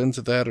API to get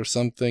into that or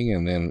something,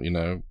 and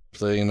then,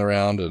 playing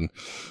around, and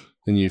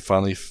then you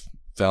finally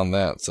found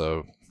that.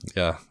 So,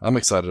 yeah, I'm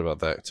excited about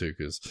that too,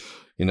 because,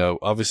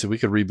 obviously we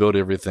could rebuild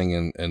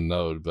everything in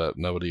Node, but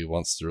nobody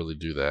wants to really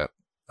do that.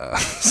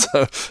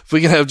 So if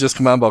we can have just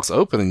command box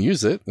open and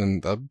use it,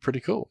 then that'd be pretty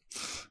cool.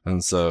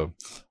 And so,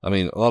 I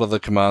mean, a lot of the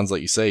commands,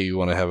 like you say, you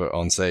want to have it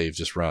on save,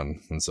 just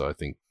run. And so I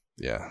think,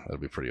 yeah, that'd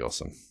be pretty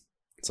awesome.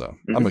 So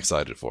I'm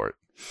excited for it.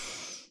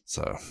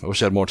 So I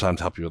wish I had more time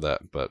to help you with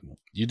that, but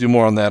you do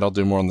more on that. I'll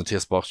do more on the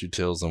test box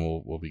utils, and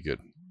we'll be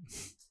good.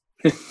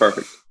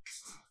 Perfect.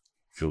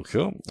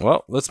 Cool.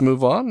 Well, let's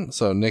move on.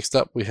 So next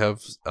up, we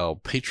have our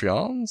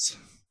Patreons.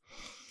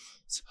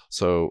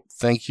 So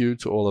thank you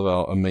to all of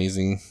our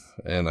amazing,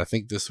 and I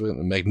think this was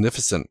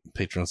magnificent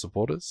Patreon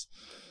supporters.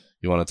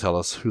 You want to tell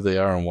us who they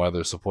are and why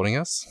they're supporting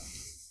us?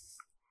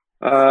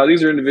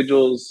 These are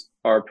individuals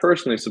are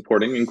personally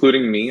supporting,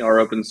 including me, our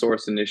open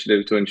source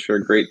initiative to ensure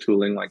great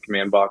tooling like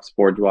CommandBox,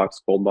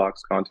 ForgeBox,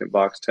 ColdBox,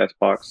 ContentBox,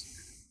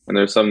 TestBox, and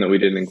there's some that we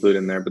didn't include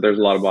in there, but there's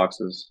a lot of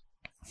boxes.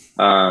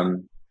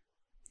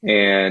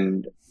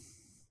 And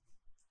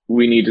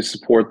we need to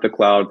support the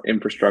cloud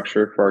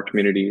infrastructure for our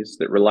communities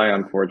that rely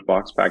on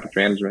ForgeBox package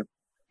management,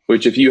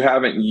 which if you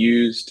haven't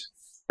used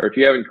or if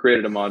you haven't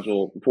created a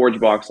module,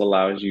 ForgeBox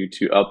allows you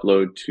to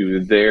upload to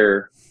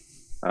their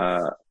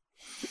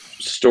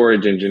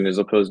storage engine as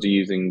opposed to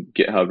using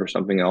GitHub or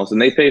something else,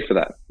 and they pay for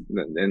that,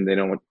 and they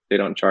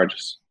don't charge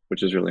us,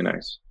 which is really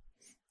nice.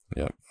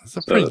 Yeah, it's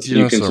a pretty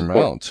generous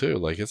amount too.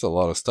 Like it's a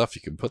lot of stuff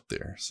you can put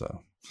there,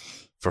 so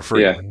for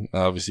free. Yeah.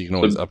 Obviously, you can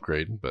always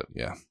upgrade, but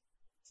yeah.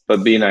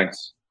 But be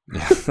nice.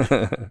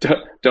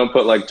 don't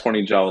put like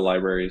 20 Java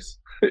libraries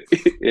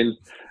in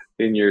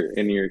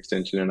your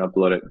extension and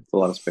upload it. It's a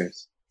lot of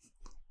space.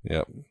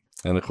 Yep.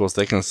 And of course,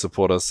 they can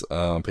support us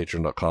on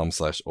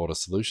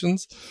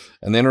patreon.com/AutoSolutions.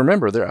 And then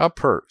remember, there are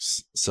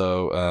perks.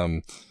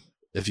 So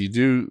if you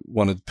do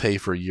want to pay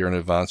for a year in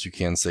advance, you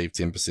can save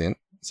 10%.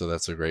 So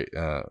that's a great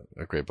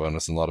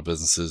bonus. And a lot of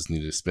businesses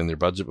need to spend their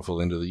budget before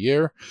the end of the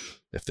year.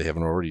 If they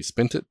haven't already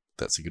spent it,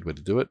 that's a good way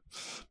to do it.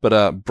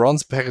 But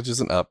bronze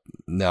packages and up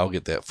now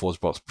get that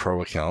ForgeBox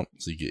Pro account,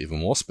 so you get even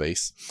more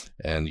space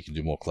and you can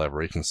do more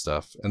collaboration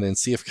stuff. And then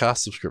CFcast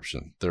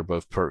subscription. They're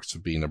both perks for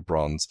being a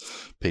bronze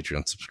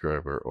Patreon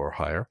subscriber or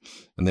higher.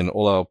 And then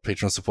all our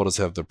Patreon supporters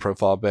have their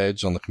profile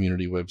badge on the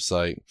community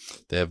website.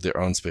 They have their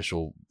own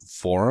special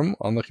forum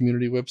on the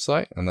community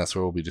website, and that's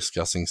where we'll be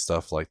discussing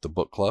stuff like the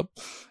book club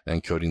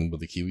and coding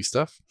with the Kiwi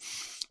stuff.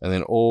 And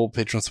then all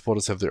Patreon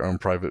supporters have their own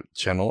private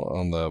channel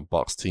on the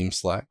Box Team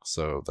Slack.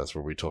 So that's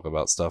where we talk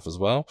about stuff as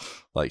well.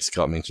 Like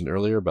Scott mentioned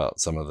earlier about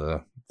some of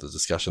the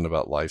discussion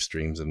about live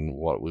streams and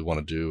what we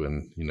want to do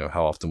and,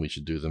 how often we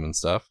should do them and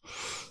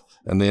stuff.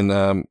 And then,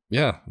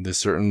 there's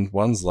certain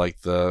ones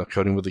like the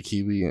Coding with the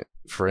Kiwi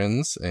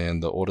Friends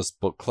and the Autist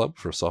Book Club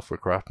for software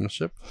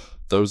craftsmanship.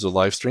 Those are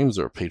live streams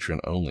that are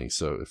Patreon only.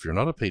 So if you're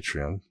not a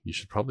Patreon, you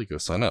should probably go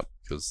sign up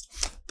because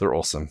they're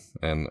awesome.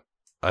 And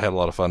I had a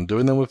lot of fun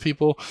doing them with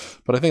people,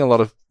 but I think a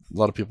lot of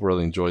people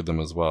really enjoyed them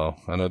as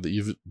well. I know that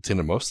you've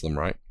attended most of them,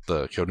 right?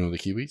 The Coding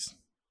with the Kiwis?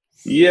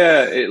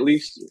 Yeah, at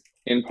least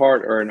in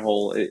part or in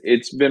whole.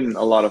 It's been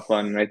a lot of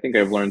fun, and I think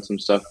I've learned some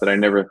stuff that I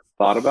never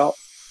thought about,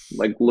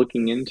 like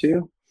looking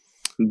into.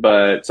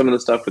 But some of the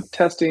stuff with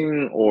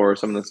testing or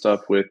some of the stuff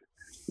with,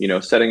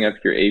 setting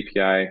up your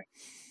API,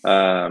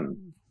 I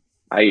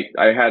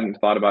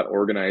hadn't thought about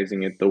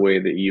organizing it the way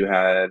that you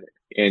had.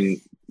 And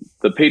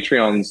the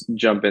Patreons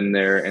jump in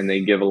there and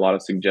they give a lot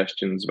of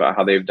suggestions about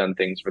how they've done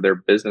things for their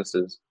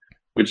businesses,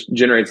 which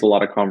generates a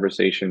lot of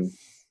conversation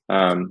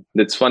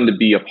that's fun to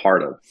be a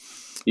part of.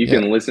 You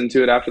can listen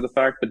to it after the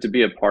fact, but to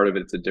be a part of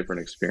it's a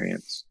different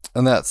experience.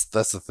 And that's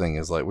the thing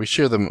is like we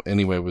share them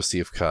anyway with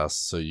CFcast,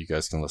 so you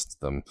guys can listen to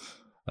them.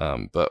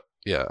 But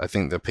yeah, I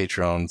think the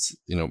Patreons,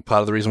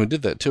 part of the reason we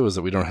did that too is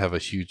that we don't have a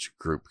huge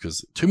group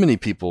because too many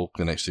people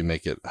can actually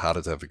make it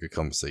harder to have a good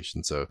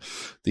conversation. So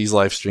these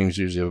live streams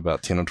usually have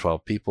about 10 or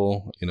 12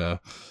 people, and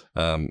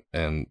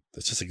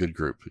it's just a good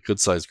group, a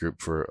good sized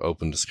group for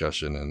open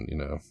discussion.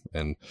 And,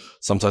 and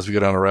sometimes we go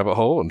down a rabbit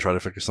hole and try to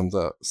figure some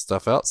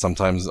stuff out.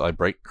 Sometimes I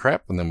break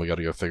crap and then we got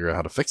to go figure out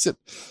how to fix it.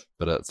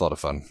 But it's a lot of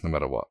fun no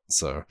matter what.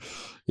 So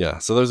yeah,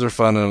 so those are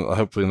fun. And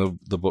hopefully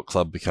the book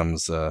club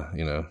becomes,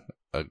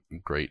 a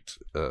great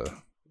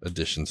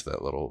addition to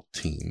that little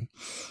team.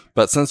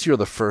 But since you're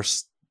the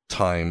first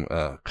time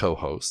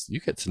co-host, you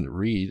get to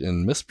read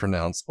and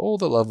mispronounce all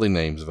the lovely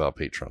names of our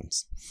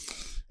patrons.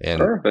 And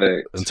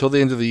perfect. Until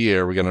the end of the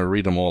year, we're going to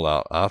read them all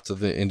out. After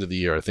the end of the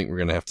year, I think we're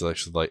going to have to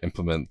actually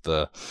implement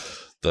the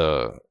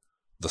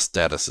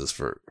statuses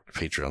for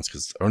Patreons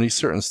because only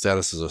certain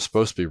statuses are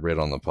supposed to be read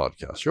on the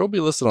podcast. You'll be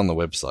listed on the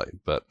website,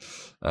 but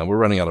we're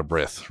running out of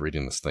breath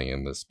reading this thing,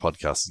 and this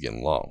podcast is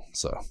getting long.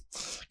 So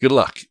good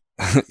luck.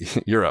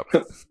 You're up.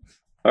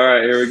 All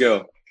right, here we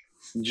go.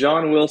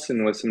 John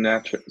Wilson with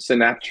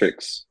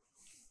Synatrix.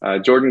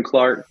 Jordan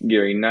Clark,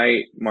 Gary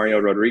Knight, Mario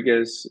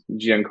Rodriguez,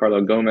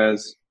 Giancarlo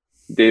Gomez,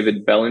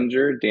 David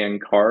Bellinger, Dan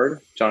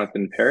Card,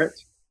 Jonathan Parrott,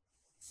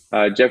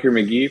 Jeffrey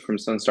McGee from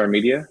Sunstar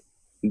Media,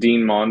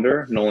 Dean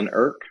Maunder, Nolan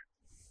Irk,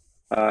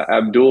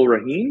 Abdul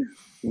Rahim,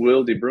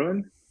 Will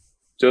DeBruin,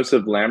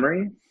 Joseph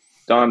Lamry,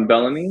 Don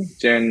Bellamy,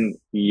 Jan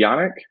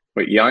Yannick,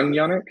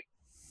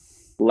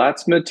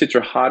 Latsma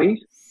Titrahati,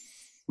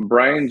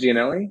 Brian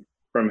Gianelli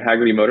from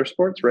Haggerty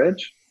Motorsports, Reg,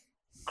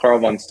 Carl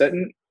Von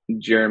Stetten,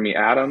 Jeremy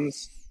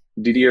Adams,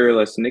 Didier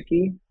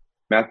Lesnicki,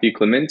 Matthew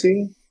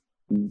Clementi,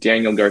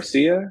 Daniel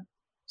Garcia,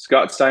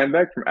 Scott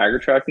Steinbeck from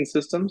AgriTracking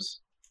Systems,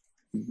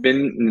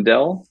 Ben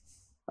Nadell,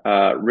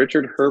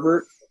 Richard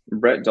Herbert,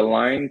 Brett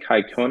DeLine,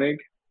 Kai Koenig,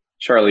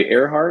 Charlie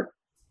Earhart,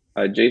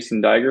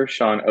 Jason Diger,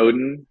 Sean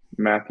Oden,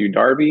 Matthew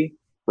Darby,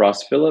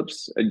 Ross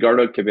Phillips,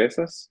 Edgardo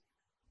Cabezas,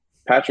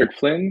 Patrick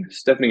Flynn,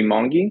 Stephanie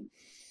Mongi,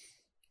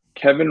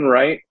 Kevin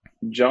Wright,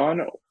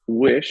 John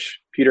Wish,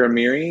 Peter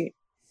Amiri,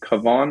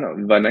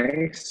 Kavan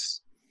Vaness,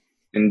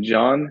 and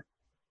John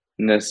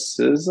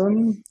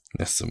Nesism.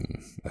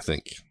 Nessim, I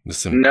think.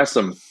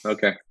 Nessim.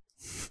 Okay.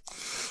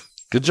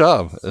 Good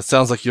job. It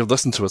sounds like you've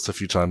listened to us a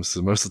few times,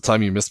 so most of the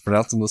time you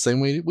mispronounce them the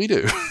same way we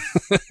do.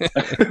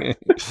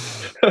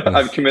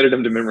 I've committed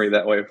them to memory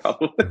that way,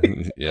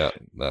 probably. Yeah,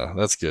 no,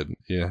 that's good.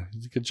 Yeah,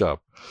 good job.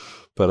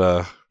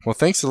 But well,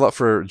 thanks a lot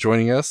for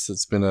joining us.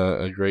 It's been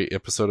a great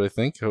episode, I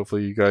think.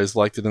 Hopefully you guys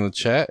liked it in the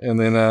chat, and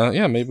then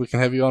yeah, maybe we can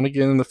have you on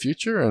again in the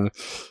future. And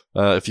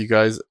if you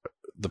guys,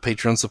 the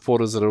Patreon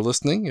supporters that are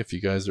listening, if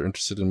you guys are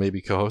interested in maybe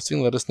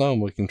co-hosting, let us know,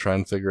 and we can try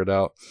and figure it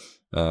out.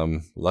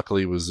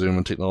 Luckily with Zoom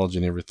and technology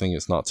and everything,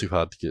 it's not too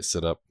hard to get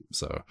set up.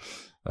 So,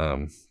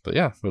 but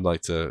yeah, we'd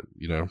like to,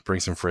 bring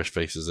some fresh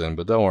faces in,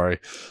 but don't worry,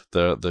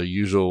 the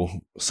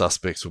usual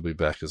suspects will be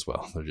back as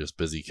well. They're just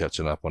busy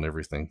catching up on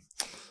everything.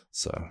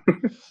 So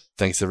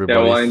thanks everybody.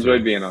 Yeah, well, I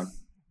enjoyed being on.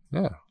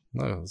 Yeah,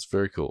 no, it's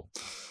very cool.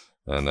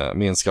 And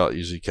me and Scott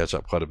usually catch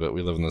up quite a bit.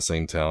 We live in the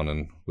same town,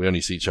 and we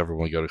only see each other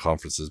when we go to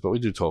conferences, but we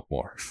do talk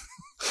more.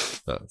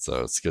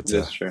 So it's good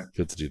to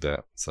do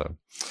that. So,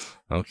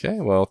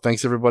 okay. Well,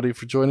 thanks everybody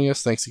for joining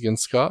us. Thanks again,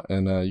 Scott.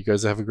 And you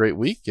guys have a great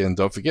week. And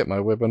don't forget my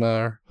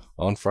webinar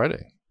on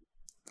Friday.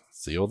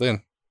 See you all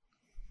then.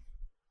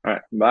 All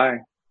right.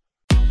 Bye.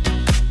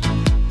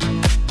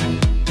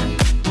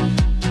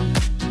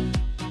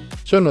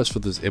 Show notes for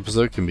this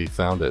episode can be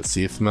found at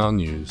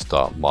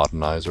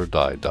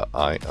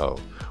cfmlnews.modernizeordie.io,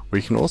 where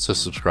you can also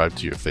subscribe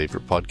to your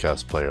favorite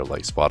podcast player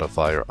like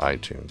Spotify or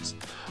iTunes.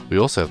 We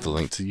also have the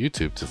link to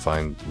YouTube to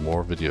find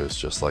more videos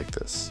just like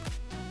this.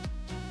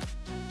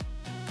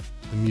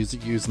 The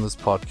music used in this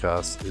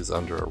podcast is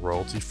under a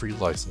royalty-free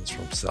license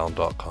from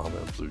Sound.com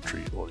and Blue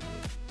Tree Audio.